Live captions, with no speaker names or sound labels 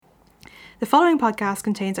The following podcast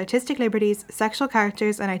contains artistic liberties, sexual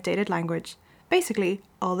characters, and outdated language. Basically,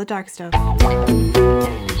 all the dark stuff.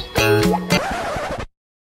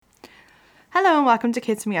 Hello and welcome to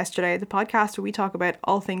Kids from Yesterday, the podcast where we talk about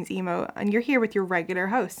all things emo, and you're here with your regular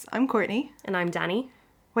hosts. I'm Courtney. And I'm Danny.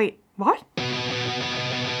 Wait, what?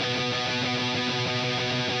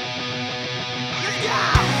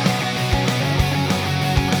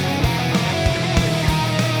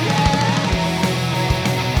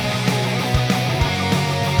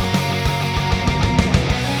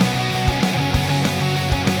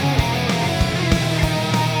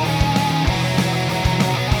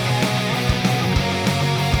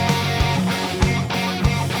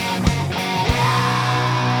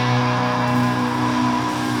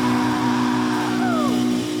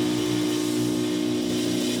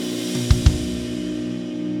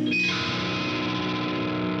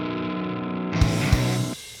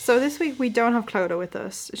 So this week we don't have Clodagh with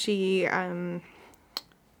us. She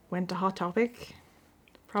went to Hot Topic,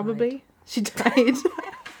 probably. Died. She died.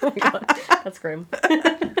 Oh my god, that's grim.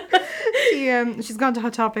 She's gone to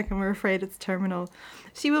Hot Topic and we're afraid it's terminal.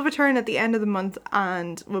 She will return at the end of the month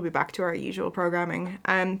and we'll be back to our usual programming.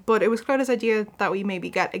 But it was Clodagh's idea that we maybe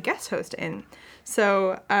get a guest host in.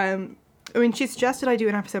 So, she suggested I do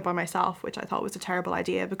an episode by myself, which I thought was a terrible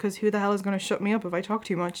idea because who the hell is going to shut me up if I talk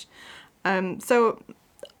too much? So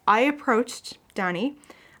I approached Danny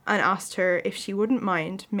and asked her if she wouldn't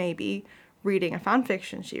mind maybe reading a fan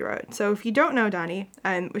fiction she wrote. So if you don't know Danny,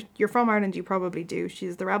 and you're from Ireland, you probably do.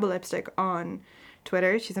 She's the Rebel Lipstick on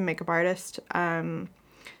Twitter. She's a makeup artist. And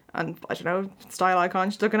I don't know, style icon.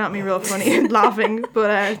 She's looking at me real funny and laughing.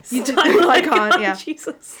 But you style icon, yeah.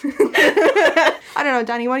 Jesus. I don't know,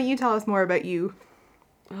 Danny. Why don't you tell us more about you?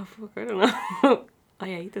 Oh fuck, I don't know. I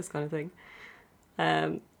hate this kind of thing.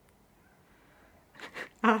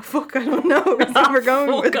 Fuck, I don't know. Is that we're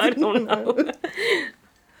going with? I don't know.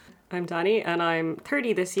 I'm Danny and I'm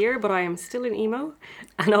 30 this year, but I am still an emo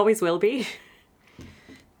and always will be.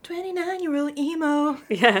 29-year-old emo.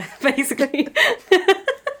 Yeah, basically.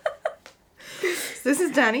 This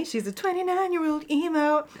is Danny. She's a 29-year-old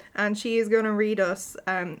emo and she is going to read us.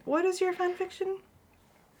 What is your fan fiction?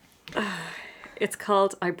 It's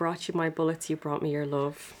called I Brought You My Bullets, You Brought Me Your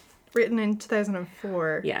Love. Written in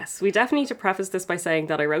 2004. Yes, we definitely need to preface this by saying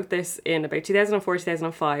that I wrote this in about 2004,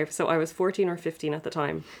 2005, so I was 14 or 15 at the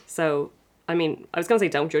time. So, I mean, I was going to say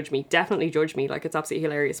don't judge me. Definitely judge me, like it's absolutely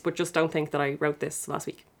hilarious, but just don't think that I wrote this last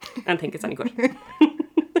week and think it's any good. It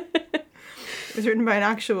was written by an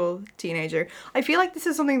actual teenager. I feel like this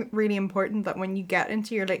is something really important that when you get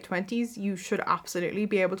into your late 20s, you should absolutely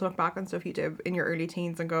be able to look back on stuff you did in your early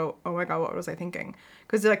teens and go, oh my god, what was I thinking?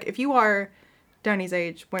 Because like, if you are Danny's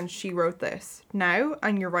age when she wrote this now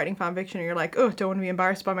and you're writing fan fiction and you're like, oh, don't want to be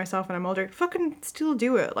embarrassed by myself when I'm older, fucking still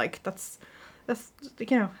do it. Like that's how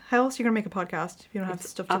else are you gonna make a podcast if you don't have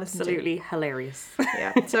stuff to listen to? Absolutely hilarious.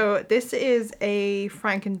 Yeah. So this is a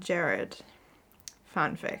Frank and Jared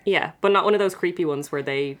fanfic. Yeah, but not one of those creepy ones where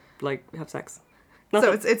they like have sex.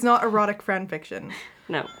 So it's not erotic fan fiction.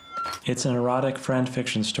 No. It's an erotic fan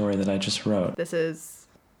fiction story that I just wrote. This is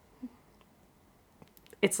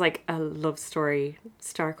It's like a love story,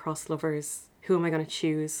 star-crossed lovers, who am I going to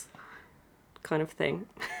choose kind of thing.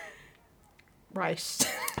 right.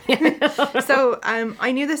 So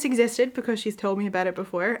I knew this existed because she's told me about it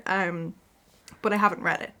before, but I haven't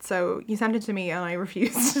read it. So you sent it to me and I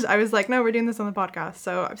refused. I was like, no, we're doing this on the podcast.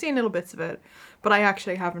 So I've seen little bits of it, but I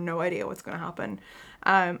actually have no idea what's going to happen.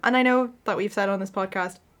 And I know that we've said on this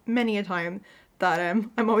podcast many a time that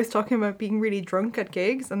I'm always talking about being really drunk at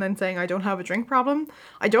gigs and then saying I don't have a drink problem.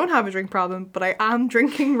 I don't have a drink problem, but I am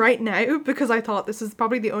drinking right now because I thought this is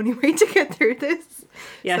probably the only way to get through this.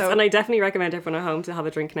 Yes, so, and I definitely recommend everyone at home to have a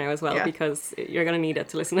drink now as well, yeah. Because you're going to need it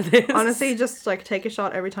to listen to this. Honestly, just like take a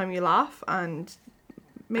shot every time you laugh and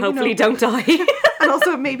maybe hopefully don't die. And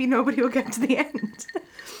also maybe nobody will get to the end.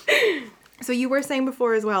 So you were saying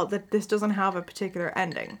before as well that this doesn't have a particular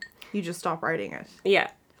ending. You just stop writing it. Yeah.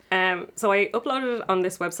 So I uploaded it on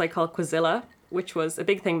this website called Quizilla, which was a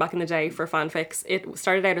big thing back in the day for fanfics. It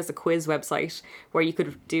started out as a quiz website where you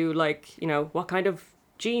could do like, what kind of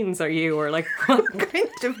jeans are you? Or like, what kind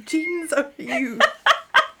of jeans are you?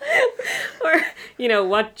 Or,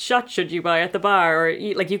 what shot should you buy at the bar? Or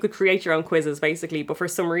you could create your own quizzes basically. But for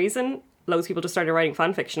some reason, loads of people just started writing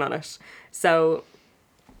fanfiction on it. So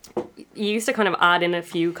you used to kind of add in a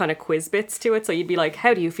few kind of quiz bits to it. So you'd be like,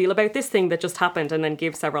 how do you feel about this thing that just happened? And then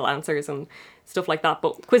give several answers and stuff like that.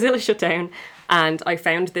 But Quizilla shut down and I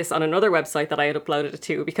found this on another website that I had uploaded it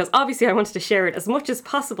to because obviously I wanted to share it as much as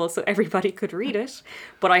possible so everybody could read it.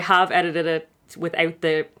 But I have edited it without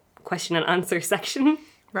the question and answer section.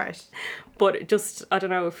 Right. But it just, I don't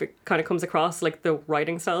know if it kind of comes across like the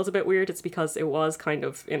writing style's a bit weird. It's because it was kind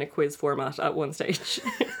of in a quiz format at one stage.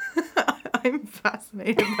 I'm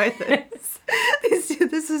fascinated by this.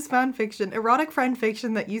 This is fan fiction, erotic fan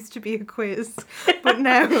fiction that used to be a quiz, but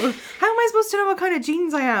now, how am I supposed to know what kind of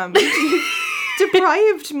jeans I am? You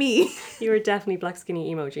deprived me. You were definitely black skinny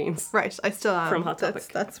emo jeans. Right, I still am. From Hot Topic.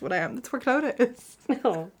 That's what I am. That's where Clodagh is.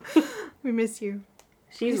 No. We miss you.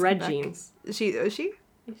 She's Please red come back. jeans. Is she?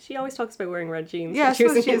 She always talks about wearing red jeans. Yeah, I when she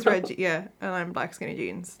was suppose she in is emo. red. Yeah, and I'm black skinny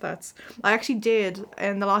jeans. I actually did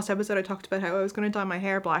in the last episode. I talked about how I was going to dye my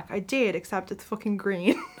hair black. I did, except it's fucking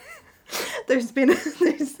green.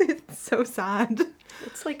 It's so sad.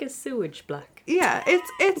 It's like a sewage black. Yeah,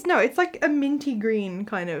 it's like a minty green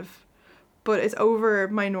kind of, but it's over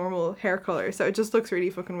my normal hair color, so it just looks really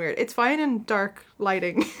fucking weird. It's fine in dark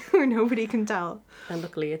lighting where nobody can tell. And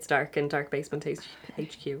luckily it's dark in Dark Basement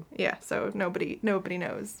HQ. Yeah, so nobody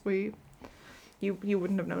knows. You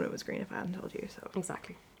wouldn't have known it was green if I hadn't told you. So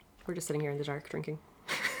Exactly. We're just sitting here in the dark drinking.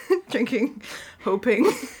 drinking,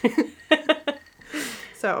 hoping.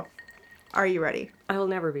 So, are you ready? I will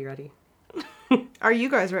never be ready. Are you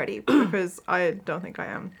guys ready? Because I don't think I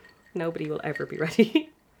am. Nobody will ever be ready.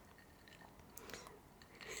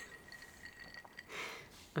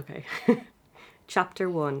 Okay. Chapter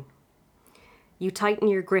 1. You tighten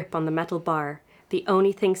your grip on the metal bar, the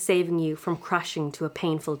only thing saving you from crashing to a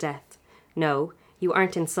painful death. No, you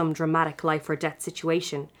aren't in some dramatic life or death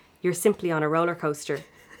situation. You're simply on a roller coaster.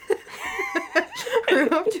 We're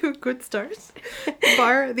off to a good start.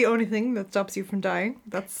 Bar, the only thing that stops you from dying.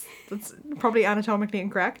 That's probably anatomically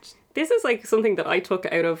incorrect. This is like something that I took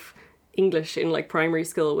out of English in like primary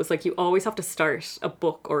school, was like you always have to start a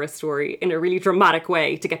book or a story in a really dramatic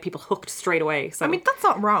way to get people hooked straight away. So I mean, that's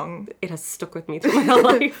not wrong. it has stuck with me through my whole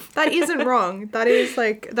life. That isn't wrong. That is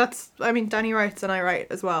I mean, Danny writes and I write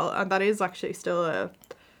as well, and that is actually still a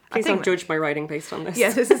Please thing. don't judge my writing based on this.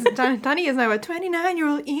 Yeah, this is Danny is now a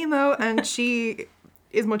 29-year-old emo, and she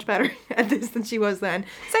is much better at this than she was then.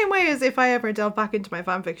 Same way as if I ever delve back into my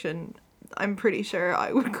fan fiction, I'm pretty sure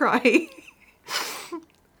I would cry.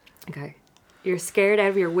 Okay. You're scared out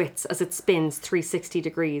of your wits as it spins 360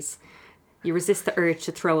 degrees. You resist the urge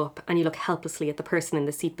to throw up and you look helplessly at the person in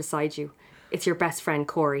the seat beside you. It's your best friend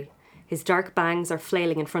Corey. His dark bangs are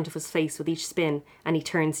flailing in front of his face with each spin, and he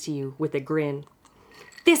turns to you with a grin.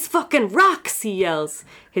 "This fucking rocks!" he yells,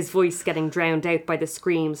 his voice getting drowned out by the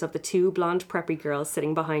screams of the two blonde preppy girls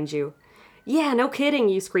sitting behind you. "Yeah, no kidding,"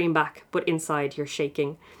 you scream back, but inside you're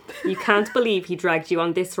shaking. You can't believe he dragged you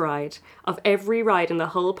on this ride. Of every ride in the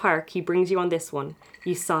whole park, he brings you on this one.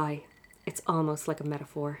 You sigh. It's almost like a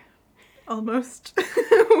metaphor. Almost.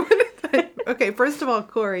 Okay, first of all,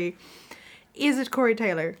 Corey. Is it Corey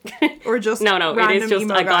Taylor? Or just No, it random is just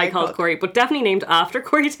emo a guy called Corey, but definitely named after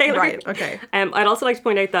Corey Taylor. Right, okay. I'd also like to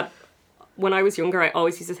point out that when I was younger, I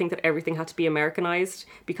always used to think that everything had to be Americanized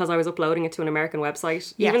because I was uploading it to an American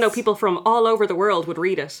website. Yes. Even though people from all over the world would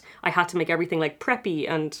read it, I had to make everything like preppy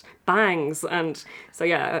and bangs. And so,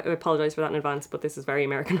 yeah, I apologize for that in advance, but this is very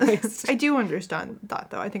Americanized. I do understand that,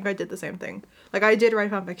 though. I think I did the same thing. Like, I did write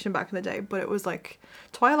fanfiction back in the day, but it was like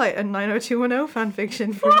Twilight and 90210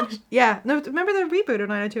 fanfiction. Yeah, no, remember the reboot of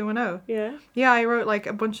 90210? Yeah. Yeah, I wrote like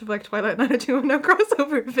a bunch of like Twilight 90210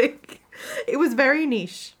 crossover fic. It was very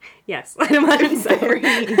niche. Yes, I'd imagine so. Very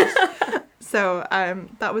niche. So,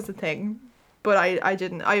 that was the thing. But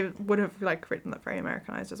I would have like written that very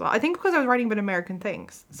Americanized as well. I think because I was writing about American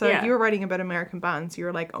things. So Yeah. if you were writing about American bands, you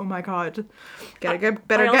were like, oh my god, I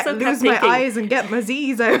also kept lose my thinking- eyes and get my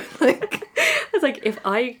Z's out. Like, It's like, if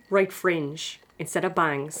I write fringe instead of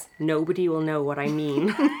bangs, nobody will know what I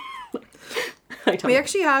mean. I don't we know.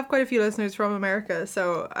 actually have quite a few listeners from America,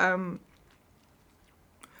 so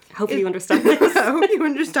Hopefully you understand this. I hope you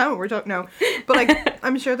understand what we're talking now. But like,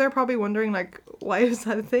 I'm sure they're probably wondering like, why is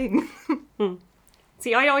that a thing?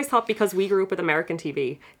 See, I always thought because we grew up with American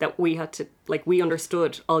TV that we had to, like, we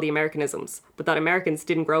understood all the Americanisms, but that Americans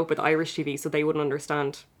didn't grow up with Irish TV, so they wouldn't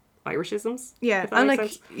understand Irishisms. Yeah, if that and makes like,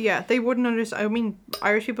 sense. yeah, they wouldn't understand. I mean,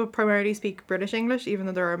 Irish people primarily speak British English, even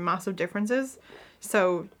though there are massive differences.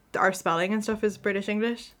 So our spelling and stuff is British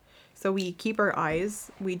English. So we keep our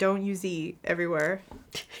eyes. We don't use Z everywhere.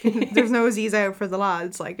 There's no Z's out for the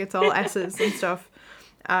lads. Like, it's all S's and stuff.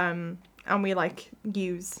 And we like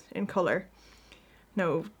use in colour.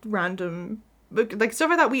 No random, like stuff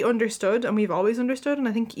like that we understood and we've always understood. And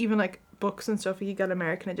I think even like books and stuff, you get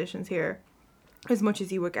American editions here as much as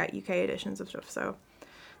you would get UK editions of stuff. So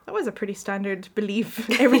that was a pretty standard belief.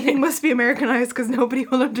 Everything must be Americanized because nobody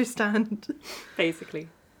will understand. Basically.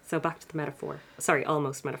 So back to the metaphor. Sorry,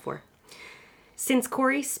 almost metaphor. Since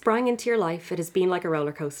Corey sprang into your life, it has been like a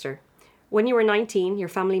roller coaster. When you were 19, your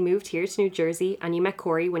family moved here to New Jersey and you met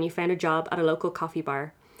Corey when you found a job at a local coffee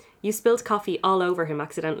bar. You spilled coffee all over him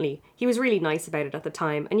accidentally. He was really nice about it at the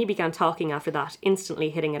time and you began talking after that, instantly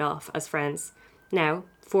hitting it off as friends. Now,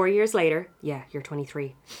 4 years later, yeah, you're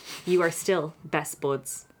 23, you are still best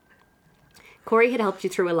buds. Corey had helped you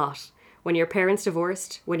through a lot. When your parents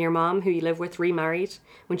divorced, when your mom, who you live with, remarried,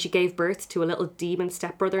 when she gave birth to a little demon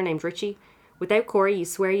stepbrother named Richie. Without Corey, you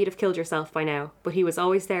swear you'd have killed yourself by now, but he was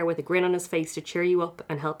always there with a grin on his face to cheer you up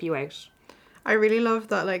and help you out. I really love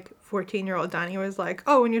that, like, 14-year-old Danny was like,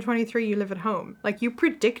 oh, when you're 23, you live at home. Like, you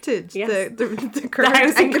predicted Yes. the current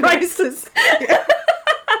housing crisis.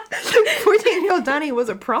 14-year-old Danny was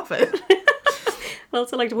a prophet. I'd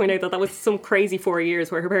also like to point out that was some crazy 4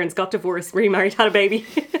 years where her parents got divorced, remarried, had a baby.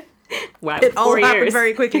 Wow, It all 4 happened years.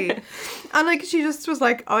 very quickly. And, like, she just was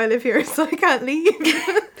like, oh, I live here, so I can't leave.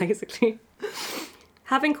 Basically.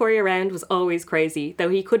 Having Corey around was always crazy, though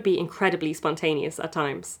he could be incredibly spontaneous at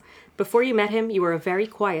times. Before you met him, you were a very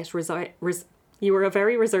quiet,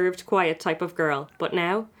 reserved, quiet type of girl. But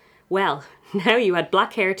now, well, now you had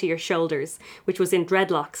black hair to your shoulders, which was in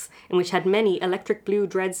dreadlocks, and which had many electric blue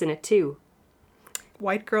dreads in it too.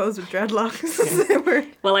 White girls with dreadlocks. They were-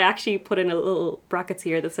 Well, I actually put in a little brackets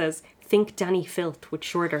here that says, think Danny Filth with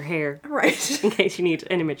shorter hair, Right. in case you need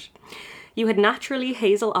an image. You had naturally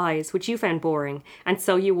hazel eyes, which you found boring, and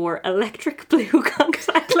so you wore electric blue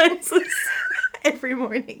contact lenses. Every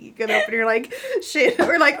morning you get up and you're like, shit.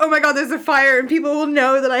 Or like, oh my god, there's a fire and people will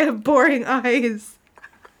know that I have boring eyes.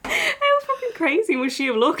 How fucking crazy would she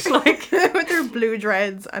have looked like? With her blue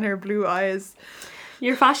dreads and her blue eyes.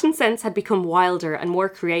 Your fashion sense had become wilder and more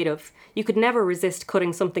creative. You could never resist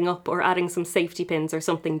cutting something up or adding some safety pins or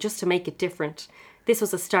something just to make it different. This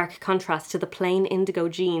was a stark contrast to the plain indigo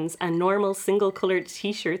jeans and normal single-coloured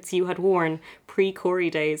t-shirts you had worn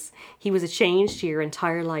pre-Corey days. He was a change to your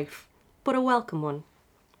entire life, but a welcome one.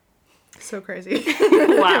 So crazy.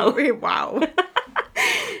 Wow. Wow.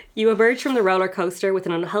 You emerged from the roller coaster with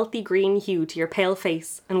an unhealthy green hue to your pale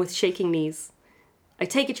face and with shaking knees. I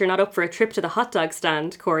take it you're not up for a trip to the hot dog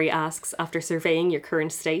stand, Corey asks after surveying your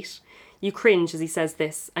current state. You cringe as he says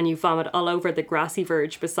this, and you vomit all over the grassy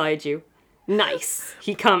verge beside you. Nice,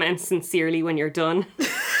 he comments sincerely when you're done.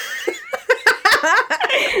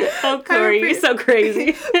 Oh, Corey, you're so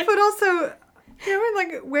crazy. But also, you know,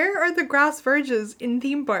 like, where are the grass verges in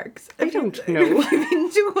theme parks? I don't know. Have you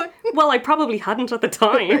been to one? Well, I probably hadn't at the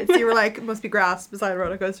time. Right, so you were like, it must be grass beside a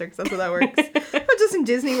roller coaster because that's how that works. But just in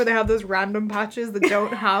Disney where they have those random patches that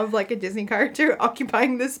don't have like a Disney character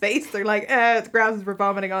occupying the space, they're like, it's grass we're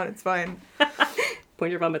vomiting on, it's fine. Point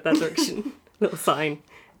your vomit that direction. Little sign.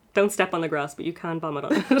 Don't step on the grass, but you can vomit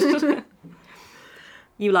on it.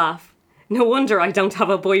 You laugh. No wonder I don't have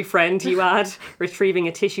a boyfriend, you add, retrieving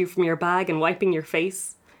a tissue from your bag and wiping your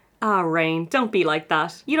face. Ah, Rain, don't be like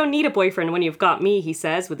that. You don't need a boyfriend when you've got me, he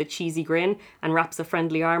says with a cheesy grin and wraps a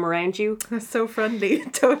friendly arm around you. That's so friendly.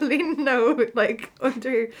 Totally no, like,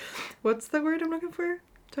 what's the word I'm looking for?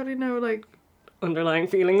 Totally no, like, Underlying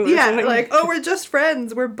feelings or yeah, something. like, oh, we're just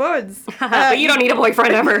friends, we're buds. But you don't need a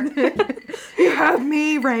boyfriend ever. You have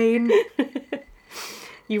me, Rain.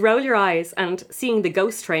 You roll your eyes and, seeing the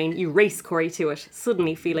ghost train, you race Corey to it,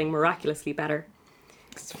 suddenly feeling miraculously better.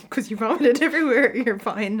 Because you vomited everywhere, you're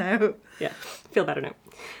fine now. Yeah, feel better now.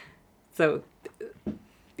 So,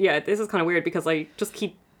 yeah, this is kind of weird because I just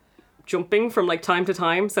keep jumping from like time to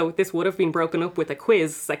time. So this would have been broken up with a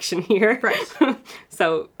quiz section here. Right.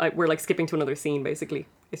 So we're like skipping to another scene, basically.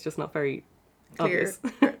 It's just not very Clear.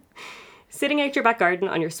 obvious. Sitting out your back garden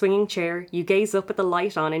on your swinging chair, you gaze up at the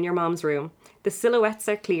light on in your mom's room. The silhouettes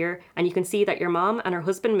are clear, and you can see that your mom and her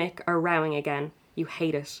husband Mick are rowing again. You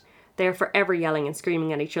hate it. They are forever yelling and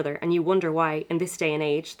screaming at each other, and you wonder why, in this day and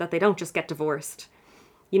age, that they don't just get divorced.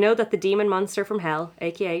 You know that the demon monster from hell,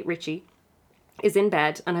 aka Richie, is in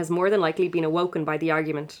bed and has more than likely been awoken by the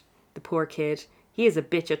argument. The poor kid. He is a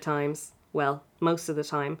bitch at times. Well, most of the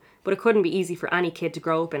time, but it couldn't be easy for any kid to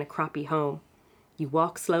grow up in a crappy home. You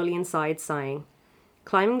walk slowly inside, sighing.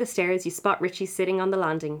 Climbing the stairs, you spot Richie sitting on the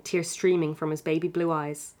landing, tears streaming from his baby blue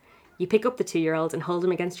eyes. You pick up the 2-year-old and hold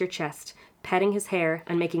him against your chest, petting his hair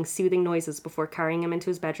and making soothing noises before carrying him into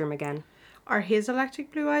his bedroom again. Are his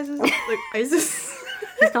electric blue eyes like Isis?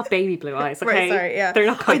 He's got baby blue eyes, okay? Right, sorry, yeah. They're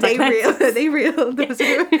not contact lenses. Are they real? Those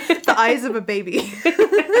are the eyes of a baby.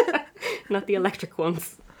 Not the electric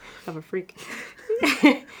ones. Have a freak.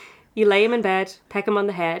 You lay him in bed, peck him on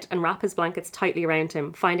the head, and wrap his blankets tightly around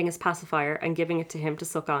him, finding his pacifier and giving it to him to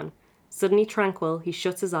suck on. Suddenly tranquil, he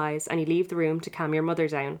shuts his eyes and you leave the room to calm your mother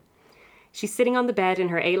down. She's sitting on the bed in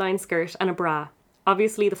her A-line skirt and a bra.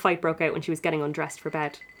 Obviously, the fight broke out when she was getting undressed for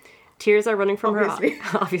bed. Tears are running from Obviously.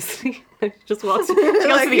 her eyes. Obviously. Just walks. She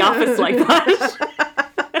goes to the office like that.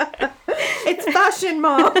 It's fashion,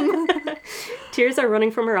 Mom. Tears are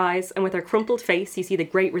running from her eyes, and with her crumpled face, you see the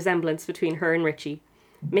great resemblance between her and Richie.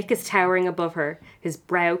 Mick is towering above her, his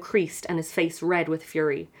brow creased and his face red with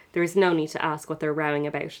fury. There is no need to ask what they're rowing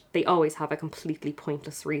about. They always have a completely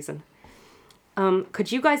pointless reason.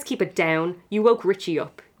 Could you guys keep it down? You woke Richie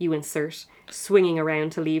up, you insert, swinging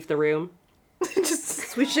around to leave the room.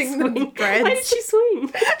 Just swishing the dreads. Why did she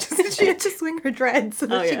swing? She had to swing her dreads so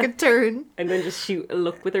that she yeah. could turn. And then just shoot a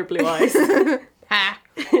look with her blue eyes. Ha!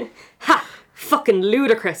 Ha! Fucking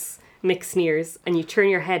ludicrous, Mick sneers, and you turn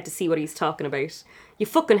your head to see what he's talking about. You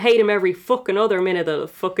fucking hate him every fucking other minute of the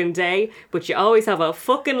fucking day, but you always have a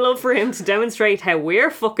fucking love for him to demonstrate how we're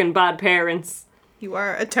fucking bad parents. You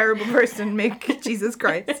are a terrible person, Mick. Jesus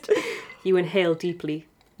Christ. You inhale deeply,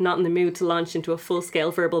 not in the mood to launch into a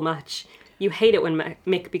full-scale verbal match. You hate it when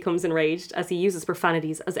Mick becomes enraged, as he uses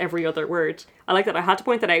profanities as every other word. I like that. I had to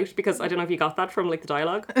point that out because I don't know if you got that from like the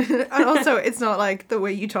dialogue. And also, it's not like the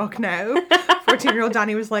way you talk now. 14-year-old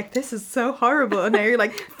Danny was like, this is so horrible. And now you're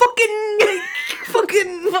like, fucking.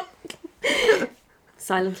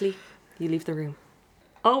 Silently, you leave the room.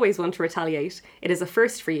 Always want to retaliate. It is a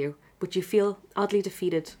first for you, but you feel oddly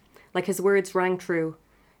defeated. Like his words rang true.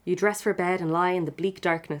 You dress for bed and lie in the bleak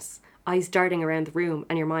darkness, eyes darting around the room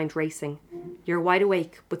and your mind racing. You're wide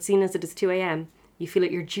awake, but seeing as it is 2 a.m, you feel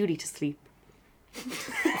it your duty to sleep.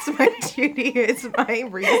 It's my duty. It's my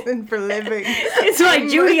reason for living. It's my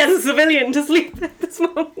duty as a civilian to sleep at this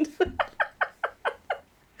moment.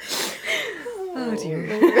 Oh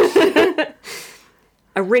dear.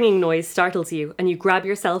 A ringing noise startles you and you grab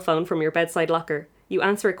your cell phone from your bedside locker. You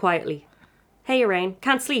answer it quietly. Hey Iraine,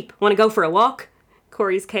 can't sleep. Want to go for a walk?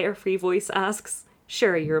 Corey's carefree voice asks.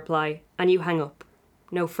 Sure, you reply, and you hang up.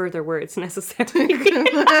 No further words necessary.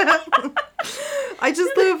 I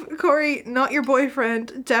just love Corey, not your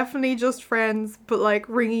boyfriend, definitely just friends, but like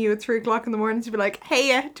ringing you at 3 o'clock in the morning to be like, hey,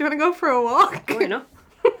 do you want to go for a walk? Why not?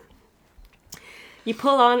 You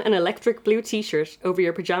pull on an electric blue t-shirt over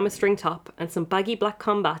your pyjama string top and some baggy black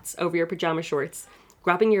combats over your pyjama shorts.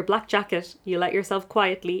 Grabbing your black jacket, you let yourself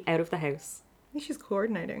quietly out of the house. I think she's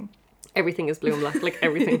coordinating. Everything is blue and black, like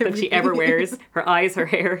everything that she ever wears. Her eyes, her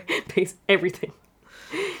hair, face, everything.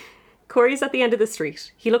 Corey's at the end of the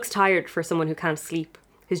street. He looks tired for someone who can't sleep.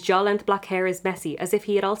 His jaw-length black hair is messy, as if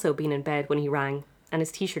he had also been in bed when he rang, and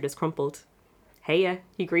his t-shirt is crumpled. Heya,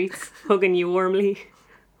 he greets, hugging you warmly.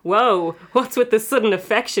 Whoa, what's with the sudden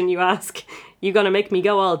affection, you ask? You gonna make me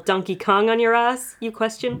go all Donkey Kong on your ass, you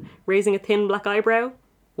question, raising a thin black eyebrow.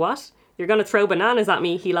 What? You're gonna throw bananas at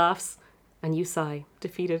me, he laughs. And you sigh,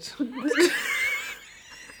 defeated. You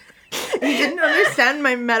didn't understand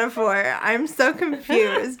my metaphor. I'm so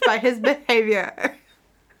confused by his behavior.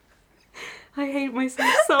 I hate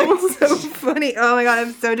myself so much. So funny. Oh my god,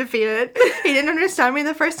 I'm so defeated. He didn't understand me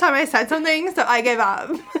the first time I said something, so I gave up.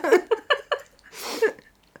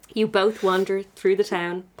 You both wander through the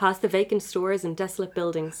town, past the vacant stores and desolate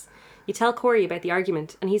buildings. You tell Corey about the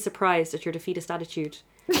argument, and he's surprised at your defeatist attitude.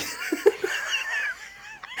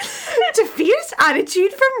 Defeatist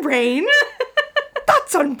attitude from Rain?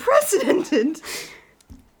 That's unprecedented.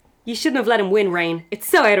 You shouldn't have let him win, Rain. It's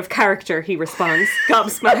so out of character, he responds,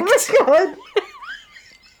 gobsmacked. Oh my god.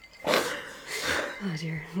 Oh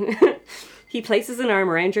dear. He places an arm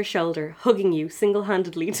around your shoulder, hugging you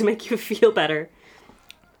single-handedly to make you feel better.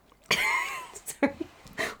 Sorry.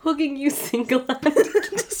 Hugging you single-handedly.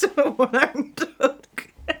 Just a one-armed hug.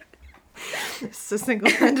 It's a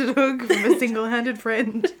single-handed hug from a single-handed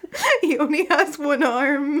friend. He only has one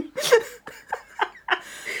arm.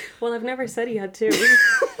 Well, I've never said he had two.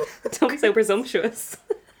 Don't be so presumptuous.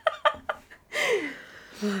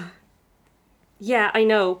 Yeah, I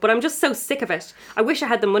know, but I'm just so sick of it. I wish I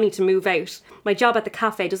had the money to move out. My job at the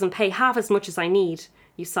cafe doesn't pay half as much as I need.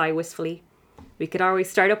 You sigh wistfully. We could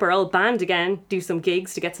always start up our old band again, do some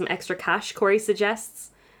gigs to get some extra cash, Corey suggests.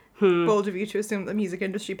 Bold of you to assume the music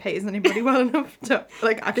industry pays anybody well enough to,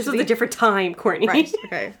 like, actually... This was a different time, Courtney. Right,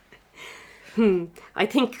 okay. I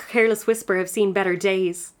think Careless Whisper have seen better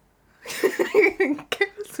days.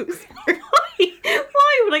 Careless Whisper.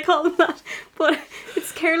 Why would I call them that? But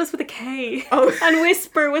it's Careless with a K. Oh. And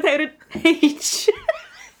Whisper without a H.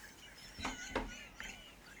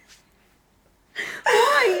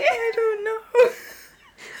 Why? I don't know.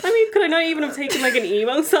 I mean, could I not even have taken like an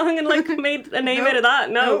emo song and like made a name out of that?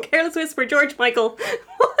 No. Careless Whisper, George Michael.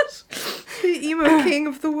 What? The emo king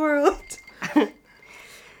of the world.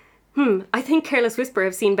 I think Careless Whisper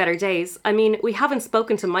have seen better days. I mean, we haven't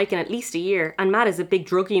spoken to Mike in at least a year, and Matt is a big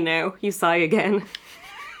druggie now. You sigh again.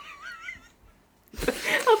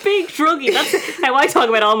 A big druggie. That's how I talk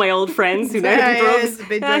about all my old friends who now do drugs. He's a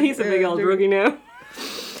big He's a big old druggie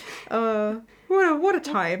now. What a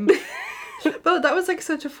time. But that was like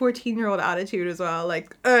such a 14-year-old attitude as well.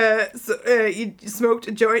 Like, you smoked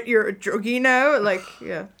a joint, you're a druggie now? Like,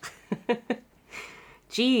 yeah.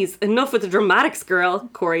 Geez, enough with the dramatics, girl,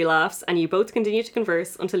 Corey laughs, and you both continue to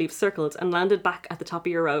converse until you've circled and landed back at the top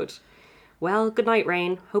of your road. Well, good night,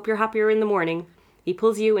 Rain. Hope you're happier in the morning. He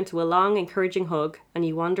pulls you into a long, encouraging hug, and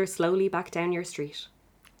you wander slowly back down your street.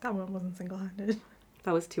 That one wasn't single-handed.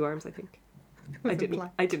 That was 2 arms, I think. I didn't.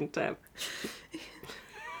 I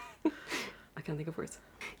can't think of words.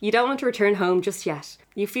 You don't want to return home just yet.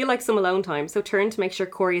 You feel like some alone time, so turn to make sure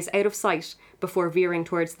Corey is out of sight before veering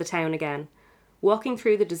towards the town again. Walking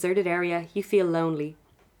through the deserted area, you feel lonely.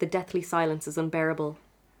 The deathly silence is unbearable.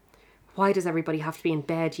 Why does everybody have to be in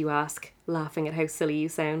bed, you ask, laughing at how silly you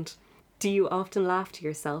sound. Do you often laugh to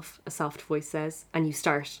yourself, a soft voice says, and you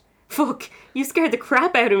start. Fuck, you scared the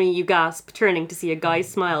crap out of me, you gasp, turning to see a guy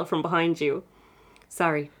smile from behind you.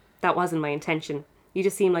 Sorry, that wasn't my intention. You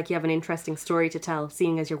just seem like you have an interesting story to tell,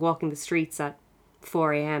 seeing as you're walking the streets at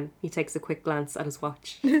 4 a.m. He takes a quick glance at his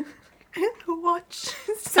watch. Watch.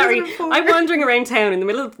 Sorry, I'm wandering around town in the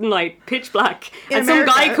middle of the night, pitch black, and some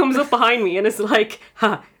guy comes up behind me and is like,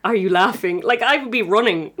 are you laughing? Like, I would be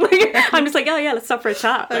running. I'm just like, oh yeah, let's stop for a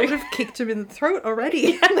chat. I would have kicked him in the throat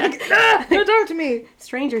already. Like, don't talk to me.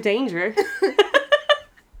 Stranger danger.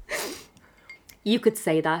 You could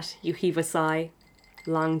say that, you heave a sigh.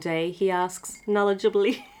 Long day, he asks,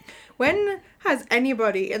 knowledgeably. When has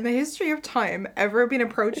anybody in the history of time ever been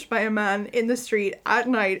approached by a man in the street at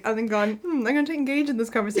night and then gone, I'm going to engage in this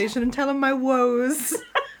conversation and tell him my woes?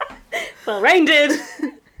 Well, Rain did.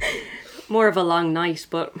 More of a long night,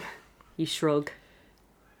 but you shrug.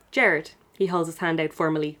 Jared, he holds his hand out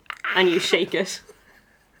formally, and you shake it.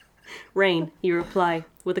 Rain, you reply,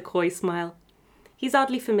 with a coy smile. He's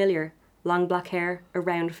oddly familiar. Long black hair, a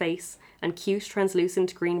round face, and cute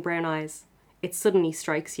translucent green-brown eyes. It suddenly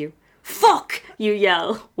strikes you. Fuck! You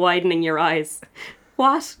yell, widening your eyes.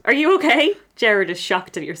 What? Are you okay? Jared is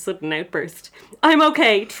shocked at your sudden outburst. I'm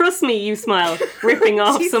okay, trust me, you smile, ripping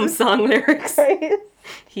off some song lyrics.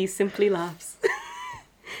 He simply laughs.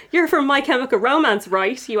 You're from My Chemical Romance,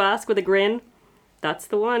 right? You ask with a grin. That's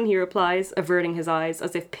the one, he replies, averting his eyes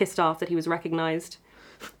as if pissed off that he was recognised.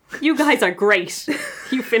 You guys are great,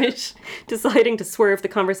 you finish, deciding to swerve the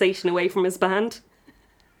conversation away from his band.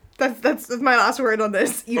 That's my last word on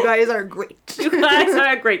this. You guys are great. You guys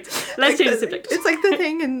are great. Let's change the subject. It's like the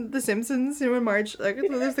thing in The Simpsons, you know, when Marge, like,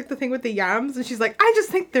 there's like the thing with the yams, and she's like, I just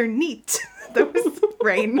think they're neat. That was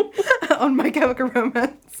Rain on My Chemical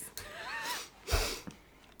Romance.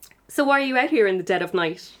 So why are you out here in the dead of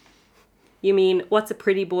night? You mean, what's a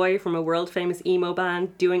pretty boy from a world-famous emo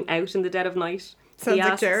band doing out in the dead of night? Sounds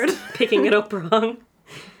like Jared. Picking it up wrong.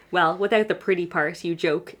 Well, without the pretty part, you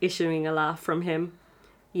joke, issuing a laugh from him.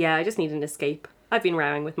 Yeah, I just need an escape. I've been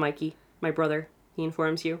rowing with Mikey, my brother, he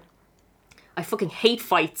informs you. I fucking hate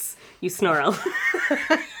fights, you snarl.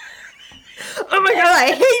 Oh my god,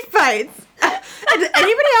 I hate fights. Does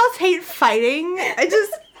anybody else hate fighting?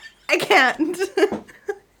 I can't.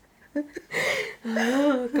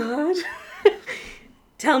 Oh god.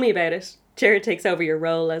 Tell me about it. Jared takes over your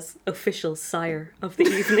role as official sire of the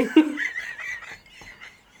evening.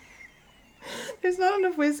 There's not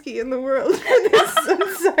enough whiskey in the world for this.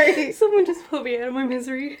 I'm sorry. Someone just put me out of my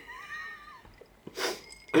misery.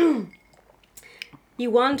 You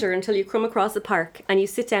wander until you come across a park and you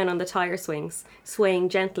sit down on the tire swings, swaying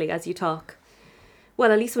gently as you talk.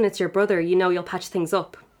 Well, at least when it's your brother, you know you'll patch things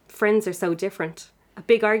up. Friends are so different. A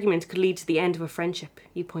big argument could lead to the end of a friendship,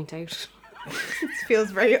 you point out. This feels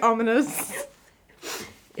very ominous.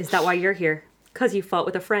 Is that why you're here? 'Cause you fought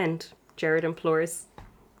with a friend, Jared implores.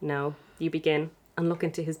 No, you begin, and look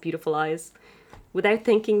into his beautiful eyes. Without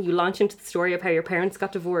thinking, you launch into the story of how your parents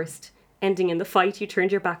got divorced, ending in the fight you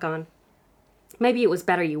turned your back on. Maybe it was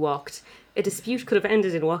better you walked. A dispute could have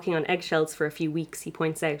ended in walking on eggshells for a few weeks, he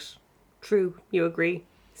points out. True, you agree,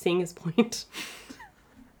 seeing his point.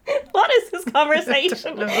 What is this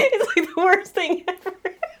conversation? It's like the worst thing ever.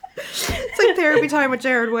 It's like therapy time with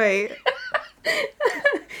Jared Way.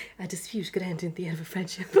 A dispute could end in the end of a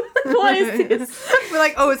friendship. What is this? We're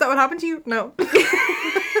like, oh, is that what happened to you? No.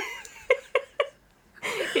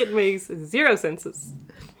 It makes zero senses.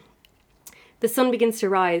 The sun begins to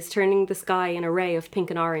rise, turning the sky an array of pink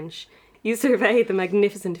and orange. You survey the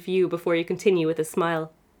magnificent view before you continue with a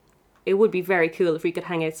smile. It would be very cool if we could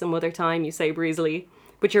hang out some other time, you say breezily.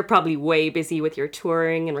 But you're probably way busy with your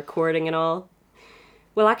touring and recording and all.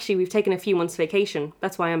 Well, actually, we've taken a few months' vacation.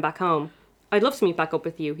 That's why I'm back home. I'd love to meet back up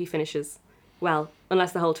with you, he finishes. Well,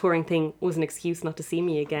 unless the whole touring thing was an excuse not to see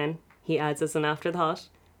me again, he adds as an afterthought.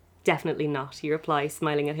 Definitely not, you reply,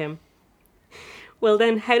 smiling at him. Well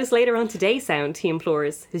then, how does later on today sound, he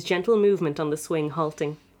implores, his gentle movement on the swing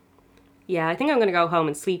halting. Yeah, I think I'm going to go home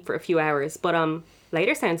and sleep for a few hours, but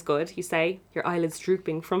later sounds good, you say, your eyelids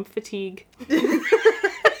drooping from fatigue.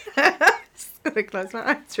 Just gonna close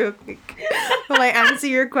my eyes real quick while I answer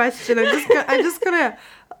your question. I'm just gonna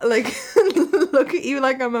like look at you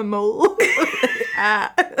like I'm a mole.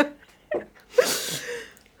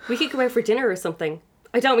 We could go out for dinner or something.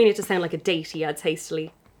 I don't mean it to sound like a date, he adds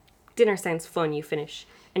hastily. Dinner sounds fun, you finish,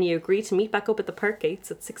 and you agree to meet back up at the park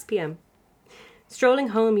gates at 6 p.m. Strolling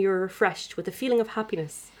home, you are refreshed with a feeling of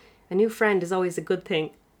happiness. A new friend is always a good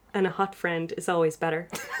thing, and a hot friend is always better.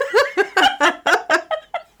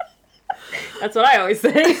 That's what I always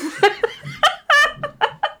say.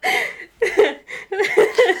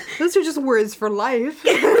 Those are just words for life.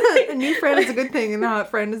 A new friend is a good thing and a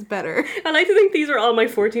hot friend is better. I like to think these are all my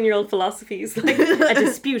 14-year-old philosophies. Like, a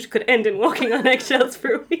dispute could end in walking on eggshells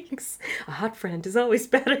for weeks. A hot friend is always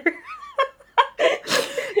better.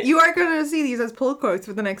 You are going to see these as pull quotes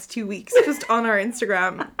for the next 2 weeks, just on our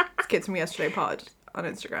Instagram. It's Kids From Yesterday pod on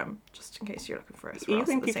Instagram, just in case you're looking for us. You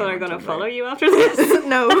think people are going to follow you after this?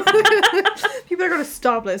 No. People are going to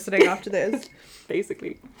stop listening after this.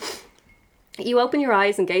 Basically. You open your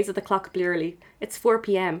eyes and gaze at the clock blearily. It's 4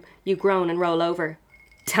 p.m. You groan and roll over.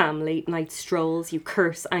 Damn late night strolls, you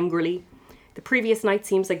curse angrily. The previous night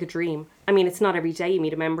seems like a dream. I mean, it's not every day you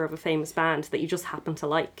meet a member of a famous band that you just happen to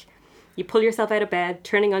like. You pull yourself out of bed,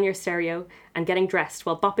 turning on your stereo, and getting dressed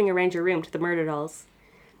while bopping around your room to the Murder Dolls.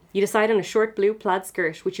 You decide on a short blue plaid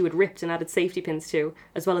skirt which you had ripped and added safety pins to,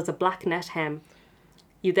 as well as a black net hem.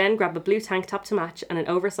 You then grab a blue tank top to match and an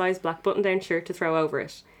oversized black button-down shirt to throw over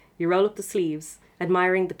it. You roll up the sleeves,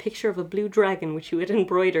 admiring the picture of a blue dragon which you had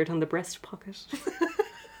embroidered on the breast pocket.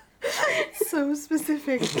 So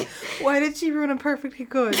specific. Why did she ruin a perfectly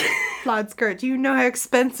good plaid skirt? Do you know how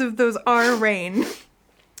expensive those are, Rain?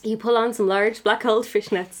 You pull on some large black-holed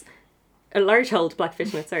fishnets,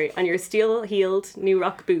 and your steel-heeled new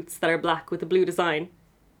rock boots that are black with a blue design,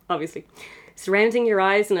 obviously. Surrounding your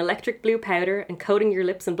eyes in electric blue powder and coating your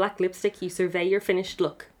lips in black lipstick, you survey your finished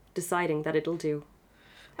look, deciding that it'll do.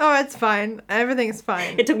 Oh, it's fine. Everything's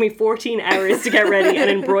fine. It took me 14 hours to get ready and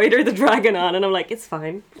embroider the dragon on, and I'm like, it's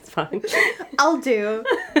fine. I'll do.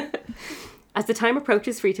 As the time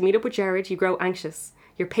approaches for you to meet up with Jared, you grow anxious.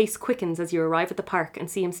 Your pace quickens as you arrive at the park and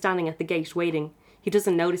see him standing at the gate waiting. He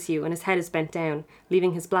doesn't notice you and his head is bent down,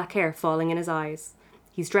 leaving his black hair falling in his eyes.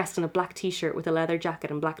 He's dressed in a black t-shirt with a leather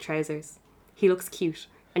jacket and black trousers. He looks cute,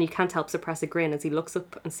 and you can't help suppress a grin as he looks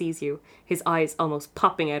up and sees you, his eyes almost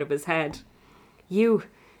popping out of his head. You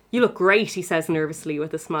look great, he says nervously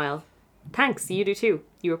with a smile. Thanks, you do too,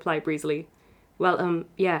 you reply breezily. Well,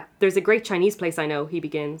 yeah, there's a great Chinese place I know, he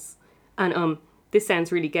begins. And, this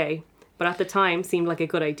sounds really gay, but at the time seemed like a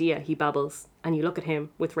good idea, he babbles, and you look at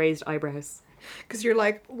him with raised eyebrows. Because you're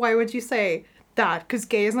like, why would you say that? Because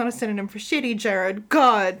gay is not a synonym for shitty, Jared.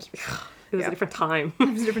 God. It was a different time.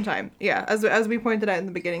 It was a different time. Yeah, as we pointed out in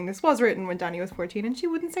the beginning, this was written when Danny was 14, and she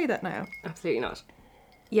wouldn't say that now. Absolutely not.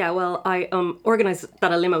 Yeah, well, I organised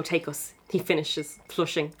that a limo take us, he finishes,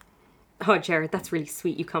 flushing. Oh, Jared, that's really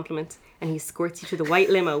sweet, you compliment. And he escorts you to the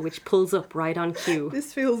white limo, which pulls up right on cue.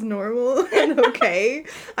 This feels normal and okay.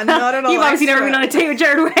 And not at all You've obviously never been on a date with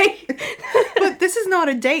Jared Way. But this is not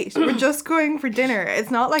a date. We're just going for dinner.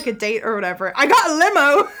 It's not like a date or whatever. I got a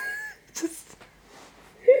limo! Just...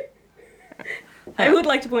 I would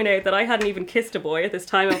like to point out that I hadn't even kissed a boy at this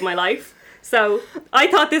time of my life. So, I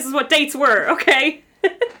thought this is what dates were, okay?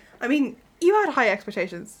 I mean, you had high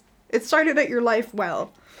expectations. It started out your life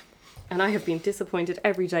well. And I have been disappointed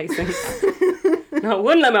every day since. Not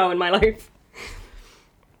one limo in my life.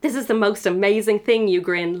 This is the most amazing thing, you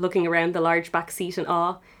grin, looking around the large back seat in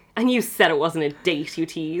awe. And you said it wasn't a date, you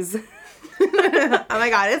tease. Oh my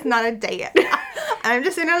god, it's not a date. I'm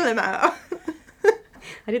just in a limo.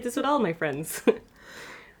 I did this with all my friends.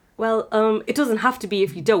 Well, it doesn't have to be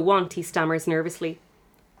if you don't want, he stammers nervously.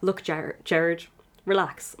 Look, Jared,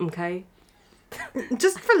 relax, okay?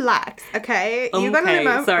 Just relax, okay? You got a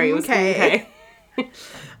limo. Sorry, it was okay.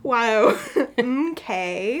 Wow.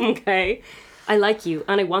 Okay. Okay. I like you,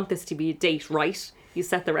 and I want this to be a date, right? You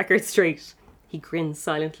set the record straight. He grins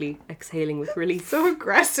silently, exhaling with relief. So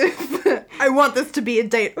aggressive. I want this to be a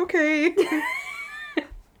date, okay?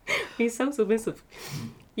 He's so submissive.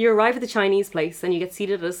 You arrive at the Chinese place and you get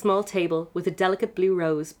seated at a small table with a delicate blue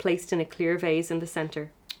rose placed in a clear vase in the centre.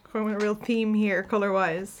 Going with a real theme here,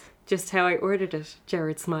 colour-wise. Just how I ordered it,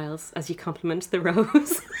 Jared smiles as you compliment the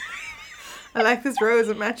rose. I like this rose.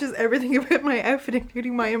 It matches everything about my outfit,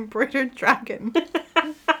 including my embroidered dragon.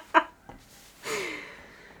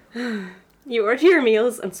 You order your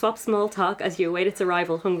meals and swap small talk as you await its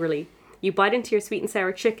arrival hungrily. You bite into your sweet and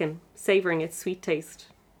sour chicken, savouring its sweet taste.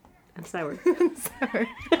 And sour. Sorry.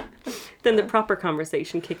 Then the proper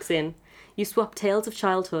conversation kicks in. You swap tales of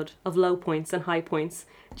childhood, of low points and high points.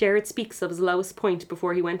 Jared speaks of his lowest point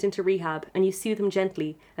before he went into rehab, and you soothe him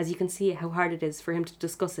gently as you can see how hard it is for him to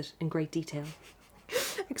discuss it in great detail.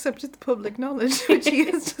 Except it's public knowledge, which he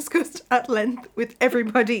has discussed at length with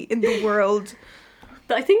everybody in the world.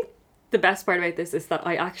 But I think the best part about this is that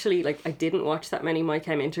I actually, I didn't watch that many My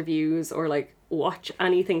Chem interviews or, watch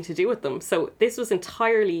anything to do with them. So this was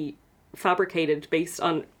entirely fabricated based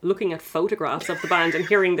on looking at photographs of the band and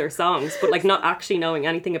hearing their songs, but, not actually knowing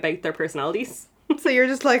anything about their personalities. So you're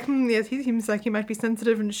just like, yes, he seems like he might be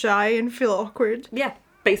sensitive and shy and feel awkward. Yeah,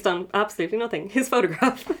 based on absolutely nothing. His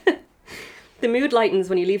photograph. The mood lightens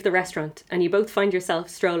when you leave the restaurant and you both find yourself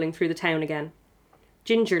strolling through the town again.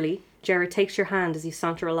 Gingerly, Jared takes your hand as you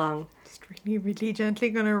saunter along. Just really, really gently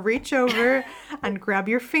gonna reach over and grab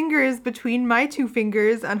your fingers between my two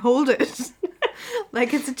fingers and hold it.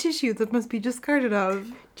 Like it's a tissue that must be discarded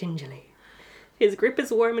of. Gingerly. His grip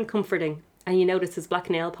is warm and comforting, and you notice his black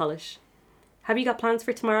nail polish. Have you got plans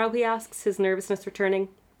for tomorrow, he asks, his nervousness returning.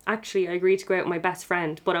 Actually, I agreed to go out with my best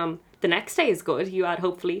friend, but the next day is good, you add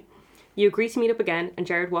hopefully. You agree to meet up again, and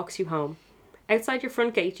Jared walks you home. Outside your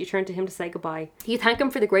front gate, you turn to him to say goodbye. You thank him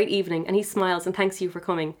for the great evening, and he smiles and thanks you for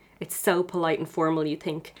coming. It's so polite and formal, you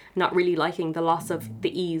think, not really liking the loss of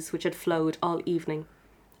the ease which had flowed all evening.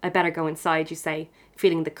 I better go inside, you say,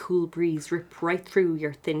 feeling the cool breeze rip right through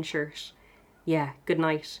your thin shirt. Yeah, good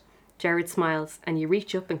night. Jared smiles, and you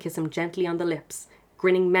reach up and kiss him gently on the lips,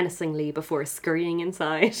 grinning menacingly before scurrying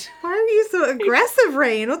inside. Why are you so aggressive,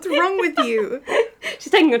 Rain? What's wrong with you?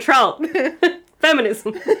 She's taking control.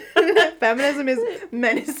 Feminism. Feminism is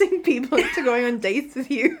menacing people into going on dates with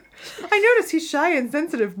you. I notice he's shy and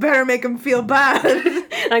sensitive. Better make him feel bad.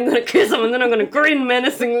 I'm going to kiss him and then I'm going to grin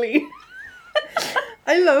menacingly.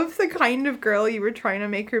 I love the kind of girl you were trying to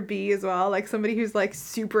make her be as well. Like somebody who's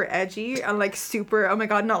super edgy and super, oh my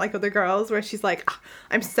god, not like other girls where she's like,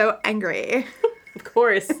 I'm so angry. Of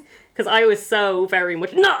course. Because I was so very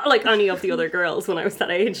much not like any of the other girls when I was that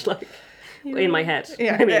age, in my head.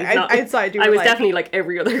 Yeah, I mean, outside you were I was definitely like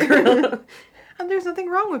every other girl. And there's nothing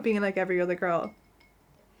wrong with being like every other girl.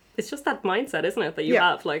 It's just that mindset, isn't it, that you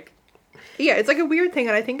have, Yeah, it's a weird thing,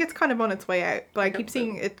 and I think it's kind of on its way out. But I keep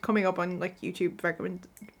seeing it coming up on YouTube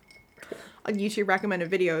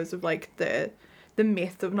recommended videos of the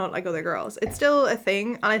myth of not like other girls. It's still a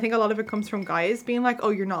thing, and I think a lot of it comes from guys being like, oh,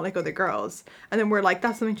 you're not like other girls, and then we're like,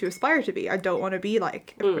 that's something to aspire to be. I don't want to be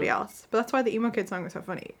like everybody else. But that's why the emo kid song was so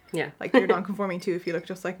funny. Yeah. You're non-conforming too if you look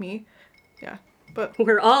just like me. Yeah. But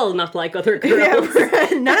we're all not like other girls. Yeah,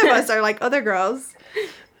 none of us are like other girls.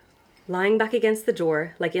 Lying back against the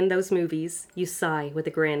door, like in those movies, you sigh with a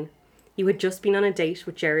grin. You had just been on a date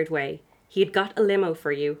with Jared Way. He had got a limo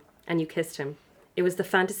for you, and you kissed him. It was the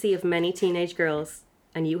fantasy of many teenage girls,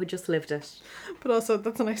 and you had just lived it. But also,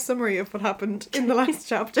 that's a nice summary of what happened in the last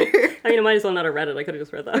chapter. I mean, I might as well not have read it. I could have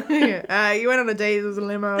just read that. Yeah. You went on a date, it was a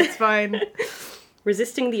limo, it's fine.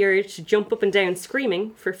 Resisting the urge to jump up and down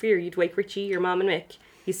screaming for fear you'd wake Richie, your mom and Mick,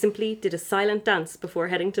 you simply did a silent dance before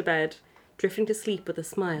heading to bed, drifting to sleep with a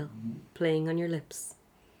smile playing on your lips.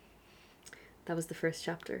 That was the first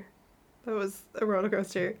chapter. That was a roller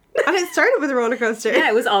coaster. And it started with a roller coaster. Yeah,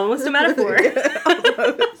 it was almost a metaphor.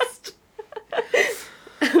 Almost.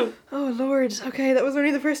 Oh, Lord. Okay, that was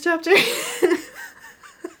only the first chapter.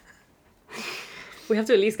 We have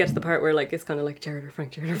to at least get to the part where it's kind of like Jared or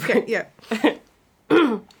Frank, Jared or Frank. Yeah.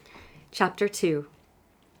 Chapter 2.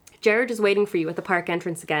 Jared is waiting for you at the park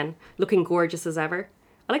entrance again, looking gorgeous as ever.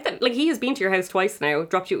 I like that, he has been to your house twice now,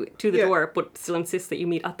 dropped you to the door, but still insists that you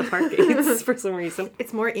meet at the park gates for some reason.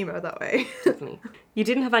 It's more emo that way. Definitely. You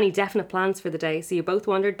didn't have any definite plans for the day, so you both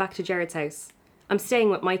wandered back to Jared's house. I'm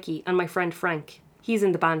staying with Mikey and my friend Frank. He's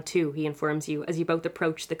in the band too, he informs you, as you both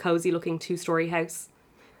approach the cosy-looking 2-story house.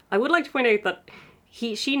 I would like to point out that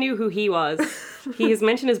she knew who he was. He has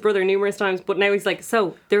mentioned his brother numerous times, but now he's like,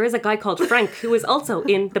 so, there is a guy called Frank who is also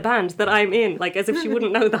in the band that I'm in. As if she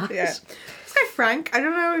wouldn't know that. Yeah. This guy Frank, I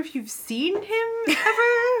don't know if you've seen him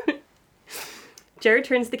ever. Jared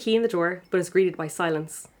turns the key in the door, but is greeted by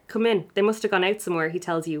silence. Come in, they must have gone out somewhere, he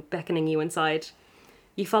tells you, beckoning you inside.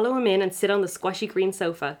 You follow him in and sit on the squashy green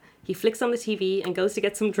sofa. He flicks on the TV and goes to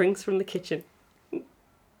get some drinks from the kitchen.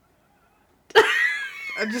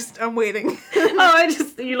 I'm waiting.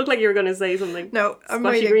 You look like you were going to say something. No, I'm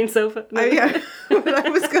Squashy waiting. green sofa. No. Yeah, but I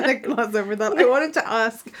was going to gloss over that. I wanted to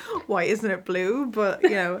ask, why isn't it blue? But,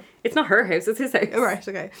 It's not her house, it's his house. Oh, right,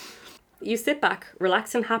 okay. You sit back,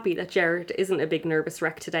 relaxed and happy that Jared isn't a big nervous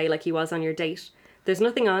wreck today like he was on your date. There's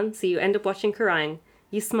nothing on, so you end up watching Kerrang.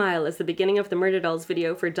 You smile as the beginning of the Murder Dolls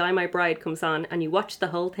video for Die My Bride comes on, and you watch the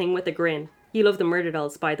whole thing with a grin. You love the Murder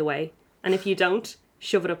Dolls, by the way. And if you don't,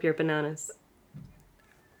 shove it up your bananas.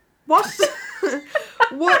 What?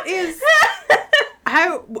 What is...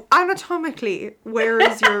 How... Anatomically, where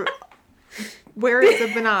is a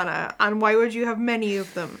banana? And why would you have many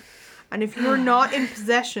of them? And if you're not in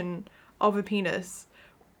possession of a penis...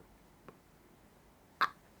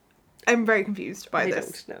 I'm very confused by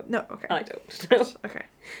this. I don't know. No, okay. I don't know.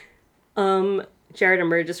 Okay. Jared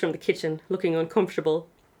emerges from the kitchen, looking uncomfortable.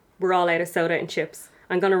 We're all out of soda and chips.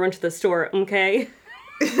 I'm gonna run to the store, okay?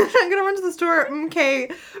 I'm gonna run to the store, okay,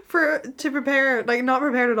 to prepare, like, not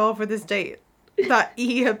prepared at all for this date that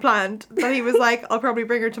he had planned. That he was like, I'll probably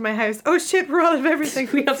bring her to my house. Oh shit, we're all out of everything.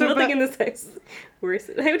 We have nothing in this house.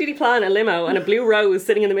 How did he plan a limo and a blue rose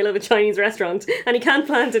sitting in the middle of a Chinese restaurant, and he can't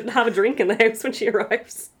plan to have a drink in the house when she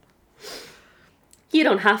arrives? You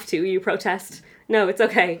don't have to, you protest. No, it's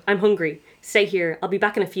okay. I'm hungry. Stay here. I'll be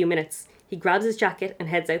back in a few minutes. He grabs his jacket and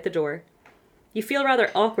heads out the door. You feel rather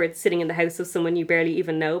awkward sitting in the house of someone you barely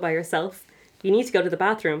even know by yourself. You need to go to the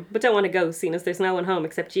bathroom, but don't want to go, seeing as there's no one home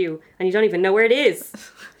except you, and you don't even know where it is.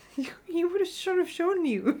 You should have shown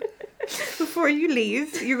you. Before you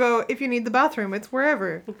leave, you go, if you need the bathroom, it's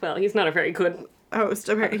wherever. Well, he's not a very good host.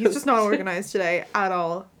 Apparently, he's just not organised today at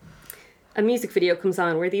all. A music video comes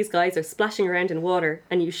on where these guys are splashing around in water,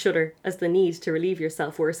 and you shudder as the need to relieve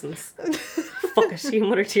yourself worsens. Fuck it, you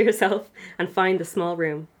mutter to yourself, and find the small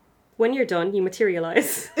room. When you're done, you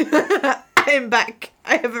materialise. I'm back.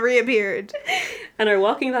 I have reappeared. And are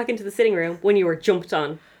walking back into the sitting room when you are jumped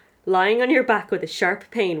on. Lying on your back with a sharp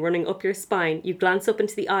pain running up your spine, you glance up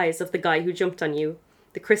into the eyes of the guy who jumped on you.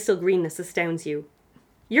 The crystal greenness astounds you.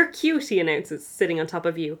 You're cute, he announces, sitting on top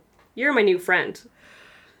of you. You're my new friend.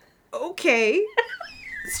 Okay.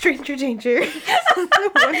 Stranger danger.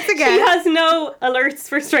 Once again. She has no alerts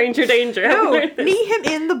for stranger danger. No, knee him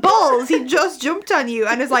in the balls. He just jumped on you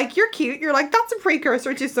and is like, you're cute. You're like, that's a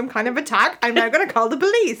precursor to some kind of attack. I'm now going to call the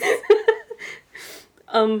police.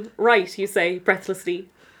 Right, you say, breathlessly.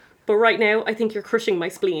 But right now, I think you're crushing my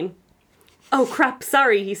spleen. Oh crap,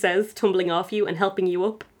 sorry, he says, tumbling off you and helping you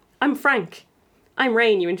up. I'm Frank. I'm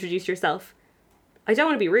Rain, you introduce yourself. I don't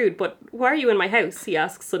want to be rude, but why are you in my house? He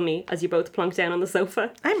asks suddenly as you both plonk down on the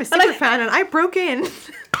sofa. I'm a super fan and I broke in.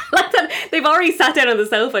 They've already sat down on the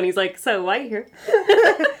sofa and he's like, so why are you here?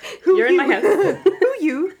 You're in my house. Who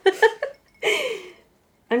you?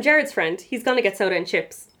 I'm Jared's friend. He's gonna get soda and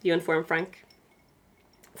chips, you inform Frank.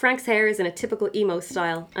 Frank's hair is in a typical emo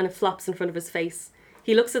style and it flops in front of his face.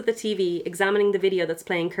 He looks at the TV, examining the video that's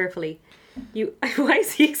playing carefully. Why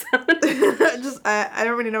is he examining? I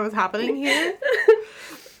don't really know what's happening here.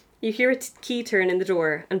 You hear a key turn in the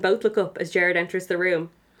door and both look up as Jared enters the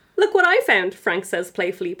room. Look what I found, Frank says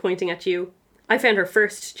playfully, pointing at you. I found her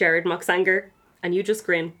first, Jared mocks anger, and you just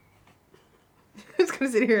grin. I was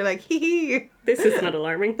going to sit here like, hee hee. This is not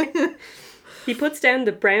alarming. He puts down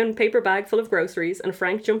the brown paper bag full of groceries and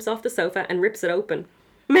Frank jumps off the sofa and rips it open.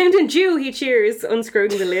 Mountain Dew, he cheers,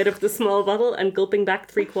 unscrewing the lid of the small bottle and gulping back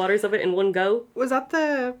 3/4 of it in one go. Was that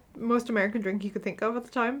the most American drink you could think of at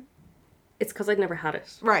the time? It's because I'd never had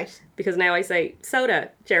it. Right. Because now I say,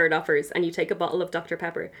 soda, Jared offers, and you take a bottle of Dr.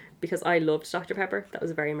 Pepper. Because I loved Dr. Pepper. That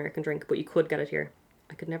was a very American drink, but you could get it here.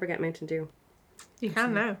 I could never get Mountain Dew. You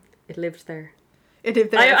can now. It lived there. It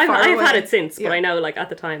lived there. I've had it since, yeah. But I know, like, at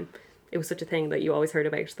the time, it was such a thing that you always heard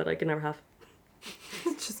about that I could never have.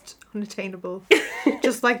 It's just unattainable.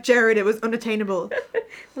 Just like Jared, it was unattainable.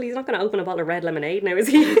 Well, he's not going to open a bottle of red lemonade now, is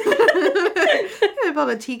he? A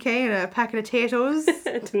bottle of TK and a packet of potatoes.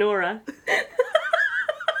 Tenora.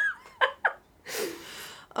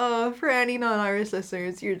 For any non-Irish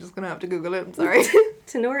listeners, you're just going to have to Google it. I'm sorry.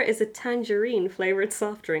 Tenora is a tangerine flavoured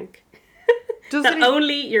soft drink. Does that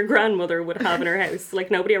only your grandmother would have in her house. Like,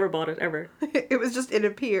 nobody ever bought it, ever. It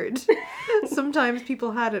appeared. Sometimes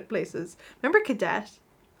people had it places. Remember Cadet?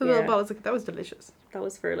 The little bottles, like, that was delicious. That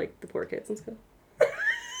was for, like, the poor kids and stuff.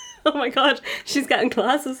 Oh my god, she's getting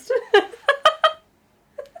classist.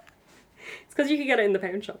 It's because you could get it in the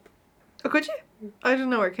pound shop. Oh, could you? I don't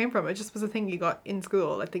know where it came from. It just was a thing you got in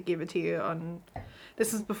school. Like, they gave it to you on...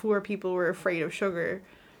 This is before people were afraid of sugar.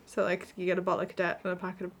 So, like, you get a bottle of Cadet and a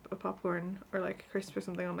packet of popcorn or, like, crisps or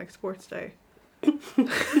something on, like, sports day.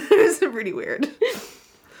 It was really weird.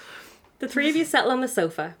 The three of you settle on the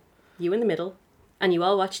sofa, you in the middle, and you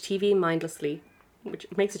all watch TV mindlessly, which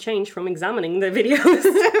makes a change from examining the videos.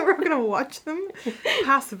 We're going to watch them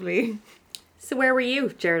passively. So where were you?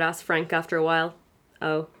 Jared asked Frank after a while.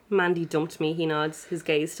 Oh, Mandy dumped me, he nods, his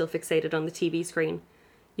gaze still fixated on the TV screen.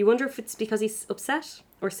 You wonder if it's because he's upset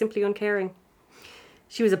or simply uncaring.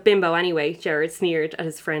 She was a bimbo anyway, Jared sneered at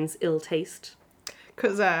his friend's ill taste.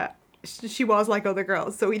 Because she was like other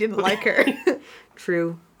girls, so we didn't like her.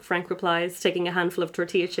 True, Frank replies, taking a handful of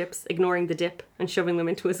tortilla chips, ignoring the dip, and shoving them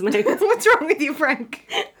into his mouth. What's wrong with you, Frank?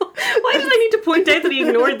 Why did I need to point out that he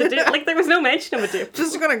ignored the dip? Like, there was no mention of a dip.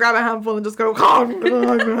 Just gonna grab a handful and just go,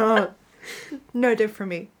 no dip for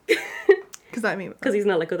me. Because I'm emo. Because he's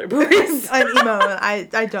not like other boys. I'm emo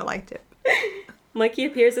and I don't like dip. Mikey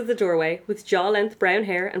appears at the doorway with jaw-length brown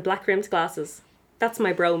hair and black-rimmed glasses. That's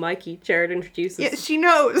my bro, Mikey, Jared introduces. Yeah, she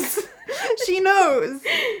knows. She knows.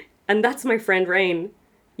 And that's my friend Rain.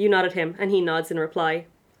 You nod at him, and he nods in reply.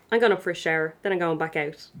 I'm going up for a shower, then I'm going back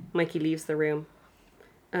out. Mikey leaves the room.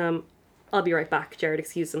 I'll be right back, Jared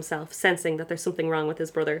excused himself, sensing that there's something wrong with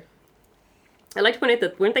his brother. I like to point out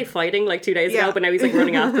that weren't they fighting like 2 days ago, but now he's like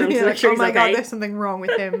running after him to make sure he's okay. Oh my god, there's something wrong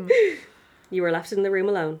with him. You were left in the room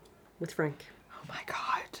alone with Frank. Oh my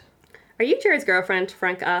god. Are you Jared's girlfriend?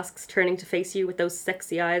 Frank asks, turning to face you with those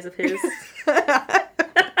sexy eyes of his.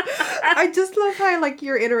 I just love how like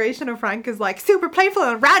your iteration of Frank is like super playful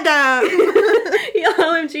and random. Yeah,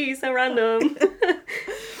 OMG, so random.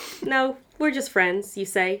 No, we're just friends, you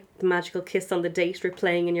say, the magical kiss on the date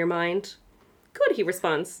replaying in your mind. Good, he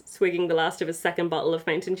responds, swigging the last of his second bottle of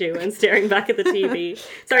Mountain Dew and staring back at the TV.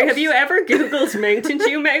 Sorry, have you ever Googled Mountain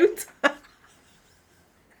Dew mouth?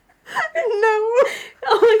 No.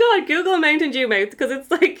 Oh my god, Google Mountain Dew mouth, because it's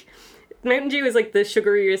like, Mountain Dew is like the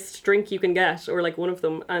sugariest drink you can get, or like one of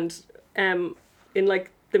them, and in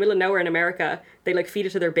like the middle of nowhere in America, they like feed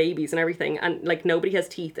it to their babies and everything, and like nobody has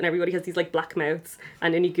teeth and everybody has these like black mouths,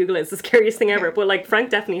 and then you Google it, it's the scariest thing ever. But like Frank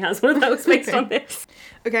definitely has one of those based on this.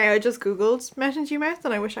 Okay, I just Googled Mountain Dew mouth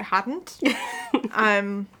and I wish I hadn't.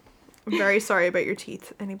 I'm very sorry about your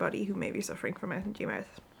teeth, anybody who may be suffering from Mountain Dew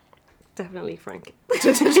mouth. Definitely Frank.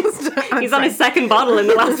 He's on his second bottle in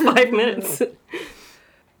the last 5 minutes.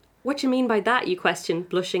 What you mean by that, you question,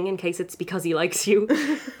 blushing in case it's because he likes you.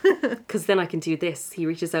 Because then I can do this. He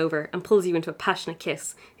reaches over and pulls you into a passionate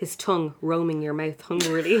kiss, his tongue roaming your mouth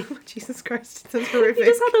hungrily. Jesus Christ, that's horrific. You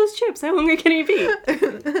just had those chips. How hungry can he be?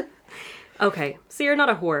 Okay, so you're not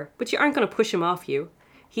a whore, but you aren't going to push him off you.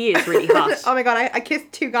 He is really hot. Oh my god, I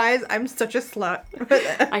kissed 2 guys. I'm such a slut.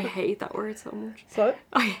 I hate that word so much. Slut?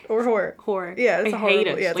 Or whore? Whore. Yeah, it's I hate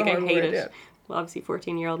it. Yeah, it's like, I hate word, it. Yeah. Well, obviously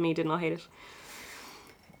 14-year-old me did not hate it.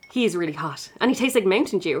 He is really hot. And he tastes like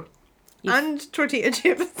Mountain Dew. And tortilla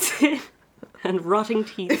chips. And rotting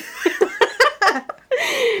teeth.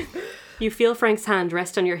 You feel Frank's hand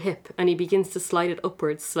rest on your hip and he begins to slide it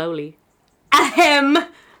upwards slowly. Ahem!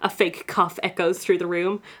 A fake cough echoes through the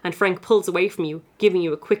room and Frank pulls away from you, giving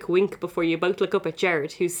you a quick wink before you both look up at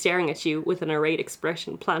Jared, who's staring at you with an irate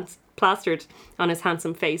expression plastered on his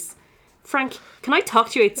handsome face. Frank, can I talk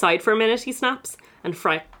to you outside for a minute? He snaps. And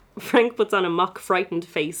Frank puts on a mock frightened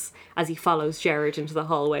face as he follows Jared into the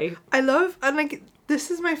hallway. I love, and like, this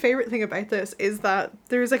is my favourite thing about this, is that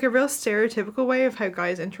there's like a real stereotypical way of how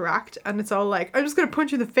guys interact, and it's all like, I'm just gonna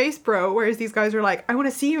punch you in the face, bro, whereas these guys are like, I want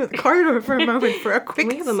to see you in the corridor for a moment for a quick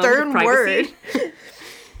stern word.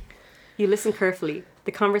 You listen carefully,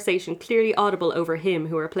 the conversation clearly audible over him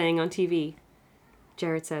who are playing on TV.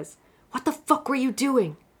 Jared says, "What the fuck were you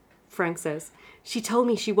doing?" Frank says, "She told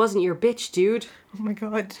me she wasn't your bitch, dude." Oh my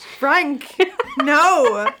god. Frank!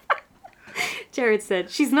 No! Jared said,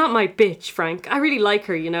 "She's not my bitch, Frank. I really like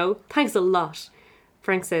her, you know. Thanks a lot."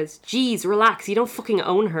 Frank says, "Geez, relax. You don't fucking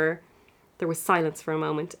own her." There was silence for a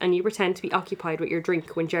moment, and you pretend to be occupied with your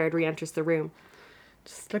drink when Jared re-enters the room.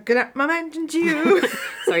 Just looking at my Mountain Dew.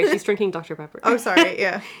 Sorry, she's drinking Dr. Pepper. Oh, sorry,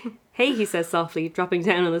 yeah. "Hey," he says softly, dropping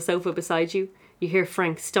down on the sofa beside you. You hear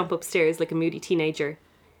Frank stomp upstairs like a moody teenager.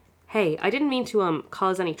 "Hey, I didn't mean to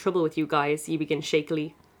cause any trouble with you guys," you begin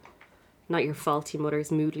shakily. "Not your fault," he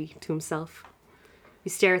mutters moodily to himself. You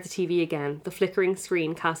stare at the TV again, the flickering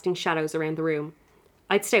screen casting shadows around the room.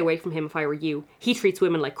 "I'd stay away from him if I were you. He treats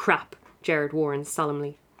women like crap," Jared warns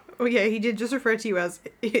solemnly. Oh yeah, he did just refer to you as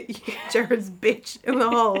Jared's bitch in the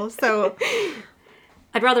hall, so...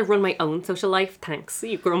 "I'd rather run my own social life, thanks,"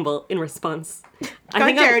 you grumble in response.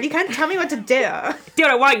 God, Jared, you can't tell me what to do. Do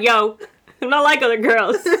what I want, yo. I'm not like other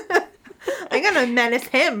girls. I'm gonna menace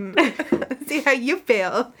him. See how you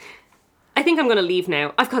feel. "I think I'm gonna leave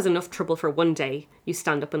now. I've caused enough trouble for one day." You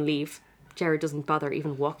stand up and leave. Jared doesn't bother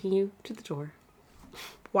even walking you to the door.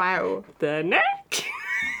 Wow. The neck.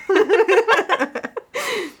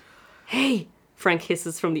 Hey, Frank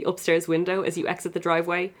hisses from the upstairs window as you exit the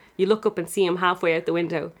driveway. You look up and see him halfway out the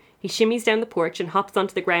window. He shimmies down the porch and hops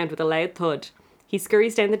onto the ground with a loud thud. He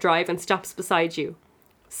scurries down the drive and stops beside you.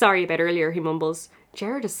 Sorry about earlier, he mumbles.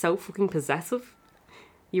 Jared is so fucking possessive.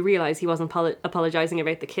 You realise he wasn't apologising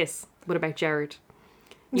about the kiss, but about Jared.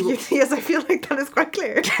 Yes, I feel like that is quite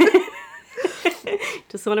clear.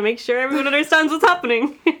 Just want to make sure everyone understands what's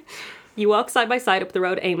happening. You walk side by side up the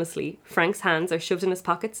road aimlessly. Frank's hands are shoved in his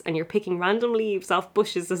pockets and you're picking random leaves off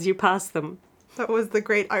bushes as you pass them. That was the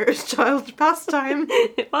great Irish child pastime.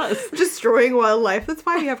 It was. Destroying wildlife. That's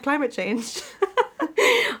why we have climate change.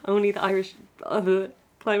 Only the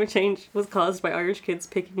climate change was caused by Irish kids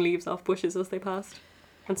picking leaves off bushes as they passed.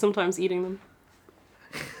 And sometimes eating them.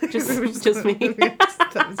 Just me.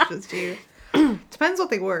 That was just you. Depends what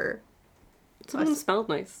they were. Some of them smelled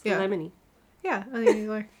nice. Yeah. Lemony. Yeah, and then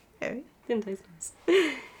you're like, yeah. Didn't taste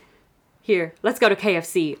nice. Here, let's go to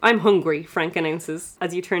KFC. I'm hungry, Frank announces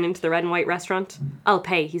as you turn into the red and white restaurant. I'll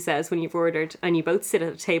pay, he says when you've ordered, and you both sit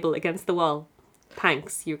at a table against the wall.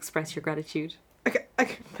 Thanks, you express your gratitude.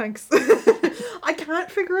 Okay, thanks. I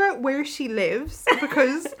can't figure out where she lives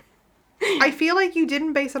because I feel like you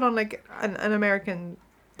didn't base it on like an American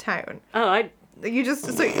town. Oh,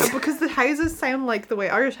 because the houses sound like the way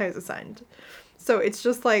Irish houses sound. So it's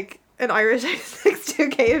just like an Irish house next to a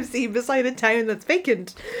KFC beside a town that's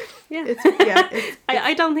vacant. Yeah.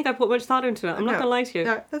 I don't think I put much thought into it. I'm not going to lie to you.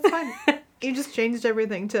 No, that's fine. You just changed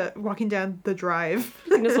everything to walking down the drive.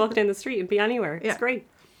 You can just walk down the street and be anywhere. Yeah. It's great.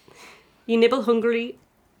 You nibble hungrily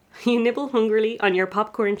on your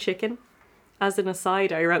popcorn chicken. As an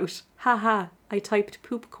aside, I wrote, haha, I typed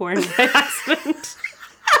poop corn by accident.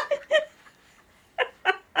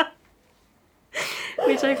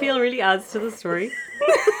 Which I feel really adds to the story.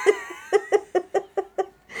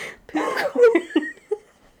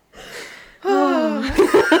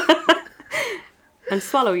 And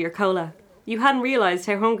swallow your cola. You hadn't realised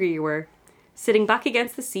how hungry you were. Sitting back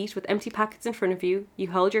against the seat with empty packets in front of you,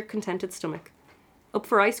 you hold your contented stomach. Up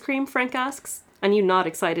for ice cream, Frank asks, and you nod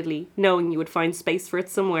excitedly, knowing you would find space for it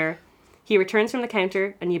somewhere. He returns from the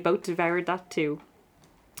counter, and you both devoured that too.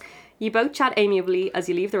 You both chat amiably as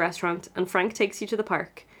you leave the restaurant, and Frank takes you to the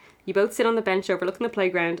park. You both sit on the bench overlooking the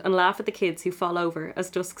playground and laugh at the kids who fall over as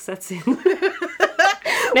dusk sets in.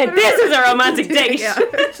 Now this is a romantic date! Yeah,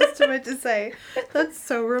 I was just about to say, that's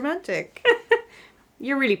so romantic.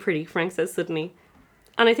 You're really pretty, Frank says suddenly.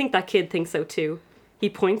 And I think that kid thinks so too. He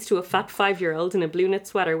points to a fat 5-year-old in a blue knit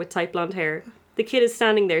sweater with tight blonde hair. The kid is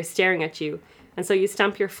standing there staring at you, and so you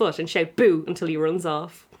stamp your foot and shout boo until he runs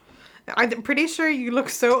off. I'm pretty sure you look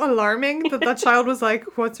so alarming that child was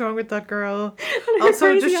like, what's wrong with that girl?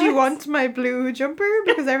 Also, does she want my blue jumper?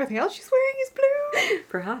 Because everything else she's wearing is blue.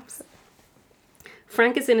 Perhaps.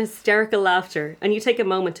 Frank is in hysterical laughter, and you take a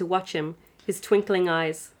moment to watch him. His twinkling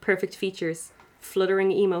eyes, perfect features,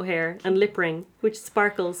 fluttering emo hair, and lip ring, which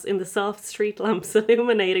sparkles in the soft street lamps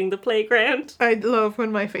illuminating the playground. I love when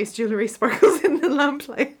my face jewellery sparkles in the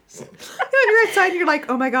lamplight. When you're outside and you're like,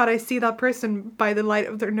 oh my god, I see that person by the light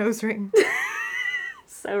of their nose ring.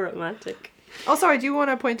 So romantic. Also, I do want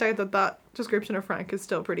to point out that description of Frank is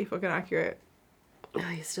still pretty fucking accurate. Oh,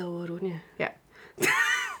 you still would, wouldn't you? Yeah.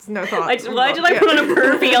 No thought. Why did I put on a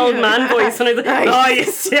pervy old man voice when I was like, oh, you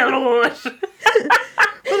still would?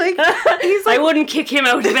 But like, he's like, I wouldn't kick him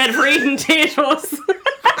out of bed for eating potatoes.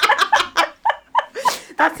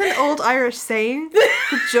 That's an old Irish saying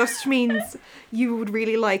that just means you would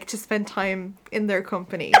really like to spend time in their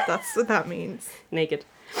company. That's what that means. Naked.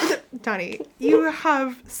 Danny, you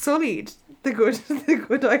have sullied the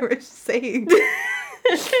good Irish saying.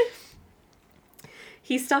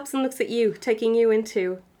 He stops and looks at you, taking you in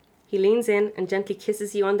too. He leans in and gently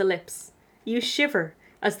kisses you on the lips. You shiver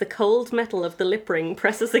as the cold metal of the lip ring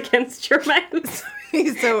presses against your mouth.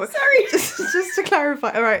 So, sorry. Just to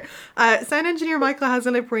clarify, all right. Sound engineer Michael has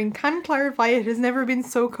a lip ring. Can clarify it has never been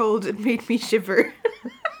so cold it made me shiver.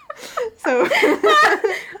 So,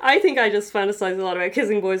 I think I just fantasize a lot about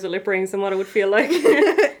kissing boys with lip rings and what it would feel like.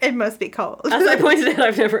 It must be cold. As I pointed out,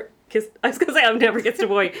 I've never kissed a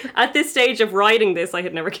boy. At this stage of writing this, I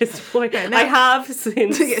had never kissed a boy. Okay, now, I have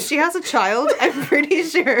since. Yeah, she has a child, I'm pretty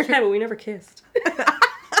sure. Yeah, but we never kissed.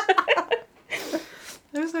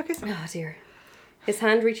 There was no kissing. Oh dear. His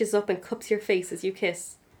hand reaches up and cups your face as you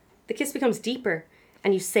kiss. The kiss becomes deeper,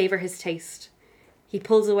 and you savour his taste. He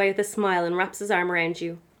pulls away with a smile and wraps his arm around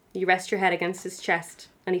you. You rest your head against his chest,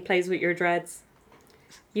 and he plays with your dreads.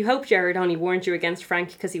 You hope Jared only warned you against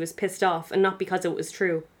Frank because he was pissed off, and not because it was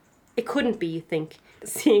true. It couldn't be, you think,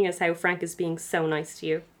 seeing as how Frank is being so nice to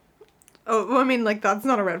you. Oh, well, I mean, like, that's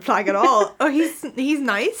not a red flag at all. Oh, he's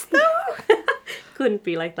nice, though? Couldn't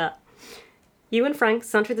be like that. You and Frank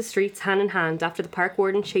saunter the streets hand in hand after the park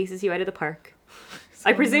warden chases you out of the park.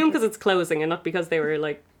 I presume because it's closing and not because they were,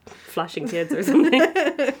 like, flashing kids or something.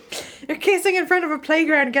 You're kissing in front of a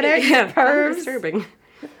playground. Get out, Yeah, you very pervs. disturbing.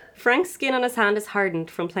 Frank's skin on his hand is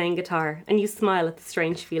hardened from playing guitar, and you smile at the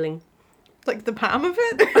strange feeling. Like the palm of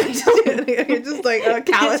it? You're just like, oh,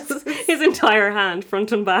 callous. His entire hand,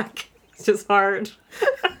 front and back. It's just hard.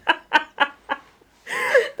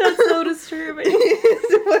 That's so disturbing.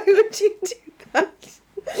 Why would you do that?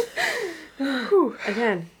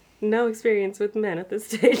 Again, no experience with men at this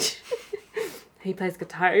stage. He plays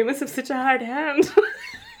guitar. He must have such a hard hand.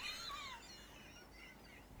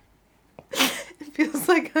 It feels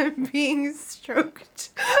like I'm being stroked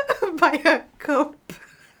by a cup.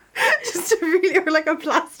 Just a really, or like a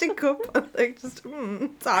plastic cup. I'm like, just,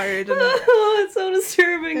 it's hard. And Oh, it's so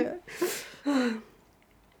disturbing. yeah.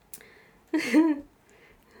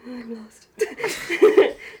 I'm lost.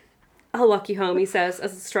 I'll walk you home, he says,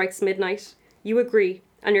 as it strikes midnight. You agree,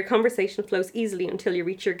 and your conversation flows easily until you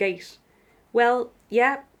reach your gate. Well,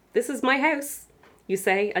 yeah, this is my house, you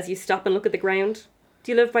say, as you stop and look at the ground.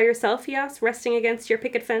 Do you live by yourself, he asks, resting against your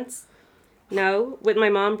picket fence. No, with my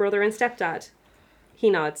mom, brother, and stepdad. He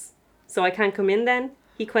nods. So I can't come in then?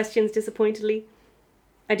 He questions disappointedly.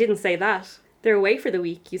 I didn't say that. They're away for the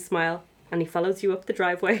week, you smile, and he follows you up the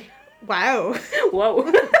driveway. Wow.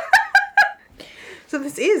 Whoa. So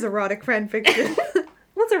this is erotic fan fiction.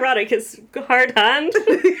 What's erotic? His hard hand?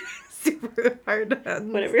 Super hard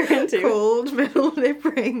hands. Whatever you're into. Cold metal lip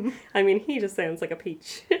ring. I mean, he just sounds like a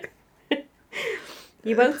peach.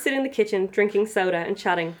 You both sit in the kitchen, drinking soda and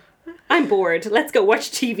chatting. I'm bored. Let's go watch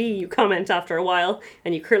TV, you comment after a while,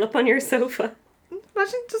 and you curl up on your sofa.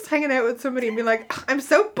 Imagine just hanging out with somebody and being like, I'm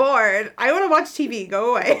so bored. I want to watch TV.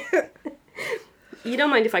 Go away. You don't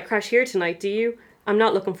mind if I crash here tonight, do you? I'm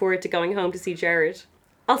not looking forward to going home to see Jared.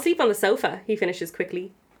 I'll sleep on the sofa, he finishes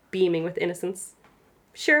quickly, beaming with innocence.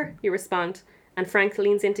 Sure, you respond, and Frank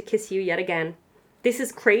leans in to kiss you yet again. This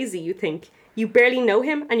is crazy, you think. You barely know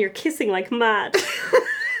him, and you're kissing like mad.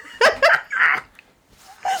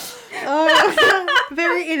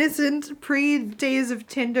 Very innocent, pre-days of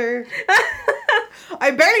Tinder.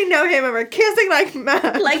 I barely know him and we're kissing like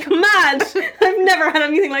mad. Like mad! I've never had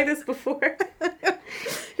anything like this before.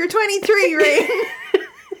 You're 23, Rain.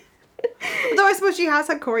 Though I suppose she has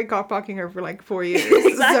had Corey cockblocking her for like 4 years.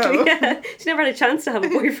 Exactly, So. yeah. She never had a chance to have a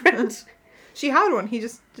boyfriend. She had one, he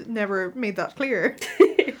just never made that clear.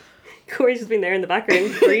 Corey's just been there in the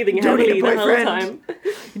background, breathing Don't need a heavily the whole boyfriend. time.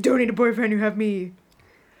 You don't need a boyfriend, you have me.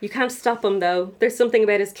 You can't stop him, though. There's something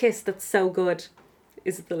about his kiss that's so good.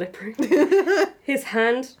 Is it the lip ring? His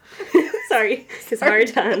hand, his hard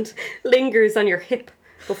hand, lingers on your hip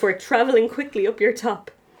before travelling quickly up your top.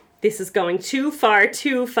 This is going too far,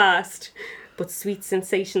 too fast. But sweet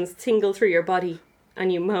sensations tingle through your body,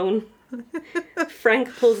 and you moan.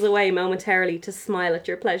 Frank pulls away momentarily to smile at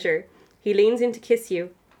your pleasure. He leans in to kiss you,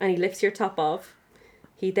 and he lifts your top off.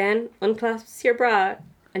 He then unclasps your bra,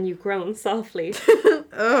 and you groan softly.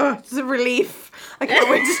 Ugh, it's a relief. I can't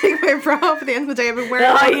wait to take my bra off at the end of the day. I've been wearing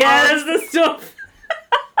Oh it yeah, on. that's the stuff.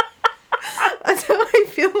 That's how I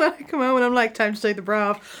feel when I come home and I'm like, time to take the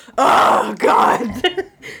bra off. Oh, God.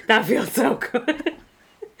 That feels so good.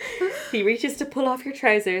 He reaches to pull off your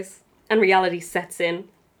trousers, and reality sets in.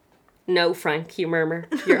 No, Frank, you murmur,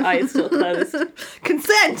 your eyes still closed.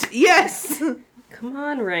 Consent, yes. Come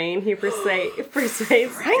on, Rain, he persuades.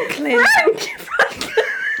 Franklin. Frank!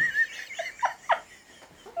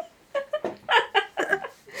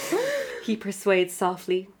 He persuades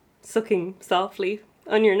softly, sucking softly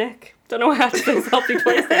on your neck. Don't know why I had to say softly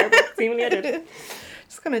twice there, but seemingly I did.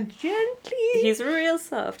 Just gonna gently. He's real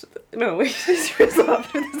soft. No, wait. He's real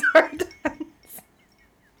soft with his hard hands.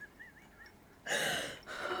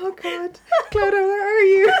 Oh, God. Clodagh, where are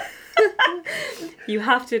you? You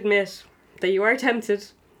have to admit that you are tempted.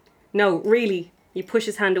 No, really. You push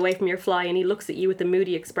his hand away from your fly and he looks at you with a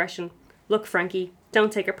moody expression. Look, Frankie,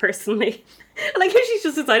 don't take it personally. I like how she's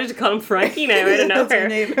just decided to call him Frankie now out of That's her nowhere.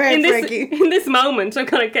 name. Right, Frankie. In this moment, I'm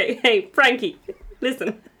kind of, hey, Frankie,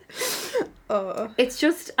 listen. Oh. It's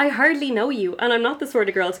just, I hardly know you, and I'm not the sort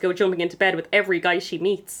of girl to go jumping into bed with every guy she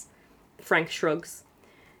meets. Frank shrugs.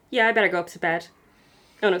 Yeah, I better go up to bed.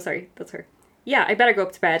 Oh no, sorry, that's her. Yeah, I better go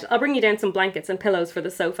up to bed. I'll bring you down some blankets and pillows for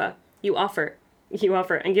the sofa. You offer,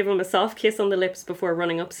 and give him a soft kiss on the lips before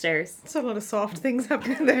running upstairs. There's a lot of soft things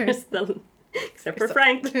happening there. Except for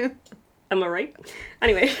Frank. Am I right?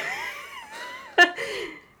 Anyway.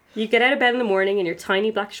 You get out of bed in the morning in your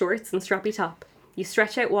tiny black shorts and strappy top. You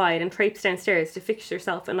stretch out wide and traipse downstairs to fix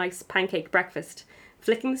yourself a nice pancake breakfast.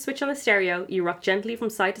 Flicking the switch on the stereo, you rock gently from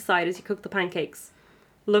side to side as you cook the pancakes.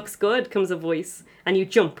 Looks good, comes a voice, and you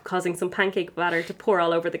jump, causing some pancake batter to pour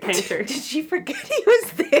all over the counter. Did she forget he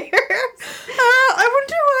was there? I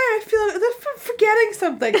wonder why I feel like I'm forgetting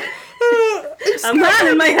something. A man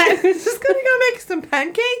in my house. Just gonna go make some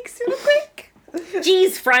pancakes real quick.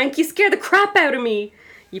 Jeez, Frank, you scare the crap out of me.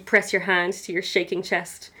 You press your hand to your shaking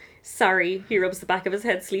chest. Sorry, he rubs the back of his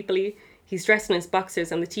head sleepily. He's dressed in his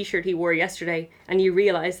boxers and the t-shirt he wore yesterday, and you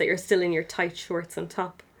realise that you're still in your tight shorts on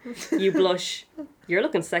top. You blush. You're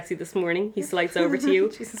looking sexy this morning. He slides over to you.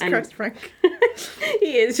 Jesus Christ, Frank.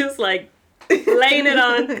 He is just like laying it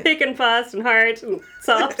on, thick and fast and hard and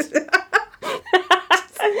soft.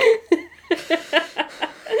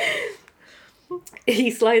 He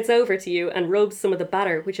slides over to you and rubs some of the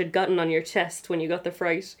batter which had gotten on your chest when you got the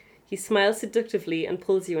fright. He smiles seductively and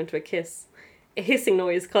pulls you into a kiss. A hissing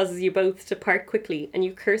noise causes you both to part quickly, and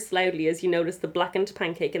you curse loudly as you notice the blackened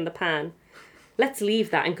pancake in the pan. Let's leave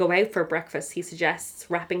that and go out for breakfast, he suggests,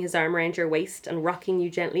 wrapping his arm around your waist and rocking you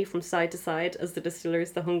gently from side to side as the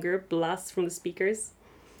Distiller's The Hunger blasts from the speakers.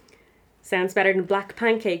 Sounds better than black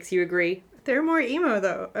pancakes, you agree. They're more emo,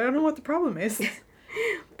 though. I don't know what the problem is.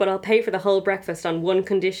 But I'll pay for the whole breakfast on one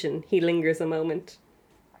condition. He lingers a moment.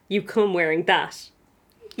 You come wearing that.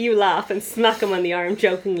 You laugh and smack him on the arm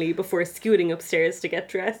jokingly before scooting upstairs to get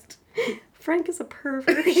dressed. Frank is a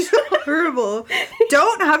pervert. He's horrible.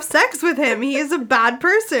 Don't have sex with him. He is a bad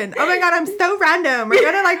person. Oh my god, I'm so random. We're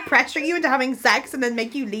gonna like pressure you into having sex and then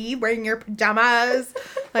make you leave wearing your pajamas.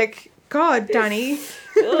 Like, God, Danny.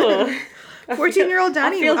 14-year-old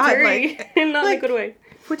Danny. I feel dirty. Not in a good way.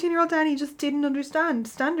 14-year-old Danny just didn't understand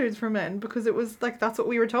standards for men because it was like that's what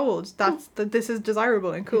we were told. That this is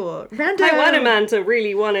desirable and cool. Random. I want a man to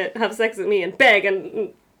really want to have sex with me and beg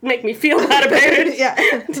and make me feel bad about it. Yeah.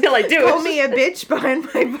 Until I do Call it. me a bitch behind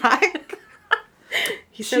my back.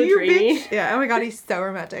 He's so dreamy. Bitch. Yeah, oh my god, he's so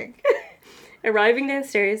romantic. Arriving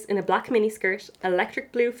downstairs in a black miniskirt,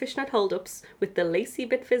 electric blue fishnet hold-ups with the lacy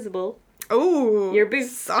bit visible, Oh, your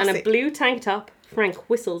boots, saucy. and a blue tank top, Frank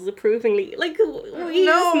whistles approvingly. Like, he's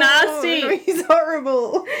No, nasty. he's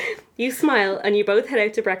horrible. You smile and you both head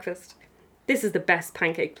out to breakfast. This is the best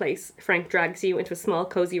pancake place. Frank drags you into a small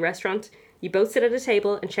cozy restaurant. You both sit at a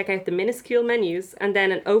table and check out the minuscule menus, and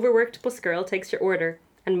then an overworked busgirl takes your order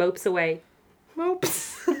and mopes away.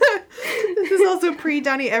 Mopes. This is also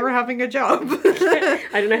pre-Danny ever having a job. I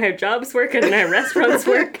don't know how jobs work. I don't know how restaurants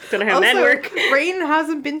work. I don't know how men work. Rain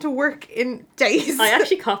hasn't been to work in days. I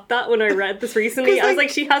actually copped that when I read this recently. 'Cause, I was like-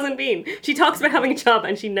 like, she hasn't been. She talks about having a job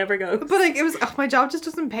and she never goes. But like it was, my job just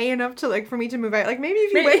doesn't pay enough to like for me to move out. Like maybe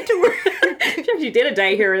if you went to work. Sure, she did a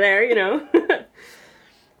day here or there, you know.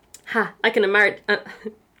 I can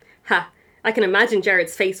imagine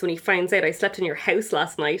Jared's face when he finds out I slept in your house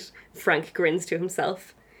last night. Frank grins to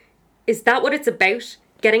himself. Is that what it's about?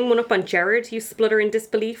 Getting one up on Jared, you splutter in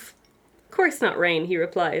disbelief. Course not, Rain, he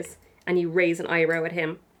replies, and you raise an eyebrow at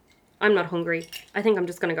him. I'm not hungry. I think I'm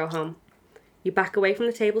just going to go home. You back away from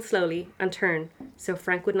the table slowly and turn, so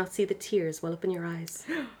Frank would not see the tears well up in your eyes.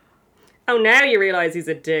 Oh, now you realise he's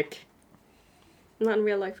a dick. Not in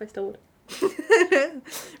real life, I still would.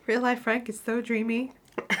 Real life Frank is so dreamy.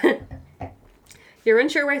 You're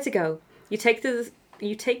unsure where to go. You take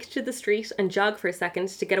to the street and jog for a second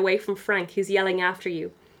to get away from Frank, who's yelling after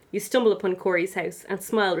you. You stumble upon Corey's house and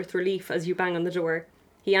smile with relief as you bang on the door.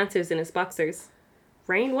 He answers in his boxers.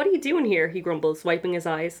 Rain, what are you doing here? He grumbles, wiping his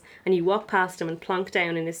eyes, and you walk past him and plonk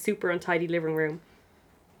down in his super untidy living room.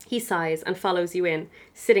 He sighs and follows you in,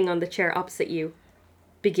 sitting on the chair opposite you.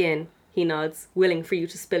 Begin, he nods, willing for you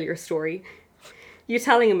to spill your story. You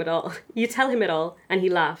tell him it all, and he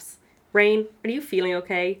laughs. Rain, are you feeling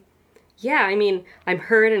okay? Yeah, I mean, I'm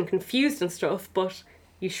hurt and confused and stuff, but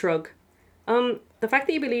you shrug. The fact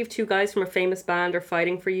that you believe two guys from a famous band are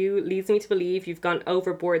fighting for you leads me to believe you've gone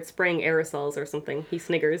overboard spraying aerosols or something. He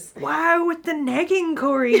sniggers. Wow, with the negging,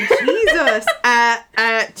 Corey. Jesus.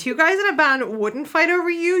 Two guys in a band wouldn't fight over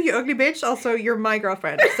you, you ugly bitch. Also, you're my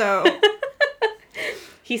girlfriend, so...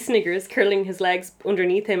 He sniggers, curling his legs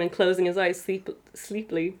underneath him and closing his eyes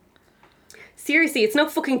sleepily. Seriously, it's no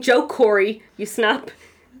fucking joke, Corey, you snap.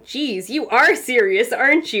 Jeez, you are serious,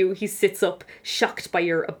 aren't you? He sits up, shocked by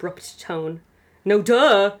your abrupt tone. No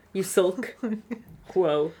duh, you sulk.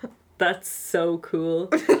 Whoa, that's so cool.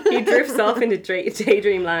 He drifts off into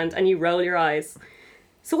daydream land and you roll your eyes.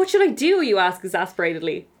 So what should I do, you ask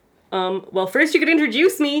exasperatedly. Well, first you could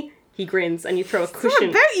introduce me. He grins and you throw a cushion.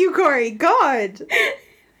 What about you, Corey? God.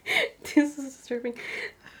 This is disturbing.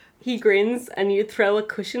 He grins and you throw a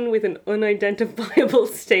cushion with an unidentifiable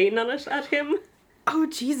stain on it at him. Oh,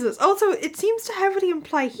 Jesus. Also, it seems to heavily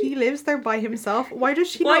imply he lives there by himself. Why does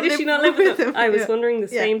she Why not does live she not live with him? I was Yeah. wondering the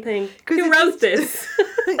Yeah. same thing. 'Cause Who it wrote just- this?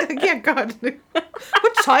 Yeah, God.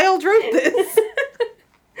 What child wrote this?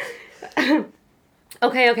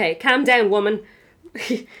 Okay, calm down, woman.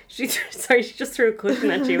 she just threw a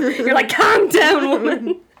cushion at you. You're like, calm down,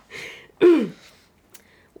 woman.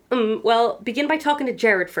 Well, begin by talking to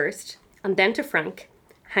Jared first, and then to Frank.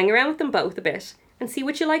 Hang around with them both a bit, and see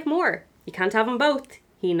what you like more. You can't have them both.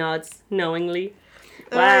 He nods knowingly.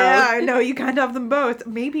 Wow. Yeah, no, you can't have them both.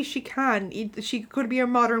 Maybe she can. She could be a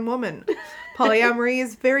modern woman. Polyamory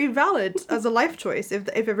is very valid as a life choice. If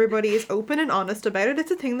everybody is open and honest about it,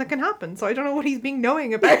 it's a thing that can happen. So I don't know what he's being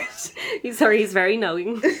knowing about. He's very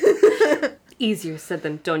knowing. Easier said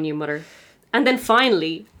than done, you mutter. And then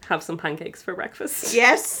finally, have some pancakes for breakfast.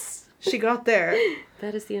 Yes, she got there.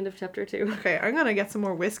 That is the end of chapter 2. Okay, I'm gonna get some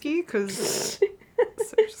more whiskey because.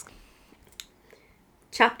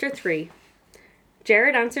 Chapter 3.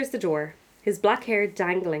 Jared answers the door, his black hair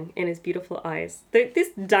dangling in his beautiful eyes. This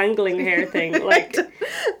dangling hair thing, like,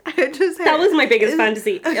 that was my biggest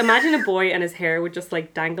fantasy. Imagine a boy and his hair would just,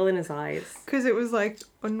 like, dangle in his eyes. Because it was, like,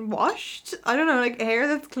 unwashed? I don't know, like, hair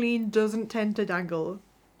that's clean doesn't tend to dangle.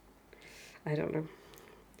 I don't know.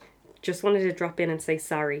 Just wanted to drop in and say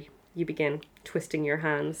sorry. You begin, twisting your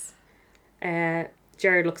hands.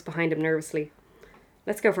 Jared looks behind him nervously.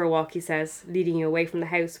 Let's go for a walk, he says, leading you away from the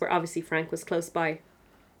house where obviously Frank was close by.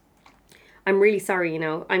 I'm really sorry, you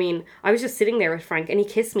know. I mean, I was just sitting there with Frank and he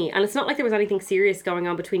kissed me, and it's not like there was anything serious going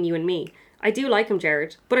on between you and me. I do like him,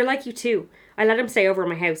 Jared, but I like you too. I let him stay over in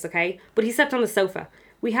my house, okay? But he slept on the sofa.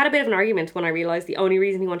 We had a bit of an argument when I realised the only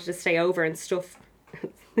reason he wanted to stay over and stuff...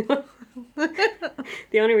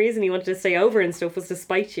 The only reason he wanted to stay over and stuff was to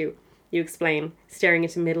spite you, you explain, staring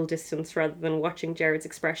into middle distance rather than watching Jared's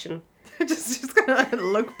expression. just gonna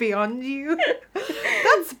look beyond you.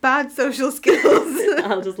 That's bad social skills.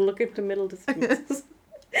 I'll just look into middle distance.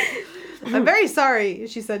 I'm very sorry,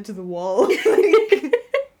 she said to the wall.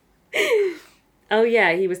 Oh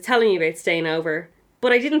yeah, he was telling me about staying over.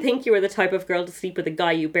 But I didn't think you were the type of girl to sleep with a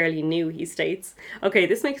guy you barely knew, he states. Okay,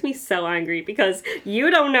 this makes me so angry because you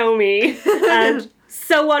don't know me. And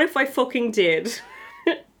so what if I fucking did?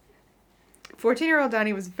 14-year-old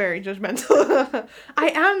Danny was very judgmental. I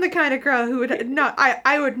am the kind of girl who would not...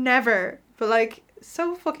 I would never. But, like,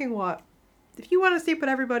 so fucking what? If you want to sleep with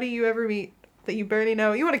everybody you ever meet that you barely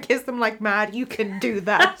know, you want to kiss them like mad, you can do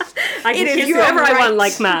that. I can It is kiss your whoever I right. want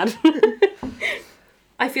like mad.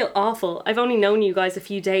 I feel awful. I've only known you guys a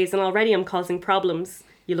few days and already I'm causing problems.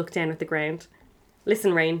 You look down at the ground.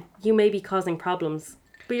 Listen, Rain, you may be causing problems,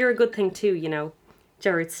 but you're a good thing too, you know.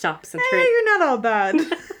 Jared stops and turns... You're not all bad.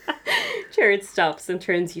 Jared stops and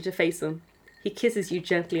turns you to face him. He kisses you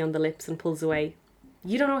gently on the lips and pulls away.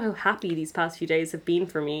 You don't know how happy these past few days have been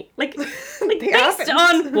for me. Like They based haven't.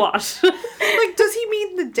 on what? Like, does he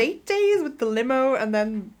mean the date days with the limo and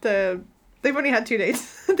then they've only had 2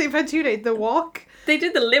 dates. They've had 2 dates. The walk. They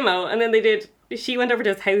did the limo and then she went over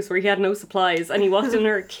to his house where he had no supplies and he walked in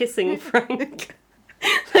her kissing Frank.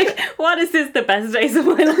 Like, what is this, the best days of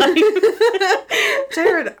my life?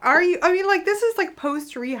 Jared, are you... I mean, like, this is, like,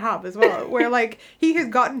 post-rehab as well, where, like, he has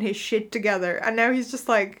gotten his shit together, and now he's just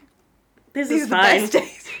like, This these is are the fine. best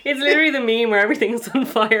days. It's literally the meme where everything's on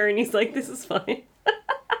fire and he's like, this is fine.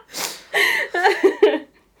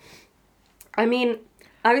 I mean,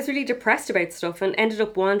 I was really depressed about stuff and ended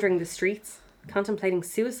up wandering the streets, contemplating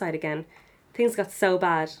suicide again. Things got so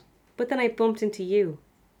bad. But then I bumped into you,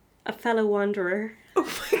 a fellow wanderer. Oh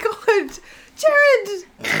my god. Jared!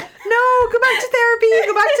 No, go back to therapy.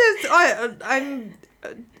 Go back to...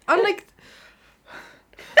 I'm like...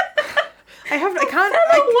 I can't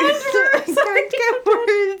get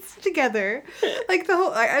words together. Like the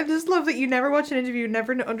whole... I just love that you never watched an interview,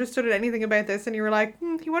 never understood anything about this, and you were like,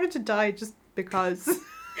 he wanted to die just because.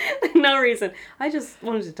 No reason. I just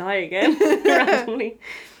wanted to die again, randomly.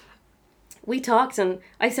 We talked and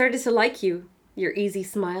I started to like you. Your easy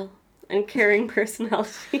smile and caring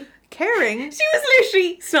personality. Caring? She was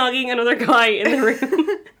literally snogging another guy in the room.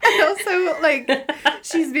 And also, like,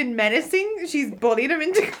 she's been menacing. She's bullied him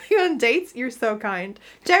into going on dates. You're so kind.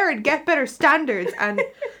 Jared, get better standards. And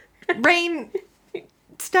Rain,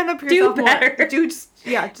 stand up for Do yourself more. better. Just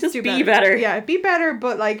Just do be better. Yeah, be better,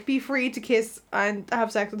 but, like, be free to kiss and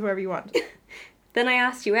have sex with whoever you want. Then I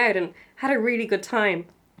asked you out and had a really good time.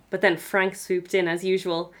 But then Frank swooped in as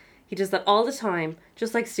usual. He does that all the time.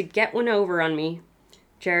 Just likes to get one over on me.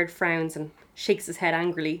 Jared frowns and shakes his head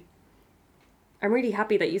angrily. I'm really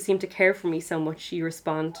happy that you seem to care for me so much, you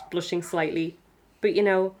respond, blushing slightly. But you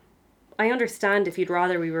know, I understand if you'd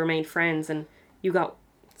rather we remained friends and you got...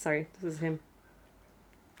 Sorry, this is him.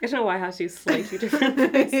 I don't know why I had to do slightly different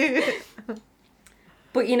things.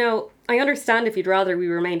 But you know, I understand if you'd rather we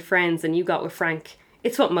remained friends and you got with Frank.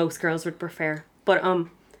 It's what most girls would prefer. But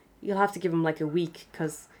you'll have to give him like a week,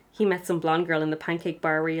 because he met some blonde girl in the pancake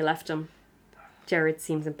bar where you left him. Jared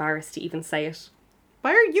seems embarrassed to even say it.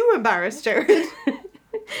 Why are you embarrassed, Jared?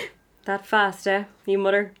 That fast, eh? You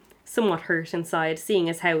mutter, somewhat hurt inside, seeing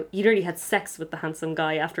as how you'd already had sex with the handsome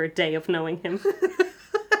guy after a day of knowing him.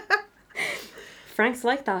 Frank's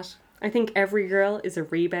like that. I think every girl is a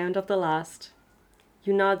rebound of the last.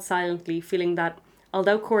 You nod silently, feeling that,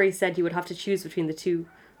 although Corey said you would have to choose between the two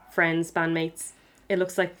friends, bandmates, it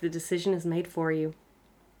looks like the decision is made for you.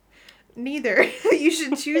 Neither. You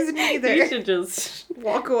should choose neither. You should just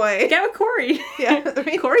walk away. get with Corey. Yeah.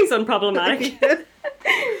 Corey's unproblematic.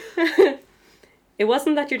 It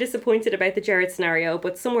wasn't that you're disappointed about the Jared scenario,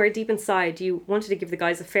 but somewhere deep inside you wanted to give the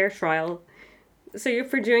guys a fair trial. So you're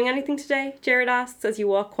for doing anything today? Jared asks as you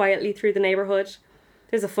walk quietly through the neighbourhood.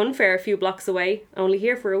 There's a fun fair a few blocks away, only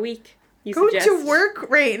here for a week. You Go suggest. to work,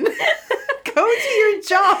 Rain. Go to your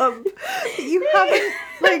job. You haven't,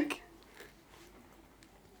 like...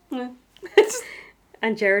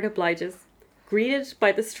 And Jared obliges. Greeted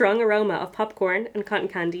by the strong aroma of popcorn and cotton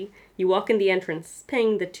candy, you walk in the entrance,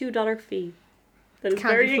 paying the $2 fee. That is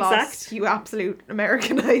Candy very floss, exact. you absolute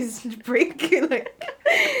Americanized freak. Like...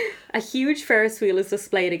 A huge Ferris wheel is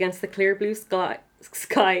displayed against the clear blue sky,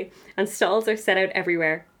 and stalls are set out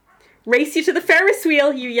everywhere. Race you to the Ferris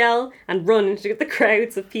wheel, you yell, and run into the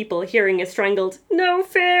crowds of people hearing a strangled "No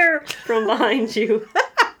fair" from behind you.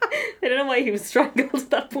 I don't know why he was strangled at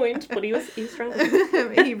that point, but he was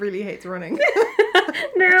strangled. He really hates running.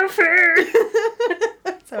 No fair.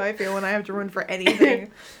 That's how I feel when I have to run for anything.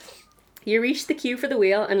 You reach the queue for the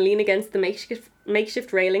wheel and lean against the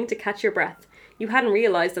makeshift railing to catch your breath. You hadn't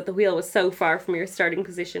realised that the wheel was so far from your starting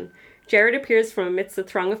position. Jared appears from amidst a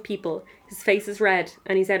throng of people. His face is red,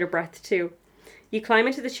 and he's out of breath too. You climb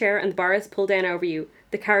into the chair and the bar is pulled down over you.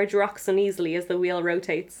 The carriage rocks uneasily as the wheel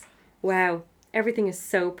rotates. Wow, everything is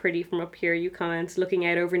so pretty from up here, you comment, looking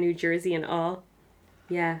out over New Jersey in awe.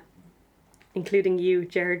 Yeah, including you,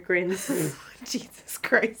 Jared grins. Jesus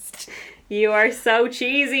Christ. You are so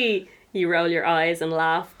cheesy. You roll your eyes and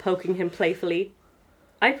laugh, poking him playfully.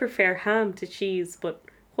 I prefer ham to cheese, but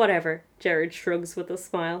whatever, Jared shrugs with a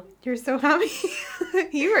smile. You're so hammy.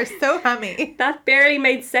 You are so hammy. That barely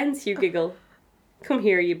made sense, you giggle. Come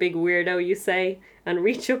here, you big weirdo, you say, and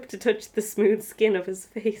reach up to touch the smooth skin of his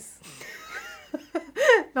face.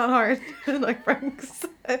 Not hard, like Frank's.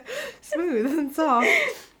 Smooth and soft.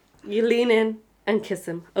 You lean in and kiss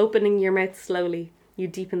him, opening your mouth slowly. You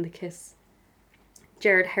deepen the kiss.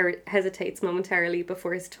 Jared hesitates momentarily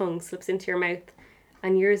before his tongue slips into your mouth,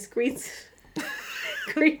 and yours greets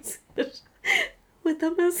it with a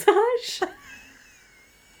massage.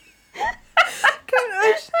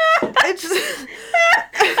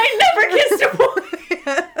 I never kissed a boy.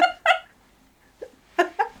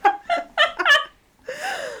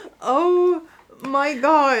 Oh my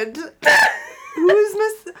god. Who's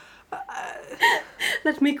Miss...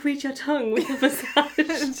 Let me greet your tongue with a massage.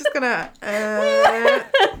 I'm just gonna...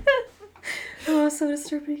 Oh, so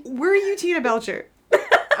disturbing. Were you Tina Belcher?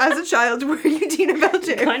 As a child, were you Tina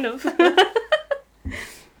Belcher? Kind of.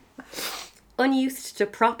 Unused to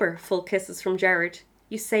proper full kisses from Jared,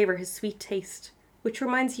 you savour his sweet taste, which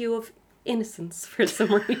reminds you of innocence for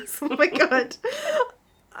some reason. Oh my god.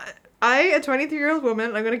 I, a 23-year-old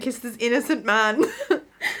woman, I'm gonna kiss this innocent man. Oh,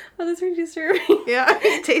 that's really disturbing. Yeah,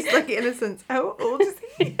 it tastes like innocence. How old is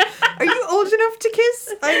he? Are you old enough to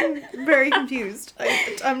kiss? I'm very confused.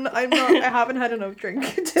 I'm not, I haven't had enough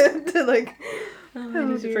drink to like... Oh, I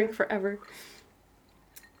need to drink forever.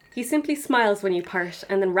 He simply smiles when you part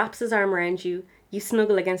and then wraps his arm around you. You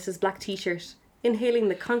snuggle against his black t-shirt, inhaling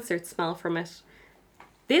the concert smell from it.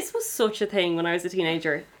 This was such a thing when I was a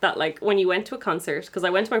teenager, that like when you went to a concert, because I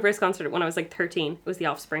went to my first concert when I was like 13, it was The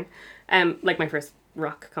Offspring, like my first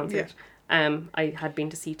rock concert. Yeah. I had been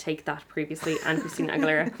to see Take That previously and Christina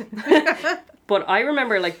Aguilera. But I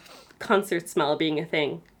remember like concert smell being a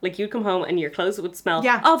thing. Like you'd come home and your clothes would smell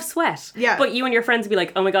of sweat. Yeah. But you and your friends would be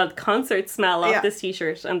like, oh my god, concert smell off this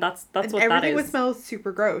t-shirt, and that's and what that is. Everything would smell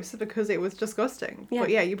super gross because it was disgusting. Yeah. But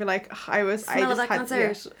yeah, you'd be like, I just had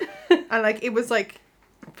concert. Yeah. And like it was like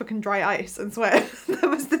fucking dry ice and sweat. That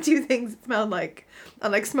was the two things it smelled like.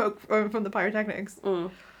 And like smoke from the pyrotechnics.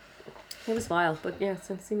 It was vile, but yeah,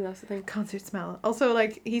 so it seemed that's the thing. Concert smell. Also,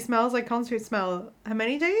 like, he smells like concert smell. How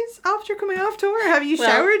many days after coming off tour? Have you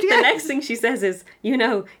showered yet? The next thing she says is, you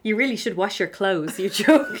know, you really should wash your clothes, you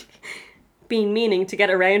joke. Being meaning to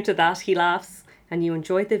get around to that, he laughs, and you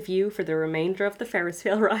enjoy the view for the remainder of the Ferris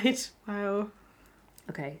wheel ride. Wow.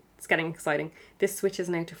 Okay, it's getting exciting. This switches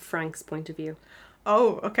now to Frank's point of view.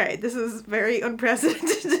 Oh, okay. This is very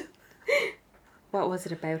unprecedented. What was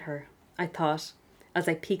it about her? I thought, as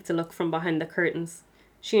I peeked a look from behind the curtains.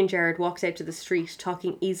 She and Jared walked out to the street,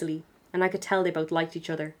 talking easily, and I could tell they both liked each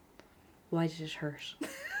other. Why did it hurt?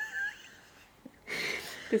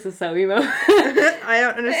 This is so emo. I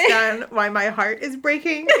don't understand why my heart is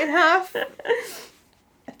breaking in half.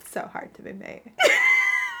 It's so hard to be made.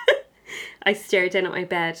 I stared down at my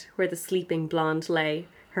bed, where the sleeping blonde lay.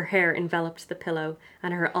 Her hair enveloped the pillow,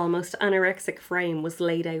 and her almost anorexic frame was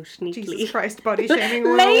laid out neatly. Jesus Christ, body shaming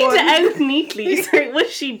Laid 101. out neatly? Sorry, was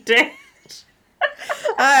she dead?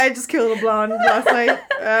 I just killed a blonde last night.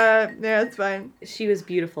 Yeah, it's fine. She was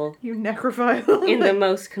beautiful, You necrophile. in the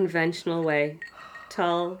most conventional way.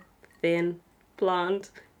 Tall, thin, blonde,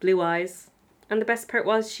 blue eyes. And the best part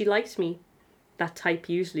was she liked me. That type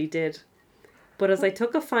usually did. But as I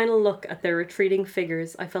took a final look at their retreating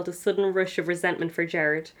figures, I felt a sudden rush of resentment for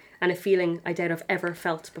Jared, and a feeling I doubt I've ever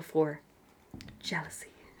felt before. Jealousy.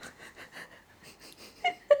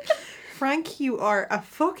 Frank, you are a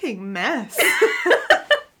fucking mess.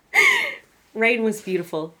 Rain was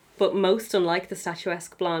beautiful, but most unlike the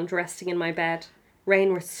statuesque blonde resting in my bed.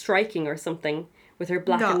 Rain was striking or something, with her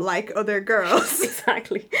black Not and... like other girls.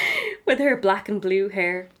 Exactly. With her black and blue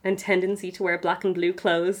hair and tendency to wear black and blue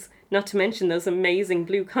clothes, not to mention those amazing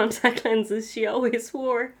blue contact lenses she always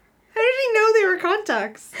wore. How did he know they were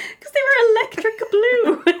contacts? Because they were electric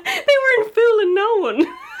blue. They weren't fooling no one.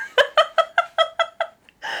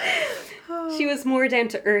 She was more down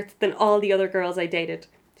to earth than all the other girls I dated.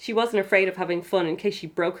 She wasn't afraid of having fun in case she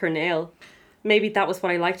broke her nail. Maybe that was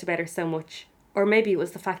what I liked about her so much. Or maybe it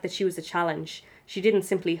was the fact that she was a challenge. She didn't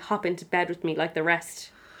simply hop into bed with me like the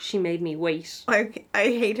rest. She made me wait. I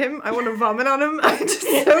hate him. I want to vomit on him. I'm just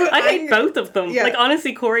so I hate angry. both of them. Yeah. Like,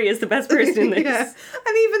 honestly, Corey is the best person in this. Yeah.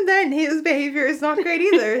 And even then, his behaviour is not great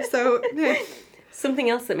either. So, yeah. Something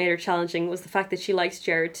else that made her challenging was the fact that she liked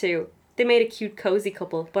Jared too. They made a cute, cozy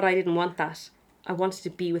couple, but I didn't want that. I wanted to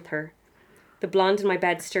be with her. The blonde in my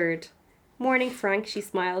bed stirred. Morning, Frank, she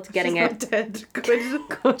smiled, getting She's out. not dead. Good.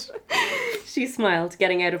 Good. She smiled,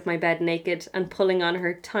 getting out of my bed naked and pulling on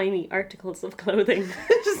her tiny articles of clothing.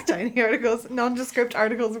 Just tiny articles, nondescript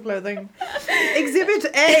articles of clothing.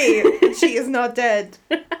 Exhibit A. She is not dead.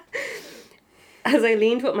 As I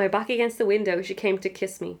leaned with my back against the window, she came to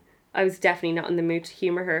kiss me. I was definitely not in the mood to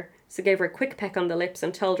humour her, so gave her a quick peck on the lips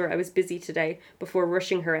and told her I was busy today before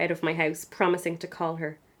rushing her out of my house, promising to call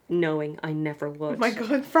her, knowing I never would. Oh my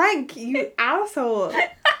god, Frank, you asshole.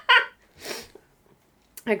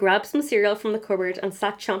 I grabbed some cereal from the cupboard and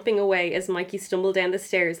sat chomping away as Mikey stumbled down the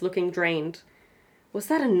stairs looking drained. Was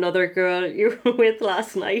that another girl you were with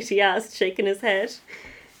last night? He asked, shaking his head.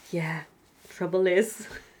 Yeah, trouble is,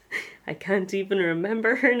 I can't even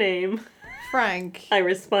remember her name. Frank. I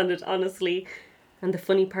responded honestly, and the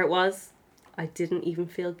funny part was, I didn't even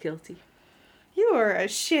feel guilty. You are a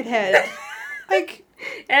shithead. Like,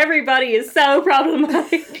 Everybody is so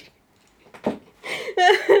problematic.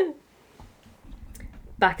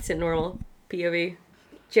 Back to normal, POV.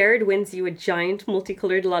 Jared wins you a giant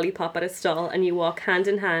multicoloured lollipop at a stall and you walk hand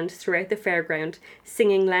in hand throughout the fairground,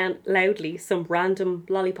 singing loudly some random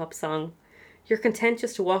lollipop song. You're content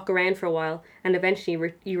just to walk around for a while and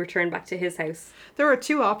eventually you return back to his house. there are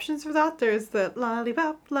two options for that. There's the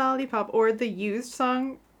lollipop, lollipop, or the Used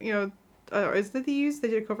song. You know, or is it the Used? They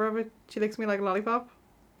did a cover of it. She Licks Me Like a Lollipop.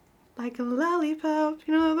 Like a lollipop.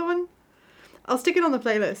 You know the one? I'll stick it on the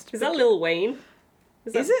playlist. Is that Lil Wayne?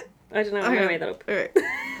 Is it? I don't know, I made that up. Alright.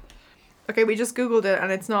 Okay, we just googled it and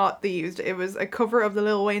it's not the Used. It was a cover of the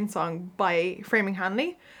Lil Wayne song by Framing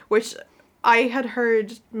Hanley, which I had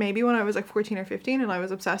heard maybe when I was like 14 or 15 and I was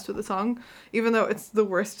obsessed with the song, even though it's the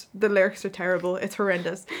worst. The lyrics are terrible. It's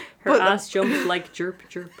horrendous. Her But- ass jumped like jerp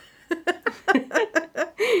jerp.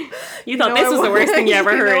 You thought this was the worst thing you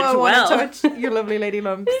ever heard. I want Well, to touch your lovely lady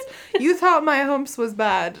lumps. You thought my humps was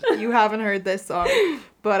bad. You haven't heard this song.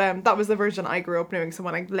 But that was the version I grew up knowing. So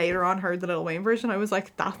when I later on heard the Lil Wayne version, I was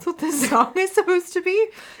like, that's what this song is supposed to be.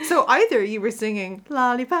 So either you were singing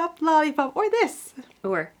lollipop, lollipop, or this.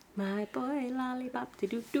 or my boy lollipop do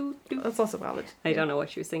do do do. That's also valid. I don't know what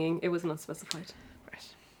she was singing. It was not specified. Right.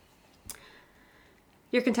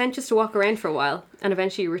 You're content just to walk around for a while, and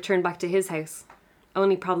eventually you return back to his house.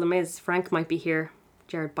 Only problem is, Frank might be here.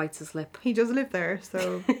 Jared bites his lip. He does live there,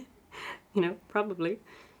 so You know, probably.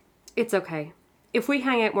 It's okay. If we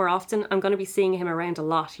hang out more often, I'm going to be seeing him around a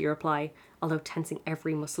lot, you reply, although tensing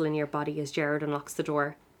every muscle in your body as Jared unlocks the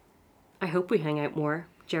door. I hope we hang out more,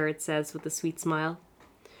 Jared says with a sweet smile.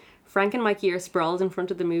 Frank and Mikey are sprawled in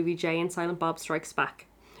front of the movie Jay and Silent Bob Strikes Back,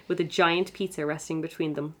 with a giant pizza resting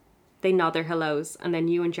between them. They nod their hellos, and then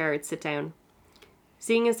you and Jared sit down.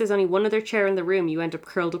 Seeing as there's only one other chair in the room, you end up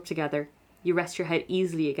curled up together. You rest your head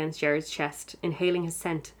easily against Jared's chest, inhaling his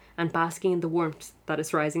scent and basking in the warmth that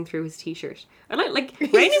is rising through his t-shirt. I like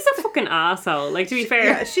Rain is a fucking asshole, like, to be fair.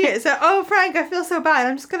 Yeah, she is. So, oh, Frank, I feel so bad.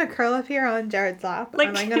 I'm just going to curl up here on Jared's lap Like-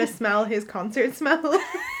 and I'm going to smell his concert smell.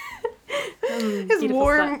 His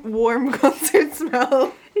beautiful warm concert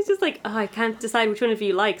smell. He's just like, oh, I can't decide which one of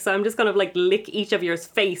you like, so I'm just gonna like lick each of yours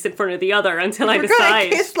face in front of the other until I We're decide.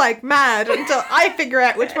 gonna kiss like mad until I figure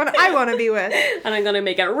out which one I want to be with. And I'm gonna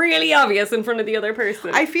make it really obvious in front of the other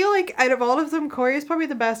person. I feel like out of all of them, Corey is probably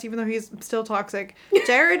the best, even though he's still toxic.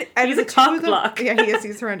 Jared, out He's of a the two cock of them, block. yeah, he is.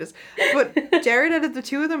 He's horrendous. But Jared, out of the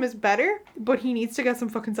two of them, is better. But he needs to get some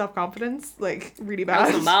fucking self-confidence, like really Have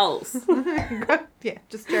bad. some balls. Yeah,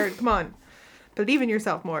 just Jared, come on, believe in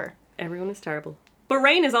yourself more. Everyone is terrible. But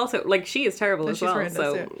Rain is also, like, she is terrible No, as she's well, horrendous,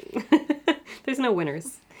 so there's no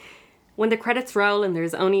winners. When the credits roll and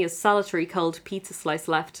there's only a solitary cold pizza slice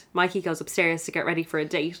left, Mikey goes upstairs to get ready for a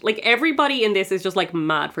date. Like, everybody in this is just, like,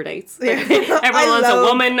 mad for dates. Like, Yeah. everyone wants a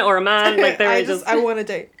woman or a man. Like, they're just I want a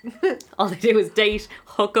date. all they do is date,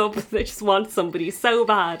 hook up. They just want somebody so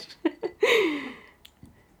bad.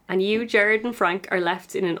 And you, Jared and Frank are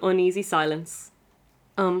left in an uneasy silence.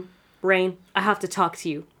 Rain, I have to talk to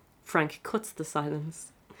you. Frank cuts the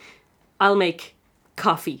silence. I'll make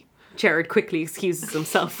coffee. Jared quickly excuses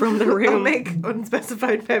himself from the room. I'll make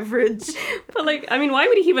unspecified beverage. But like, I mean, why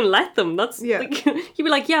would he even let them? That's Yeah. like, he'd be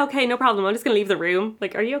like, yeah, okay, no problem. I'm just gonna leave the room.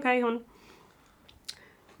 Like, are you okay, hon?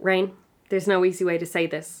 Rain, there's no easy way to say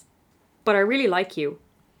this, but I really like you.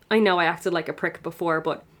 I know I acted like a prick before,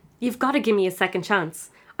 but you've got to give me a second chance.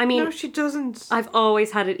 I mean, No, she doesn't. I've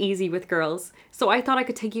always had it easy with girls, so I thought I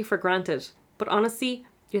could take you for granted. But honestly,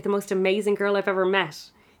 you're the most amazing girl I've ever met.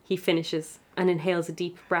 He finishes and inhales a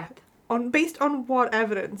deep breath. Based on what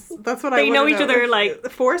evidence? That's what I They know wanna each other, like-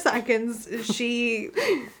 4 seconds. She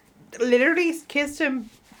literally kissed him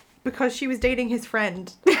because she was dating his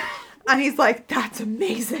friend. And he's like, that's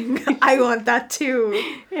amazing. I want that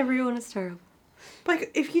too. Everyone is terrible.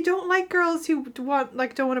 Like, if you don't like girls who don't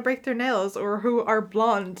want to break their nails or who are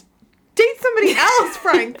blonde, date somebody else,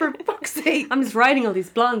 Frank, for fuck's sake. I'm just writing all these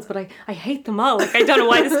blondes, but I hate them all. Like, I don't know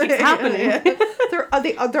why this keeps happening.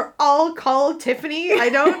 Yeah. They're all called Tiffany. I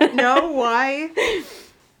don't know why.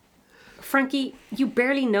 Frankie, you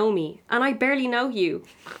barely know me, and I barely know you.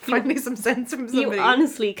 Finally some sense from You somebody.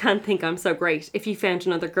 honestly can't think I'm so great if you found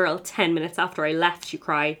another girl 10 minutes after I left, you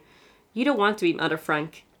cry. You don't want to be mad at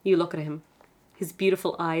Frank. You look at him. His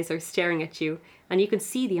beautiful eyes are staring at you, and you can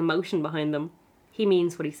see the emotion behind them. He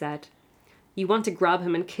means what he said. You want to grab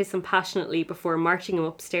him and kiss him passionately before marching him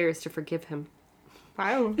upstairs to forgive him.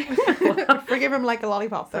 Wow. Forgive him like a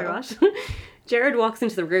lollipop, though. Sorry, what? Jared walks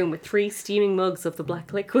into the room with 3 steaming mugs of the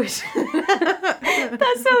black liquid.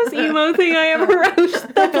 That's the most emo thing I ever wrote.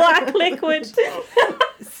 The black liquid.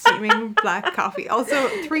 Steaming black coffee. Also,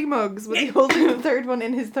 3 mugs with he holding the third one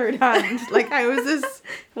in his third hand. Like, how is this?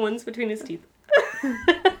 One's between his teeth.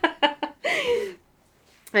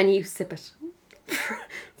 And you sip it.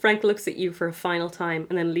 Frank looks at you for a final time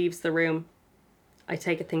and then leaves the room. I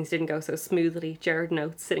take it things didn't go so smoothly, Jared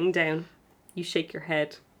notes, sitting down. You shake your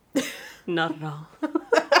head. Not at all.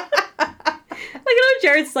 Like, you know,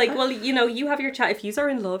 Jared's like, well, you know, you have your chat. If you are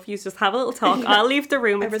in love, you just have a little talk. I'll leave the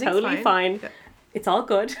room. It's Everything's totally fine. Yeah. It's all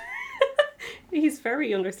good. He's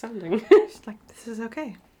very understanding. She's like, this is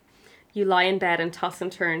okay. You lie in bed and toss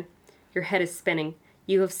and turn. Your head is spinning.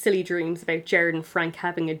 You have silly dreams about Jared and Frank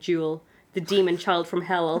having a duel. The demon child from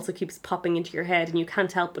hell also keeps popping into your head and you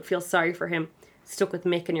can't help but feel sorry for him. Stuck with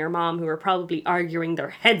Mick and your mom, who are probably arguing their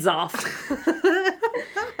heads off.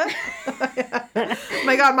 Oh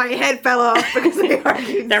my god, my head fell off because they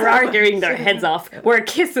argued. They're so arguing much. their heads off. We're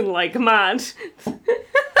kissing like mad.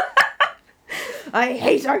 I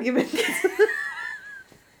hate arguments.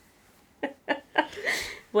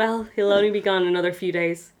 Well, he'll only be gone another few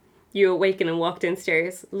days. You awaken and walk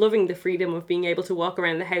downstairs, loving the freedom of being able to walk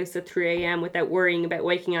around the house at 3 a.m. without worrying about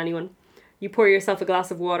waking anyone. You pour yourself a glass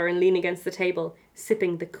of water and lean against the table,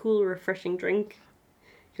 sipping the cool, refreshing drink.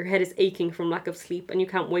 Your head is aching from lack of sleep and you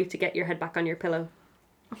can't wait to get your head back on your pillow.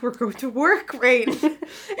 We're going to work, Rain.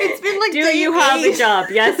 It's been like Do day you have a 8. job,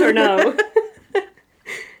 yes or no?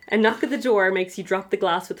 A knock at the door makes you drop the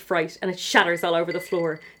glass with fright and it shatters all over the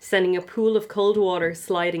floor, sending a pool of cold water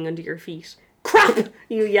sliding under your feet. Crap!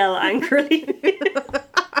 You yell angrily.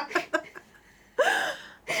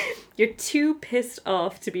 You're too pissed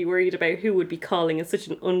off to be worried about who would be calling at such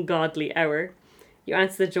an ungodly hour. You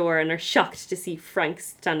answer the door and are shocked to see Frank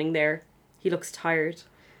standing there. He looks tired.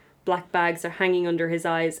 Black bags are hanging under his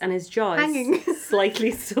eyes and his jaw is Hanging.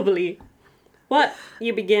 slightly stubbly. What?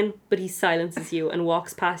 You begin, but he silences you and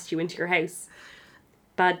walks past you into your house.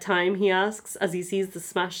 Bad time, he asks, as he sees the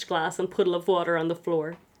smashed glass and puddle of water on the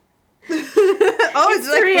floor. Oh, It's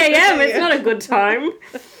 3 a.m. It's not a good time.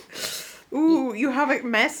 Ooh, you have a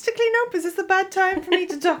mess to clean up? Is this a bad time for me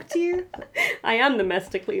to talk to you? I am the mess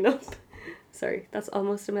to clean up. Sorry, that's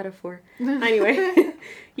almost a metaphor. Anyway,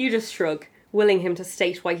 you just shrug, willing him to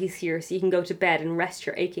state why he's here so you can go to bed and rest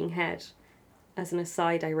your aching head. As an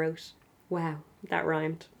aside, I wrote, wow, that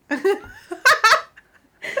rhymed.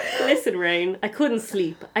 Listen, Rain, I couldn't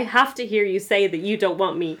sleep. I have to hear you say that you don't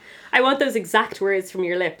want me. I want those exact words from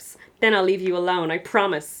your lips. Then I'll leave you alone, I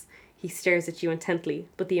promise. He stares at you intently,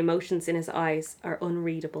 but the emotions in his eyes are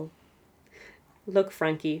unreadable. Look,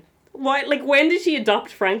 Frankie. Why? Like, when did she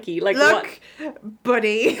adopt Frankie? Like, Look,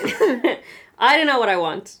 buddy. I don't know what I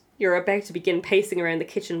want. You're about to begin pacing around the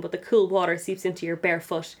kitchen, but the cool water seeps into your bare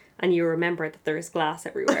foot, and you remember that there is glass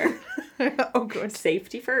everywhere. Oh, good.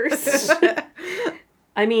 Safety first.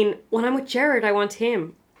 I mean, when I'm with Jared, I want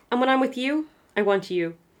him. And when I'm with you, I want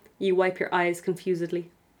you. You wipe your eyes confusedly.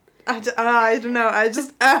 I don't know. I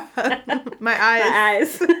just... my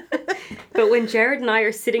eyes. But when Jared and I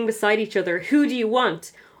are sitting beside each other, who do you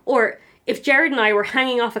want? Or, if Jared and I were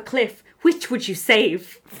hanging off a cliff, which would you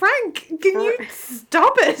save? Frank, can you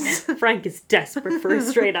stop it? Frank is desperate for a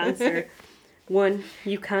straight answer. One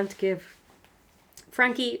you can't give.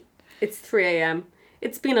 Frankie, it's 3 a.m.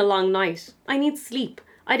 It's been a long night. I need sleep.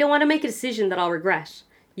 I don't want to make a decision that I'll regret.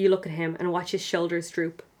 You look at him and watch his shoulders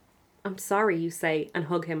droop. I'm sorry, you say, and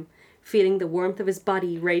hug him, feeling the warmth of his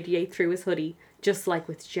body radiate through his hoodie, just like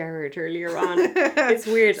with Jared earlier on. It's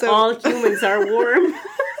weird. All humans are warm.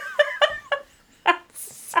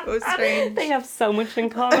 So strange. They have so much in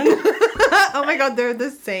common. Oh my god, they're the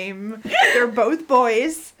same. They're both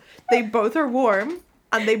boys. They both are warm.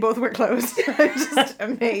 And they both wear clothes. I'm just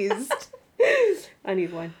amazed. I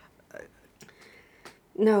need wine.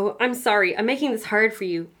 No, I'm sorry. I'm making this hard for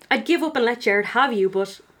you. I'd give up and let Jared have you,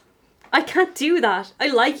 but I can't do that. I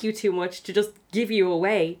like you too much to just give you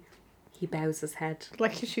away. He bows his head.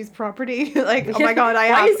 Like she's property. Like, oh my god, I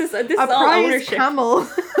Why have is this a all prize ownership? camel.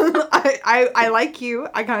 I like you.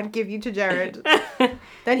 I can't give you to Jared.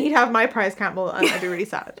 Then he'd have my prize camel and I'd be really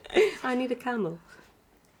sad. I need a camel.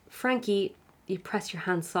 Frankie, you press your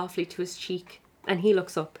hand softly to his cheek, and he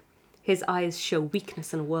looks up. His eyes show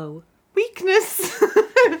weakness and woe. Weakness.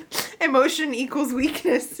 Emotion equals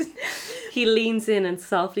weakness. He leans in and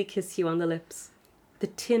softly kisses you on the lips. The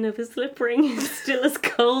tin of his lip ring is still as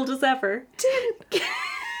cold as ever. Tin. He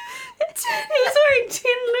was wearing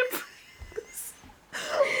tin lip rings.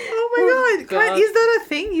 Oh my god. God. Is that a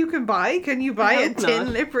thing you can buy? Can you buy I a hope tin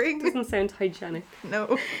not. lip ring? Doesn't sound hygienic.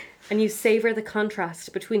 No. And you savour the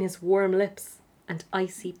contrast between his warm lips and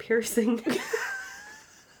icy piercing.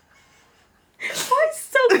 Why is it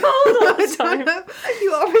so cold all the time?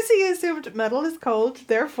 You obviously assumed metal is cold,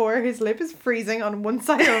 therefore his lip is freezing on one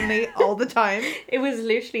side only all the time. It was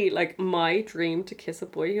literally like my dream to kiss a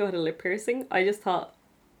boy who had a lip piercing. I just thought,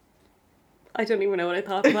 I don't even know what I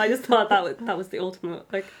thought, but I just thought that was the ultimate.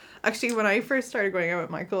 Like, Actually, when I first started going out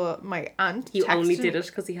with Michael, my aunt you only texted- did it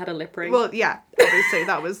because he had a lip ring. Well, yeah, obviously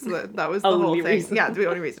that was the Only whole thing. reason. Yeah, the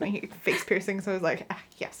only reason he face piercing. So I was like,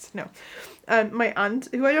 yes, no. My aunt,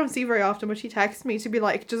 who I don't see very often, but she texted me to be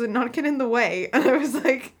like, does it not get in the way? And I was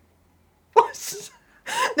like, what?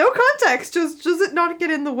 No context, just does it not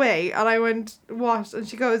get in the way? And I went, what? And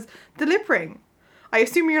she goes, the lip ring. I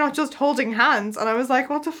assume you're not just holding hands. And I was like,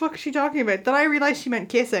 what the fuck is she talking about? Then I realised she meant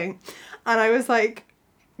kissing. And I was like,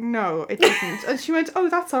 no, it doesn't. And she went, oh,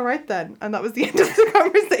 that's all right then. And that was the end of the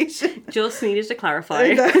conversation. Just needed to clarify.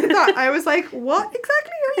 And I was like, what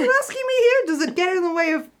exactly are you asking me here? Does it get in the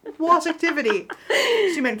way of what activity?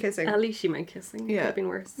 She meant kissing. At least she meant kissing. Yeah. Could have been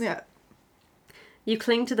worse. Yeah. You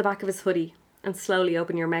cling to the back of his hoodie and slowly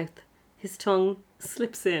open your mouth. His tongue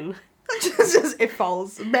slips in, Just, it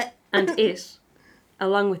falls. Bleh. and it,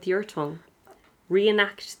 along with your tongue,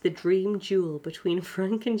 reenact the dream duel between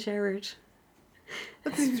Frank and Jared.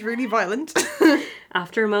 That seems really violent.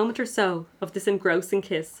 After a moment or so of this engrossing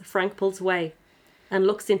kiss, Frank pulls away and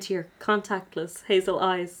looks into your contactless hazel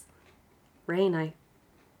eyes. Rain, I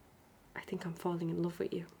think I'm falling in love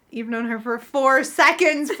with you. You've known her for 4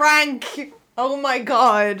 seconds, Frank. Oh my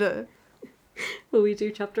god. Will we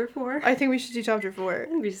do chapter 4? I think we should do chapter 4.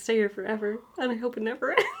 We stay here forever, and I hope it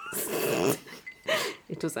never ends.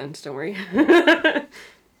 It does end, don't worry.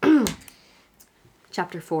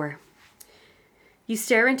 Chapter 4. You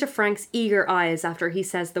stare into Frank's eager eyes after he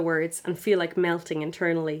says the words and feel like melting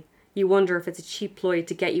internally. You wonder if it's a cheap ploy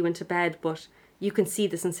to get you into bed, but You can see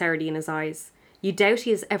the sincerity in his eyes. You doubt he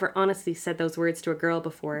has ever honestly said those words to a girl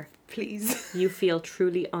before. Please. You feel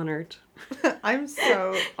truly honoured. I'm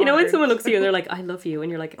so You know when honoured. someone looks at you and they're like, I love you, and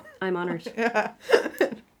you're like, I'm honoured. Yeah.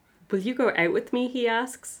 Will you go out with me, he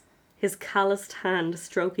asks, his calloused hand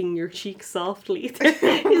stroking your cheek softly.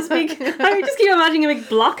 His big, I just keep imagining a big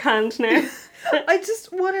block hand now. I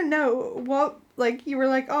just want to know what, like, you were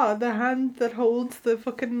like, oh, the hand that holds the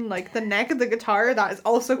fucking, like, the neck of the guitar that is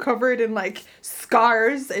also covered in, like,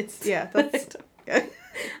 scars. It's, yeah, that's... Yeah.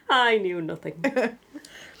 I knew nothing.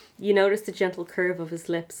 You notice the gentle curve of his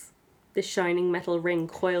lips, the shining metal ring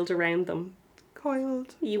coiled around them.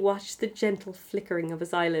 Coiled. You watch the gentle flickering of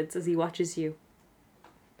his eyelids as he watches you.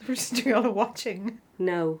 We're just doing all the watching.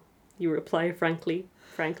 No, you reply frankly.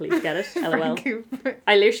 Frankly, get it? LOL. Thank you.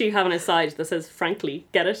 I literally have an aside that says, frankly,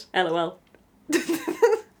 get it? LOL.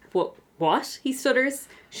 What? He stutters,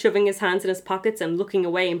 shoving his hands in his pockets and looking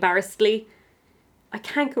away embarrassedly. I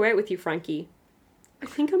can't go out with you, Frankie. I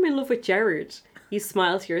think I'm in love with Jared. You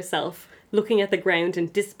smile to yourself, looking at the ground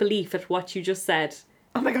in disbelief at what you just said.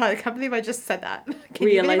 Oh my god, I can't believe I just said that. Can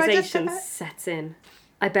you believe I just said Realization that? sets in.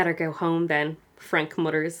 I better go home then, Frank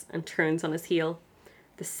mutters and turns on his heel.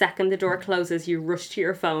 The second the door closes, you rush to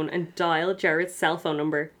your phone and dial Jared's cell phone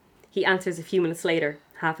number. He answers a few minutes later,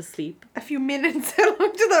 half asleep. A few minutes. How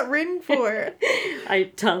long did that ring for?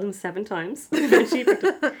 I dialed him 7 times. Eventually he picked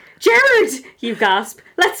up. Jared! You gasp.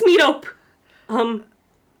 Let's meet up.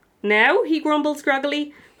 Now? He grumbles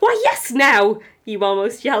groggily. Why, yes, now! You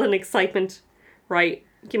almost yell in excitement. Right,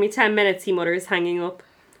 give me 10 minutes, he mutters, hanging up.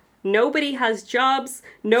 Nobody has jobs.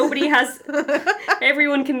 Nobody has...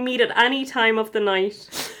 Everyone can meet at any time of the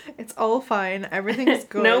night. It's all fine. Everything's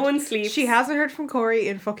good. No one sleeps. She hasn't heard from Corey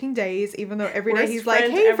in fucking days, even though every day Worst he's like,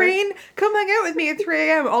 friend hey, ever. Rain, come hang out with me at 3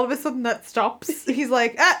 a.m. All of a sudden that stops. He's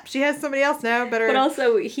like, she has somebody else now. Better... But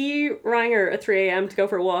also, he rang her at 3 a.m. to go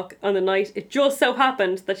for a walk on the night. It just so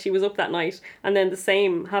happened that she was up that night. And then the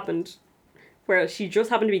same happened where she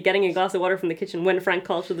just happened to be getting a glass of water from the kitchen when Frank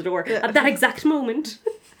called to the door at that exact moment.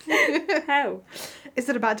 How? Is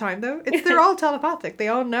it a bad time though? They're all telepathic. They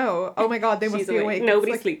all know. Oh my god, they must She's be awake. awake.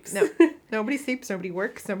 Nobody It's sleeps. No, nobody sleeps. Nobody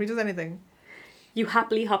works. Nobody does anything. You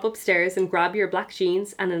happily hop upstairs and grab your black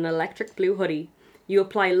jeans and an electric blue hoodie. You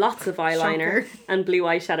apply lots of eyeliner Shocker. and blue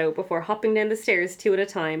eyeshadow before hopping down the stairs 2 at a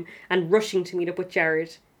time and rushing to meet up with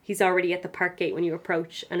Jared. He's already at the park gate when you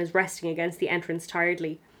approach and is resting against the entrance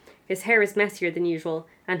tiredly. His hair is messier than usual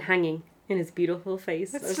and hanging in his beautiful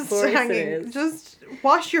face. It's Of just course hanging. it is. Just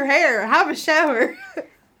wash your hair. Have a shower.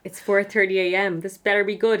 It's 4:30 a.m. This better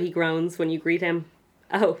be good, he groans when you greet him.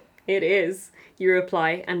 Oh, it is, you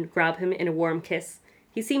reply and grab him in a warm kiss.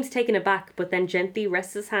 He seems taken aback, but then gently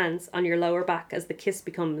rests his hands on your lower back as the kiss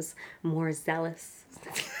becomes more zealous.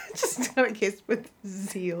 Just have a kiss with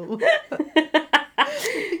zeal.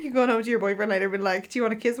 You going home to your boyfriend later and be like, do you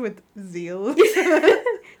want a kiss with zeal?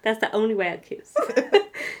 That's the only way I'd kiss.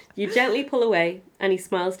 You gently pull away, and he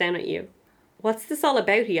smiles down at you. What's this all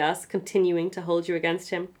about, he asks, continuing to hold you against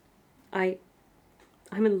him. I'm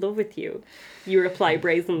in love with you, you reply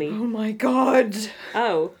brazenly. Oh my god.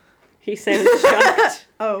 Oh, he sounds shocked.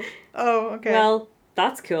 Oh, okay. Well,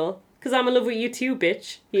 that's cool, because I'm in love with you too,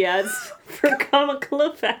 bitch, he adds, for comical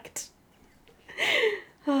effect.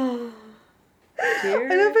 Oh,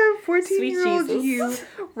 dear. I love how Sweet 14-year-old Jesus.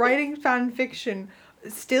 you writing fan fiction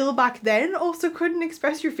still back then also couldn't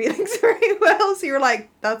express your feelings very well. So you were like,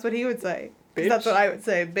 that's what he would say. 'Cause that's Bitch. what I would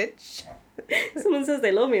say, bitch. Someone says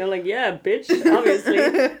they love me, I'm like, yeah, bitch, obviously.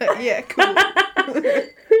 Yeah, cool.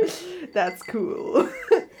 That's cool.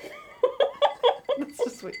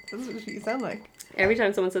 That's what you sound like. Every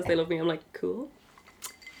time someone says they love me, I'm like, cool.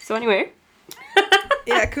 So anyway,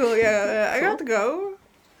 Yeah, cool, yeah. I got to go.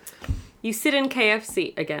 you sit in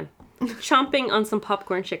KFC again, chomping on some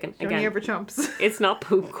popcorn chicken Johnny again. ever chumps. It's not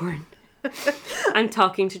popcorn. I'm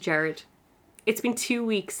talking to Jared. It's been 2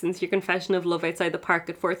 weeks since your confession of love outside the park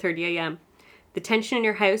at 4:30 a.m. The tension in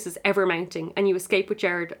your house is ever mounting, and you escape with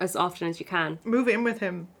Jared as often as you can. Move in with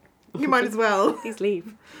him. You might as well. Please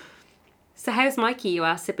leave. So how's Mikey, you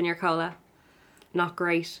ask, sipping your cola? Not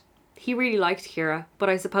great. He really liked Kira, but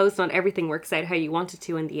I suppose not everything works out how you want it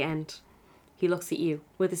to in the end. He looks at you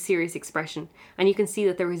with a serious expression, and you can see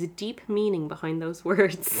that there is a deep meaning behind those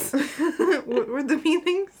words. What were the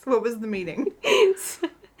meanings? What was the meaning?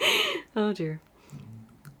 Oh dear.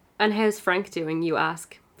 And how's Frank doing, you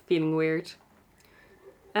ask, feeling weird.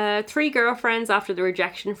 3 girlfriends after the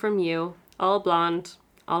rejection from you, all blonde,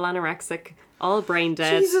 all anorexic, all brain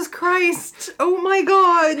dead. Jesus Christ. Oh my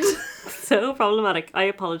god. So problematic. I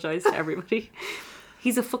apologise to everybody.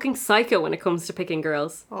 He's a fucking psycho when it comes to picking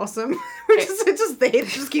girls. Awesome. They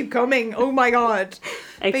just keep coming. Oh my god.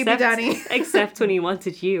 Baby Danny. Except when he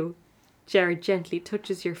wanted you. Jared gently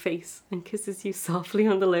touches your face and kisses you softly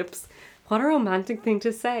on the lips. What a romantic thing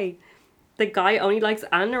to say. The guy only likes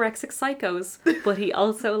anorexic psychos, but he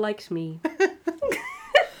also liked me.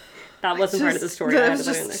 That wasn't part of the story. I added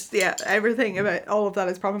that in there. Yeah, everything about all of that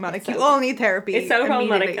is problematic. You all need therapy. It's so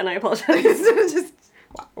problematic, and I apologize. Just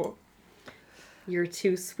wow. You're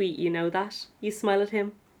too sweet, you know that? You smile at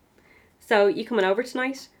him. So, you coming over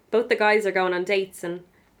tonight? Both the guys are going on dates, and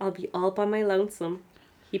I'll be all by my lonesome.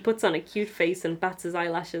 He puts on a cute face and bats his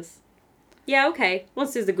eyelashes. Yeah, okay.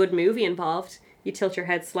 Once there's a good movie involved. You tilt your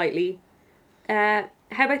head slightly. How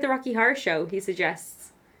about the Rocky Horror Show, he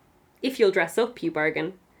suggests. If you'll dress up, you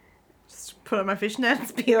bargain. Just put on my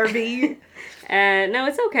fishnets, BRB. No,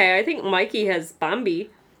 it's okay. I think Mikey has Bambi.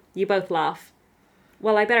 You both laugh.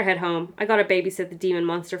 Well, I better head home. I gotta babysit the demon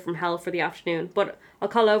monster from hell for the afternoon, but I'll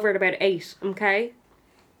call over at about 8, okay?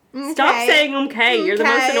 Stop saying okay. You're the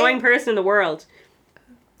most annoying person in the world.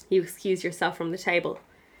 You excuse yourself from the table.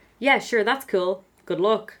 Yeah, sure, that's cool. Good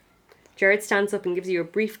luck. Jared stands up and gives you a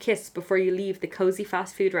brief kiss before you leave the cozy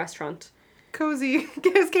fast food restaurant. Cozy.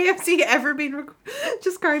 Has KFC ever been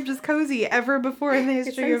described as cozy ever before in the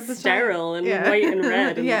history of the sterile and white and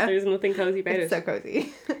red, and there's nothing cozy about it. It's so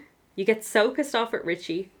cozy. You get so pissed off at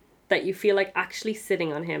Richie that you feel like actually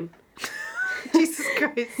sitting on him. Jesus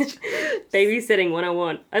Christ. Babysitting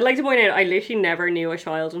 101. I'd like to point out I literally never knew a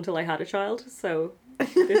child until I had a child, so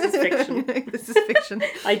this is fiction. This is fiction.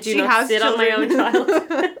 I do not sit on my own child.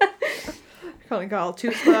 Calling Carl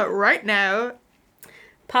Toothpa right now.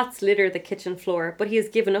 Pots litter the kitchen floor, but he has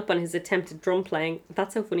given up on his attempted drum playing.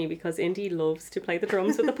 That's so funny because Indy loves to play the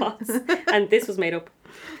drums with the pots, and this was made up.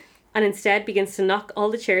 And instead begins to knock all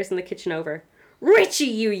the chairs in the kitchen over. Richie,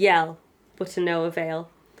 you yell! But to no avail.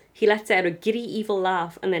 He lets out a giddy evil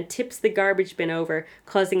laugh and then tips the garbage bin over,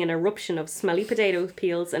 causing an eruption of smelly potato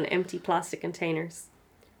peels and empty plastic containers.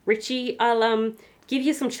 Richie, I'll give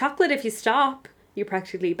you some chocolate if you stop, you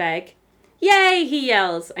practically beg. Yay, he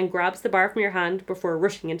yells, and grabs the bar from your hand before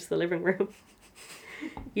rushing into the living room.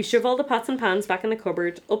 You shove all the pots and pans back in the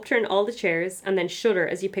cupboard, upturn all the chairs, and then shudder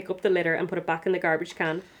as you pick up the litter and put it back in the garbage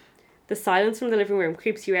can. The silence from the living room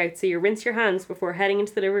creeps you out, so you rinse your hands before heading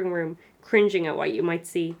into the living room, cringing at what you might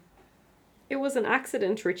see. It was an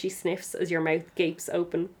accident, Richie sniffs as your mouth gapes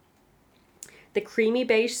open. The creamy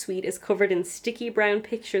beige suite is covered in sticky brown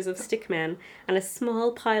pictures of stickmen, and a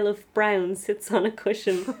small pile of brown sits on a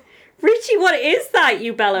cushion. Richie, what is that?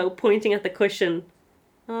 You bellow, pointing at the cushion.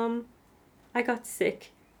 I got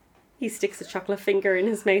sick. He sticks a chocolate finger in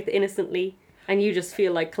his mouth innocently, and you just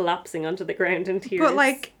feel like collapsing onto the ground in tears. But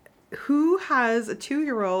like, who has a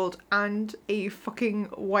 2-year-old and a fucking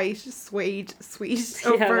white suede suite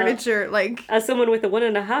of furniture? Well, like, as someone with a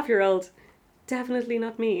 1.5-year-old, definitely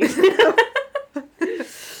not me.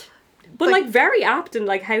 But like very apt in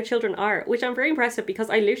like how children are, which I'm very impressed with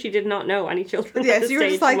because I literally did not know any children at this you were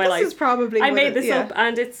stage just like, in my this life. is probably I made this up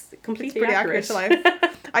and it's completely accurate to life.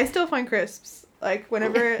 I still find crisps. Like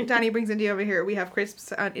whenever Danny brings Indy over here, we have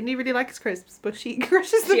crisps, and Indy really likes crisps, but she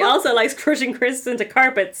crushes them. She also likes crushing crisps into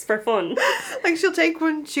carpets for fun. Like she'll take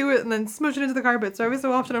one, chew it, and then smush it into the carpet. So every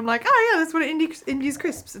so often I'm like, oh yeah, that's one of Indy's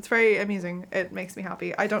crisps. It's very amusing. It makes me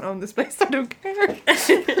happy. I don't own this place, so I don't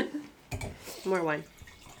care. More wine.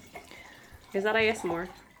 Is that ASMR?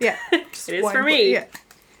 Yeah. It is for me. Yeah.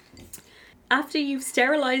 After you've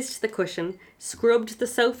sterilised the cushion, scrubbed the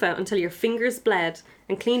sofa until your fingers bled,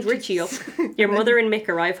 and cleaned Richie up, your mother and Mick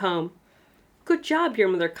arrive home. Good job, your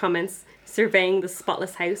mother comments, surveying the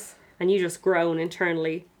spotless house, and you just groan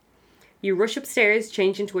internally. You rush upstairs,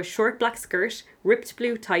 change into a short black skirt, ripped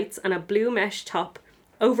blue tights, and a blue mesh top,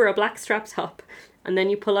 over a black strap top, and then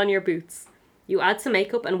you pull on your boots. You add some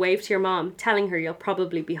makeup and wave to your mom, telling her you'll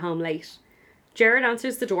probably be home late. Jared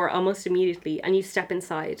answers the door almost immediately, and you step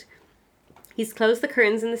inside. He's closed the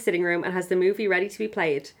curtains in the sitting room and has the movie ready to be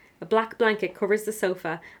played. A black blanket covers the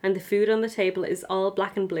sofa, and the food on the table is all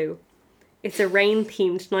black and blue. It's a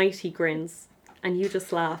rain-themed night, he grins, and you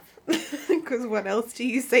just laugh. Because what else do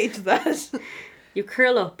you say to that? You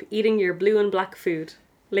curl up, eating your blue and black food.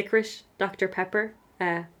 Licorice, Dr. Pepper,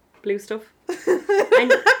 blue stuff.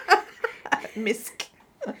 And Misk.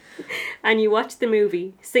 And you watch the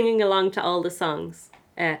movie, singing along to all the songs.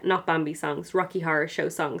 Not Bambi songs, Rocky Horror Show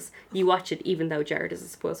songs. You watch it even though Jared is a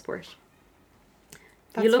spoil sport.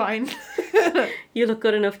 That's fine. You look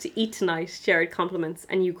good enough to eat tonight, Jared compliments,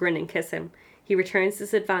 and you grin and kiss him. He returns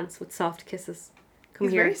his advance with soft kisses.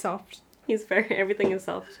 He's very soft. Everything is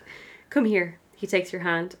soft. Come here. He takes your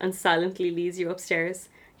hand and silently leads you upstairs.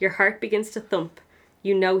 Your heart begins to thump.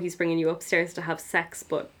 You know he's bringing you upstairs to have sex,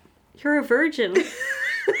 but you're a virgin.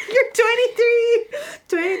 You're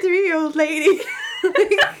 23-year-old lady.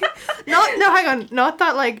 Hang on. Not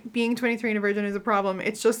that, like, being 23 and a virgin is a problem.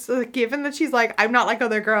 It's just, given that she's like, I'm not like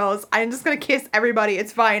other girls. I'm just going to kiss everybody.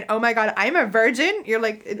 It's fine. Oh my God, I'm a virgin? You're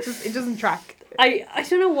like, it doesn't track. I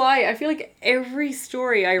don't know why. I feel like every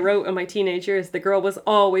story I wrote in my teenage years, the girl was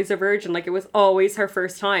always a virgin. Like, it was always her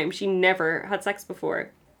first time. She never had sex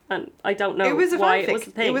before. And I don't know why it was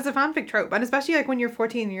a thing. It was a fanfic trope. And especially, like, when you're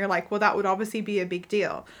 14 and you're like, well, that would obviously be a big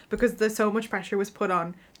deal. Because there's so much pressure was put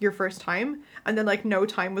on your first time. And then, like, no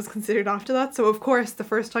time was considered after that. So, of course, the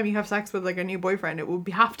first time you have sex with, like, a new boyfriend, it would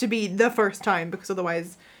have to be the first time. Because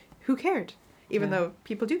otherwise, who cared? Even though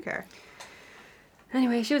people do care.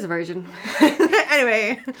 Anyway, she was a virgin.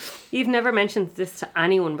 Anyway. You've never mentioned this to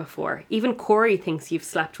anyone before. Even Corey thinks you've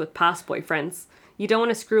slept with past boyfriends. You don't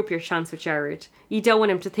want to screw up your chance with Jared. You don't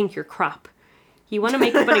want him to think you're crap. You want to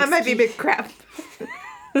make up an excuse. I might be a bit crap.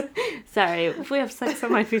 Sorry, if we have sex, I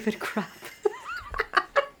might be a bit crap.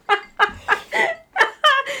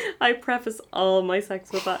 I preface all my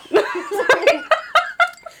sex with that. Do you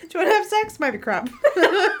want to have sex? Might be crap.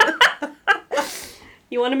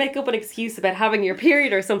 You want to make up an excuse about having your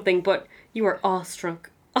period or something, but you are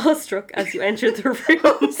awestruck as you enter the room.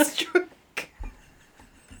 Awestruck.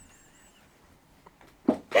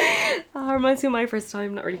 Reminds me of my first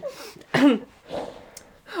time, not really.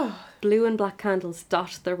 Blue and black candles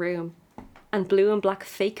dot the room, and blue and black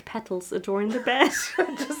fake petals adorn the bed.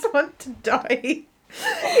 I just want to die.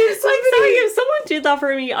 If someone did that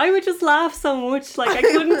for me, I would just laugh so much. Like, I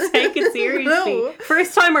couldn't take it seriously. No.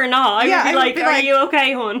 First time or not, I would be like, are you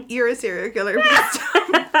okay, hon? You're a serial killer.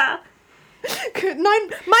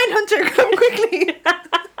 Mindhunter, come quickly.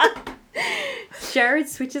 Jared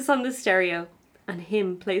switches on the stereo, and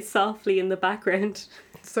him plays softly in the background.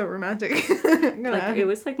 So romantic. Like, it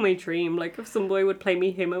was like my dream. Like, if some boy would play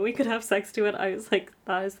me him and we could have sex to it, I was like,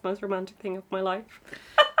 that is the most romantic thing of my life.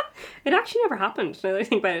 It actually never happened, now that I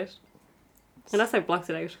think about it. Unless I blocked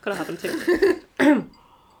it out. Could have happened too.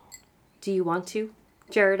 Do you want to?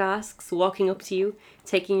 Jared asks, walking up to you,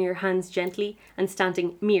 taking your hands gently and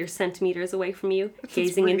standing mere centimetres away from you,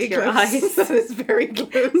 gazing really into your close. eyes. That is very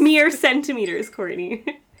close. Mere centimetres, Courtney.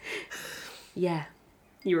 Yeah,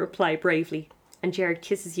 you reply bravely, and Jared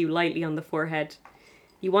kisses you lightly on the forehead.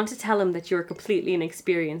 You want to tell him that you are completely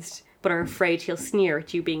inexperienced, but are afraid he'll sneer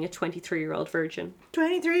at you being a 23-year-old virgin.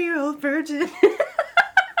 23-year-old virgin.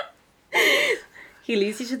 He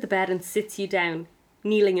leads you to the bed and sits you down.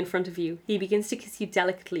 Kneeling in front of you, he begins to kiss you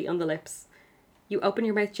delicately on the lips. You open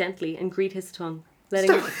your mouth gently and greet his tongue,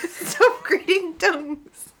 Stop greeting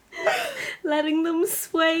tongues. letting them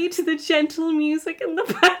sway to the gentle music in the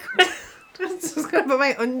background. I'm just gonna put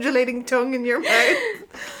my undulating tongue in your mouth.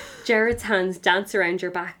 Jared's hands dance around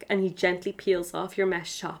your back and he gently peels off your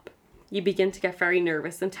mesh top. You begin to get very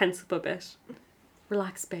nervous and tense up a bit.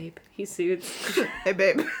 Relax, babe, he soothes. Hey,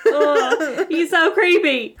 babe. Oh, he's so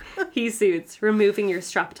creepy. He soothes, removing your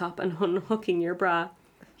strap top and unhooking your bra.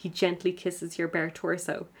 He gently kisses your bare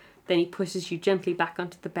torso. Then he pushes you gently back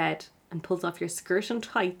onto the bed and pulls off your skirt and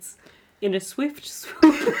tights in a swift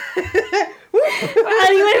swoop.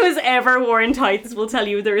 Anyone who's ever worn tights will tell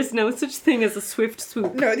you there is no such thing as a swift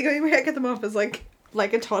swoop. No, the only way I get them off is like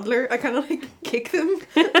a toddler. I kind of like kick them.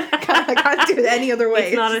 I can't do it any other way.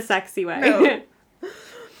 It's not a sexy way. No.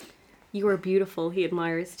 You are beautiful, he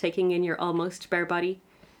admires, taking in your almost bare body.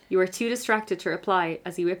 You are too distracted to reply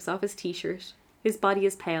as he whips off his t-shirt. His body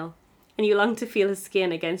is pale, and you long to feel his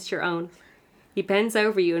skin against your own. He bends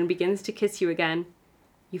over you and begins to kiss you again.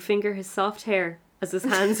 You finger his soft hair as his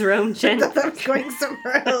hands roam gently. I thought that was going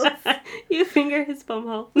somewhere else. You finger his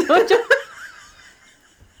bumhole. No, oh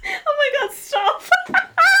my god, stop!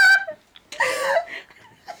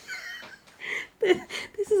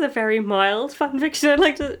 This is a very mild fanfiction, I'd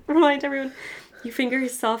like to remind everyone. You finger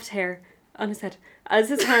his soft hair on his head as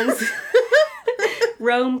his hands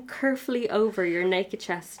roam carefully over your naked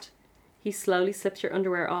chest. He slowly slips your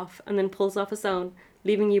underwear off and then pulls off his own,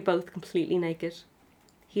 leaving you both completely naked.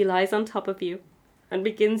 He lies on top of you and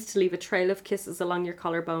begins to leave a trail of kisses along your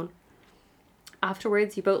collarbone.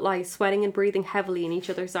 Afterwards, you both lie sweating and breathing heavily in each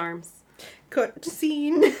other's arms. Cut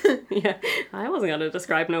scene. Yeah, I wasn't going to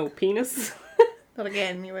describe no penis. Not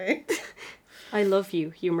again, anyway. I love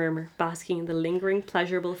you, you murmur, basking in the lingering,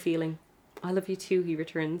 pleasurable feeling. I love you too, he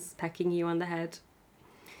returns, pecking you on the head.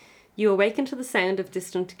 You awaken to the sound of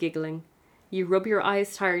distant giggling. You rub your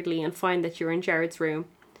eyes tiredly and find that you're in Jared's room.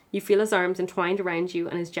 You feel his arms entwined around you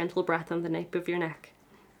and his gentle breath on the nape of your neck.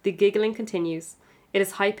 The giggling continues. It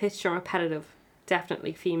is high-pitched and repetitive,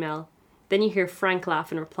 definitely female. Then you hear Frank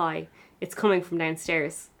laugh in reply. It's coming from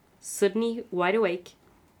downstairs. Suddenly, wide awake,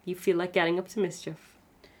 you feel like getting up to mischief.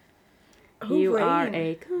 Oh, You Rain. are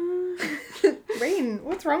a... Rain,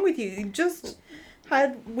 what's wrong with you? You just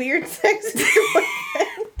had weird sex with your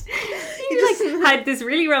boyfriend. You had this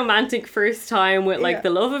really romantic first time with like Yeah. the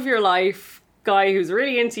love of your life guy who's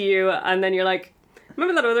really into you, and then you're like,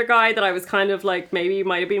 remember that other guy that I was kind of like, maybe you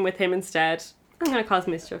might have been with him instead? I'm gonna cause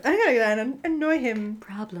mischief. I'm gonna go down and annoy him.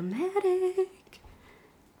 Problematic.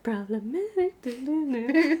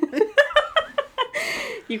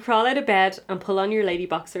 You crawl out of bed and pull on your lady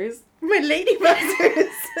boxers My lady buzzers.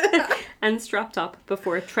 and strap up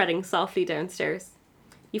before treading softly downstairs.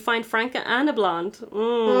 You find Franca and a blonde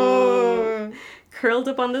Oh. curled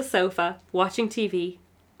up on the sofa watching TV,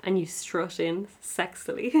 and you strut in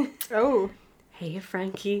sexily. Oh. Hey,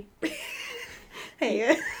 Frankie.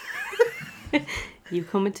 Hey. You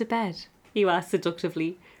coming to bed? You ask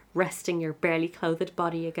seductively, resting your barely clothed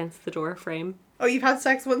body against the door frame. Oh, you've had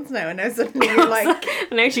sex once now, and now suddenly you're like,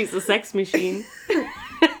 And now she's a sex machine.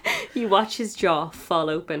 You watch his jaw fall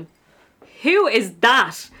open. Who is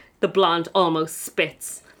that? The blonde almost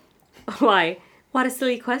spits. Why, what a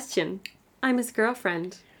silly question. I'm his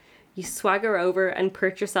girlfriend. You swagger over and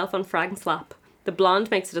perch yourself on Frank's lap. The blonde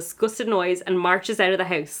makes a disgusted noise and marches out of the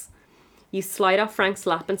house. You slide off Frank's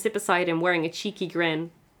lap and sit beside him wearing a cheeky grin.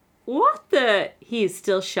 What the? He is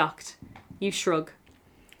still shocked. You shrug.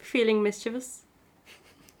 Feeling mischievous?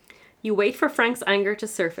 You wait for Frank's anger to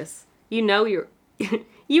surface. You know you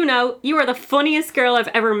are the funniest girl I've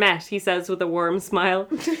ever met, he says with a warm smile.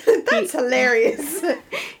 that's hilarious.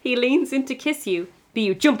 He leans in to kiss you, but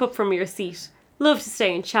you jump up from your seat. Love to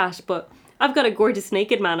stay and chat, but I've got a gorgeous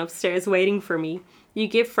naked man upstairs waiting for me. You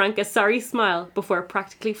give Frank a sorry smile before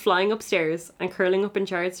practically flying upstairs and curling up in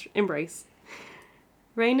Jared's embrace.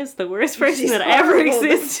 Rain is the worst person She's that ever horrible.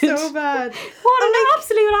 That's existed. so bad. What an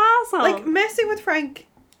absolute asshole. Like, messing with Frank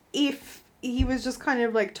if he was just kind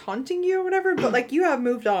of like taunting you or whatever, but like you have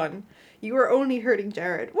moved on. You are only hurting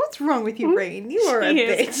Jared. What's wrong with you, Rain? You are a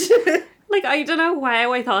Jeez. bitch. Like, I don't know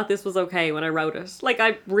how I thought this was okay when I wrote it. Like,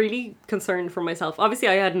 I'm really concerned for myself. Obviously,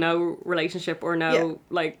 I had no relationship or no, Yeah.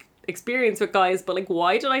 like, experience with guys, but, like,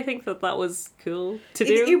 why did I think that that was cool to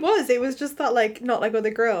do? It was just that, like, not like other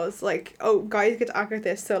girls. Like, oh, guys get to act like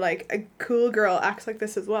this, so, like, a cool girl acts like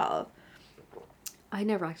this as well. I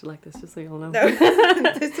never acted like this, just so you all know. No, this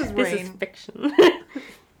is This is Rain. fiction.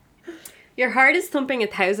 Your heart is thumping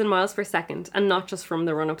 1,000 miles per second, and not just from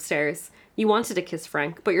the run upstairs. You wanted to kiss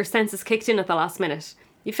Frank, but your senses kicked in at the last minute.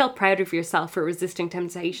 You felt proud of yourself for resisting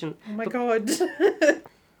temptation, Oh my god.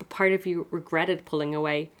 but part of you regretted pulling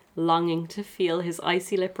away, longing to feel his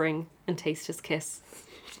icy lip ring and taste his kiss.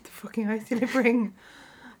 The fucking icy lip ring.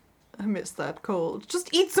 I miss that cold. Just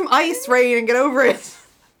eat some ice, Rain, and get over it.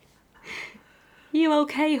 You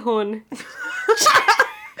okay, hun?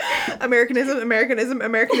 Americanism.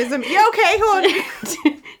 You okay,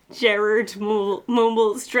 hon? Gerard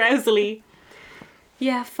mumbles drowsily.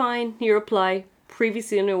 Yeah, fine, you reply,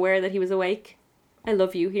 previously unaware that he was awake. I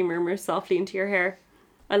love you, he murmurs softly into your hair.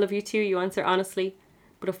 I love you too, you answer honestly,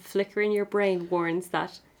 but a flicker in your brain warns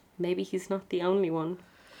that maybe he's not the only one.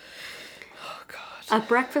 Oh god. At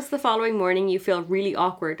breakfast the following morning, you feel really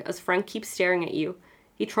awkward as Frank keeps staring at you.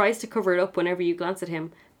 He tries to cover it up whenever you glance at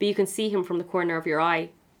him, but you can see him from the corner of your eye.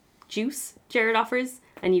 Juice? Jared offers,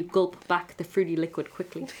 and you gulp back the fruity liquid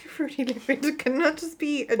quickly. Fruity liquid. It cannot just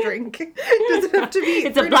be a drink. It doesn't have to be.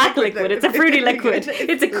 It's a black liquid. It's a fruity liquid.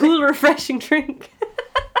 It's a cool, refreshing drink.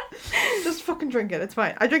 Just fucking drink it. It's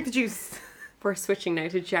fine. I drink the juice. We're switching now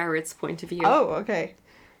to Jared's point of view. Oh, okay.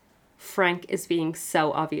 Frank is being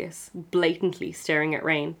so obvious, blatantly staring at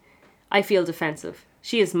Rain. I feel defensive.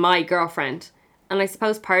 She is my girlfriend, and I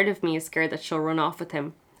suppose part of me is scared that she'll run off with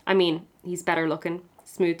him. I mean, he's better looking,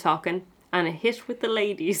 smooth talking, and a hit with the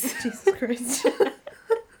ladies. Jesus Christ.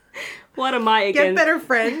 What am I Get against? better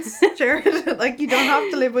friends, Jared. Like, you don't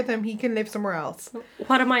have to live with him. He can live somewhere else.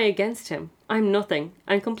 What am I against him? I'm nothing.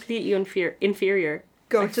 I'm completely inferior.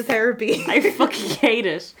 Go to therapy. I fucking hate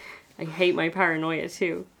it. I hate my paranoia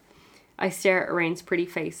too. I stare at Rain's pretty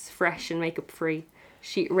face, fresh and makeup free.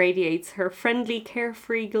 She radiates her friendly,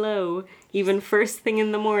 carefree glow, even first thing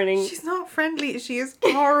in the morning. She's not friendly. She is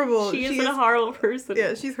horrible. She is a horrible person.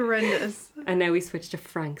 Yeah, she's horrendous. And now we switch to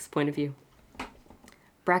Frank's point of view.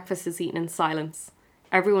 Breakfast is eaten in silence.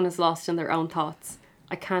 Everyone is lost in their own thoughts.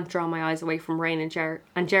 I can't draw my eyes away from Rain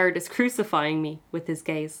and Jared is crucifying me with his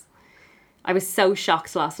gaze. I was so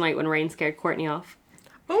shocked last night when Rain scared Courtney off.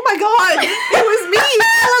 Oh my god! It was me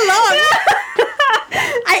all along!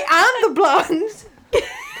 I am the blonde!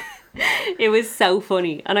 It was so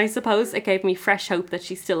funny, and I suppose it gave me fresh hope that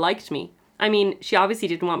she still liked me. I mean, she obviously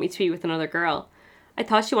didn't want me to be with another girl. I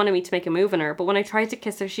thought she wanted me to make a move on her, but when I tried to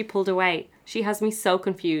kiss her, she pulled away. She has me so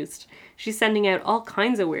confused. She's sending out all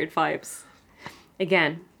kinds of weird vibes.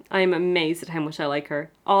 Again, I am amazed at how much I like her.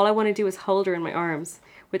 All I want to do is hold her in my arms.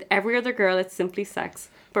 With every other girl, it's simply sex.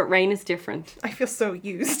 But Rain is different. I feel so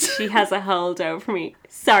used. She has a hold over me.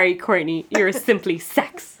 Sorry, Courtney, you're simply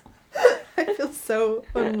sex. I feel so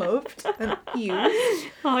unloved and used.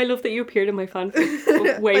 Oh, I love that you appeared in my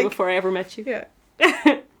fanfic way before I ever met you. Yeah.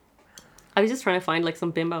 I was just trying to find like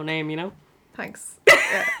some bimbo name, you know? Thanks.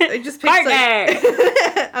 Yeah. I just picked like,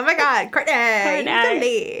 oh my god,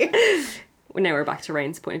 Courtney. Now we're back to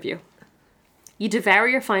Rain's point of view. You devour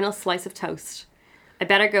your final slice of toast. I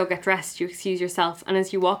better go get dressed, you excuse yourself, and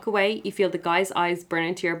as you walk away, you feel the guy's eyes burn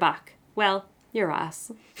into your back. Well, your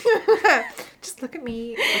ass. Just look at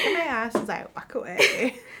me, look at my ass as I walk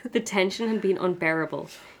away. The tension had been unbearable.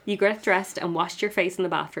 You get dressed and washed your face in the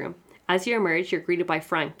bathroom. As you emerge, you're greeted by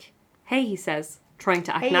Frank. Hey, he says, trying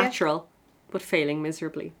to act natural, but failing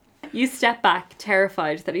miserably. You step back,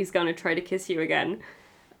 terrified that he's going to try to kiss you again.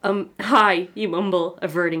 Hi, you mumble,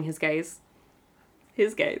 averting his gaze.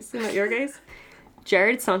 His gaze, not your gaze.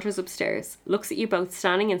 Jared saunters upstairs, looks at you both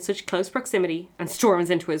standing in such close proximity, and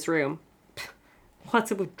storms into his room.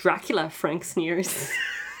 What's up with Dracula? Frank sneers.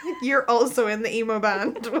 You're also in the emo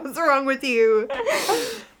band. What's wrong with you?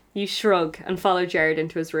 You shrug and follow Jared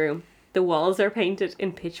into his room. The walls are painted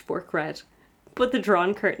in pitchfork red, but the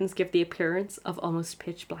drawn curtains give the appearance of almost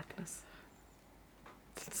pitch blackness.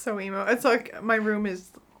 It's so emo. It's like my room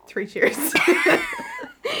is 3 Cheers.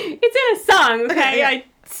 It's in a song, okay? Yeah. I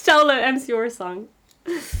stole an MCR song.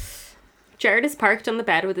 Jared is parked on the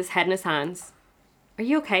bed with his head in his hands. Are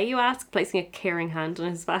you okay, you ask, placing a caring hand on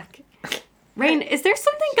his back. Rain, is there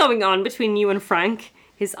something going on between you and Frank?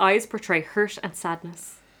 His eyes portray hurt and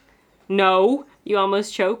sadness. No, you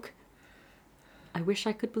almost choke. I wish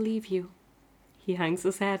I could believe you. He hangs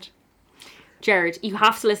his head. Jared, you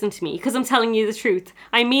have to listen to me, because I'm telling you the truth.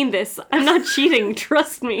 I mean this. I'm not cheating.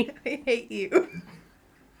 Trust me. I hate you.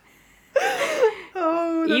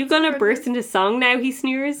 Oh, You gonna burst into song now, he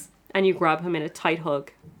sneers, and you grab him in a tight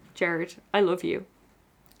hug. Jared, I love you.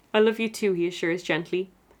 I love you too, he assures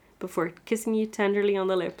gently, before kissing you tenderly on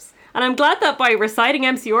the lips. And I'm glad that by reciting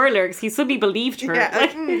MCR lyrics, he suddenly believed her.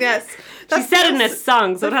 Yeah, yes. She said it in a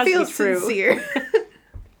song, so it has to be true. Sincere.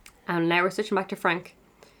 And now we're switching back to Frank.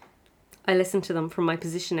 I listen to them from my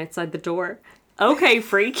position outside the door. Okay,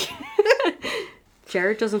 freak.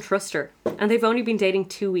 Jared doesn't trust her, and they've only been dating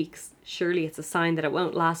 2 weeks. Surely it's a sign that it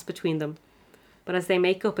won't last between them. But as they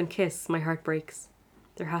make up and kiss, my heart breaks.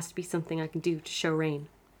 There has to be something I can do to show Rain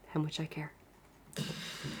how much I care.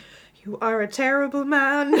 You are a terrible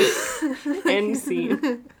man. End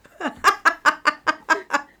scene.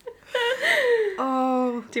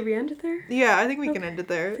 Oh. Did we end it there? Yeah, I think we can end it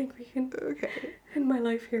there. I think we can Okay. end my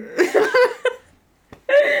life here.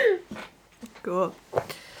 Cool.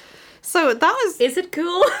 So that was... Is it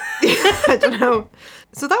cool? I don't know.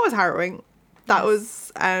 So that was harrowing. That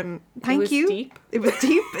was thank you. Deep. It was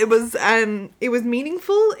deep. It was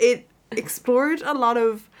meaningful. It explored a lot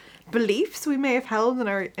of beliefs we may have held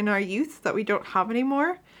in our youth that we don't have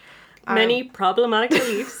anymore. Many problematic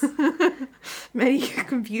beliefs. Many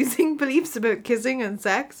confusing beliefs about kissing and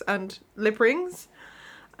sex and lip rings.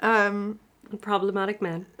 Problematic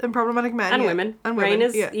men. And problematic men. And yeah. women. And Rain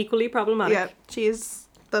women. is equally problematic. Yeah, she is.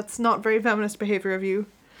 That's not very feminist behaviour of you.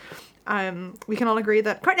 We can all agree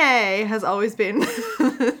that Courtney has always been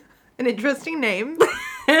an interesting name.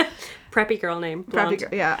 Preppy girl name. Blonde. Preppy girl,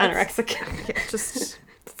 yeah. Anorexic. Yeah,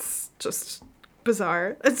 it's just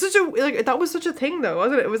bizarre. It's such a, like, that was such a thing though,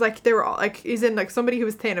 wasn't it? It was like, they were all, like, he's in, like, somebody who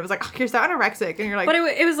was thin. It was like, oh, you're so anorexic. And you're like... But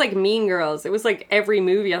it was like Mean Girls. It was like every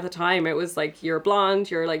movie at the time. It was like, you're blonde,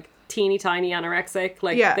 you're like teeny tiny anorexic.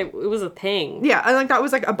 Like, yeah. it was a thing. Yeah, and like that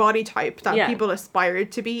was like a body type that Yeah. people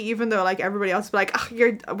aspired to be, even though like everybody else would be like, oh,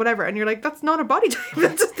 you're whatever. And you're like, that's not a body type.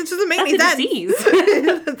 That doesn't make any That's a sense.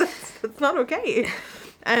 disease. that's not okay.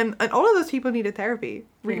 And all of those people needed therapy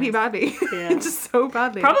really Yes. badly. Yeah. Just so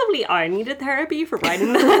badly. Probably I needed therapy for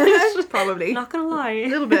writing that. Probably. Not gonna lie. A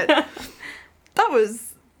little bit.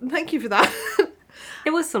 Thank you for that.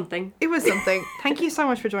 It was something. It was something. Thank you so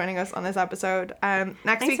much for joining us on this episode. Next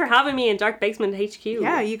Thanks week, for having me in Dark Basement HQ.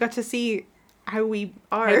 yeah, you got to see how we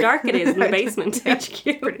are. How dark it is in the basement Yeah, HQ.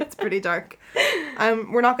 it's pretty dark.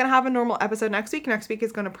 We're not going to have a normal episode next week. Next week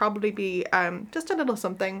is going to probably be just a little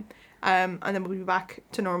something. And then we'll be back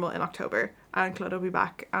to normal in October. And Claude will be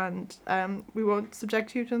back. And we won't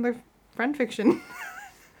subject you to another friend fiction.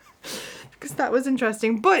 Because that was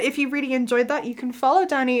interesting. But if you really enjoyed that, you can follow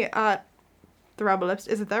Danny at The Rebel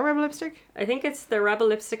Lipstick. Is it the Rebel Lipstick? I think it's the Rebel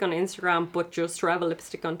Lipstick on Instagram, but just Rebel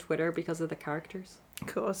Lipstick on Twitter because of the characters.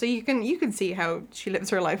 Cool. So you can see how she lives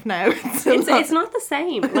her life now. It's not the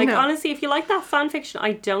same. Like, No. honestly, if you like that fan fiction,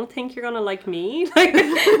 I don't think you're gonna like me. Like,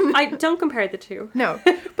 I don't compare the two. No.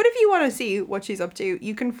 But if you want to see what she's up to,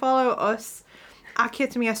 you can follow us at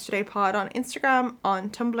Kids Me Yesterday Pod on Instagram, on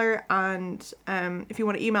Tumblr, and if you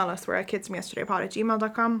want to email us, we're at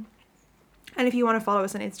kidsmeyesterdaypod@gmail.com. And if you want to follow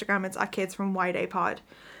us on Instagram, it's at Kids from Y Day Pod.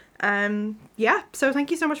 Yeah, so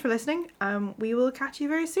thank you so much for listening. We will catch you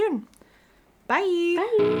very soon. Bye.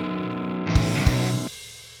 Bye.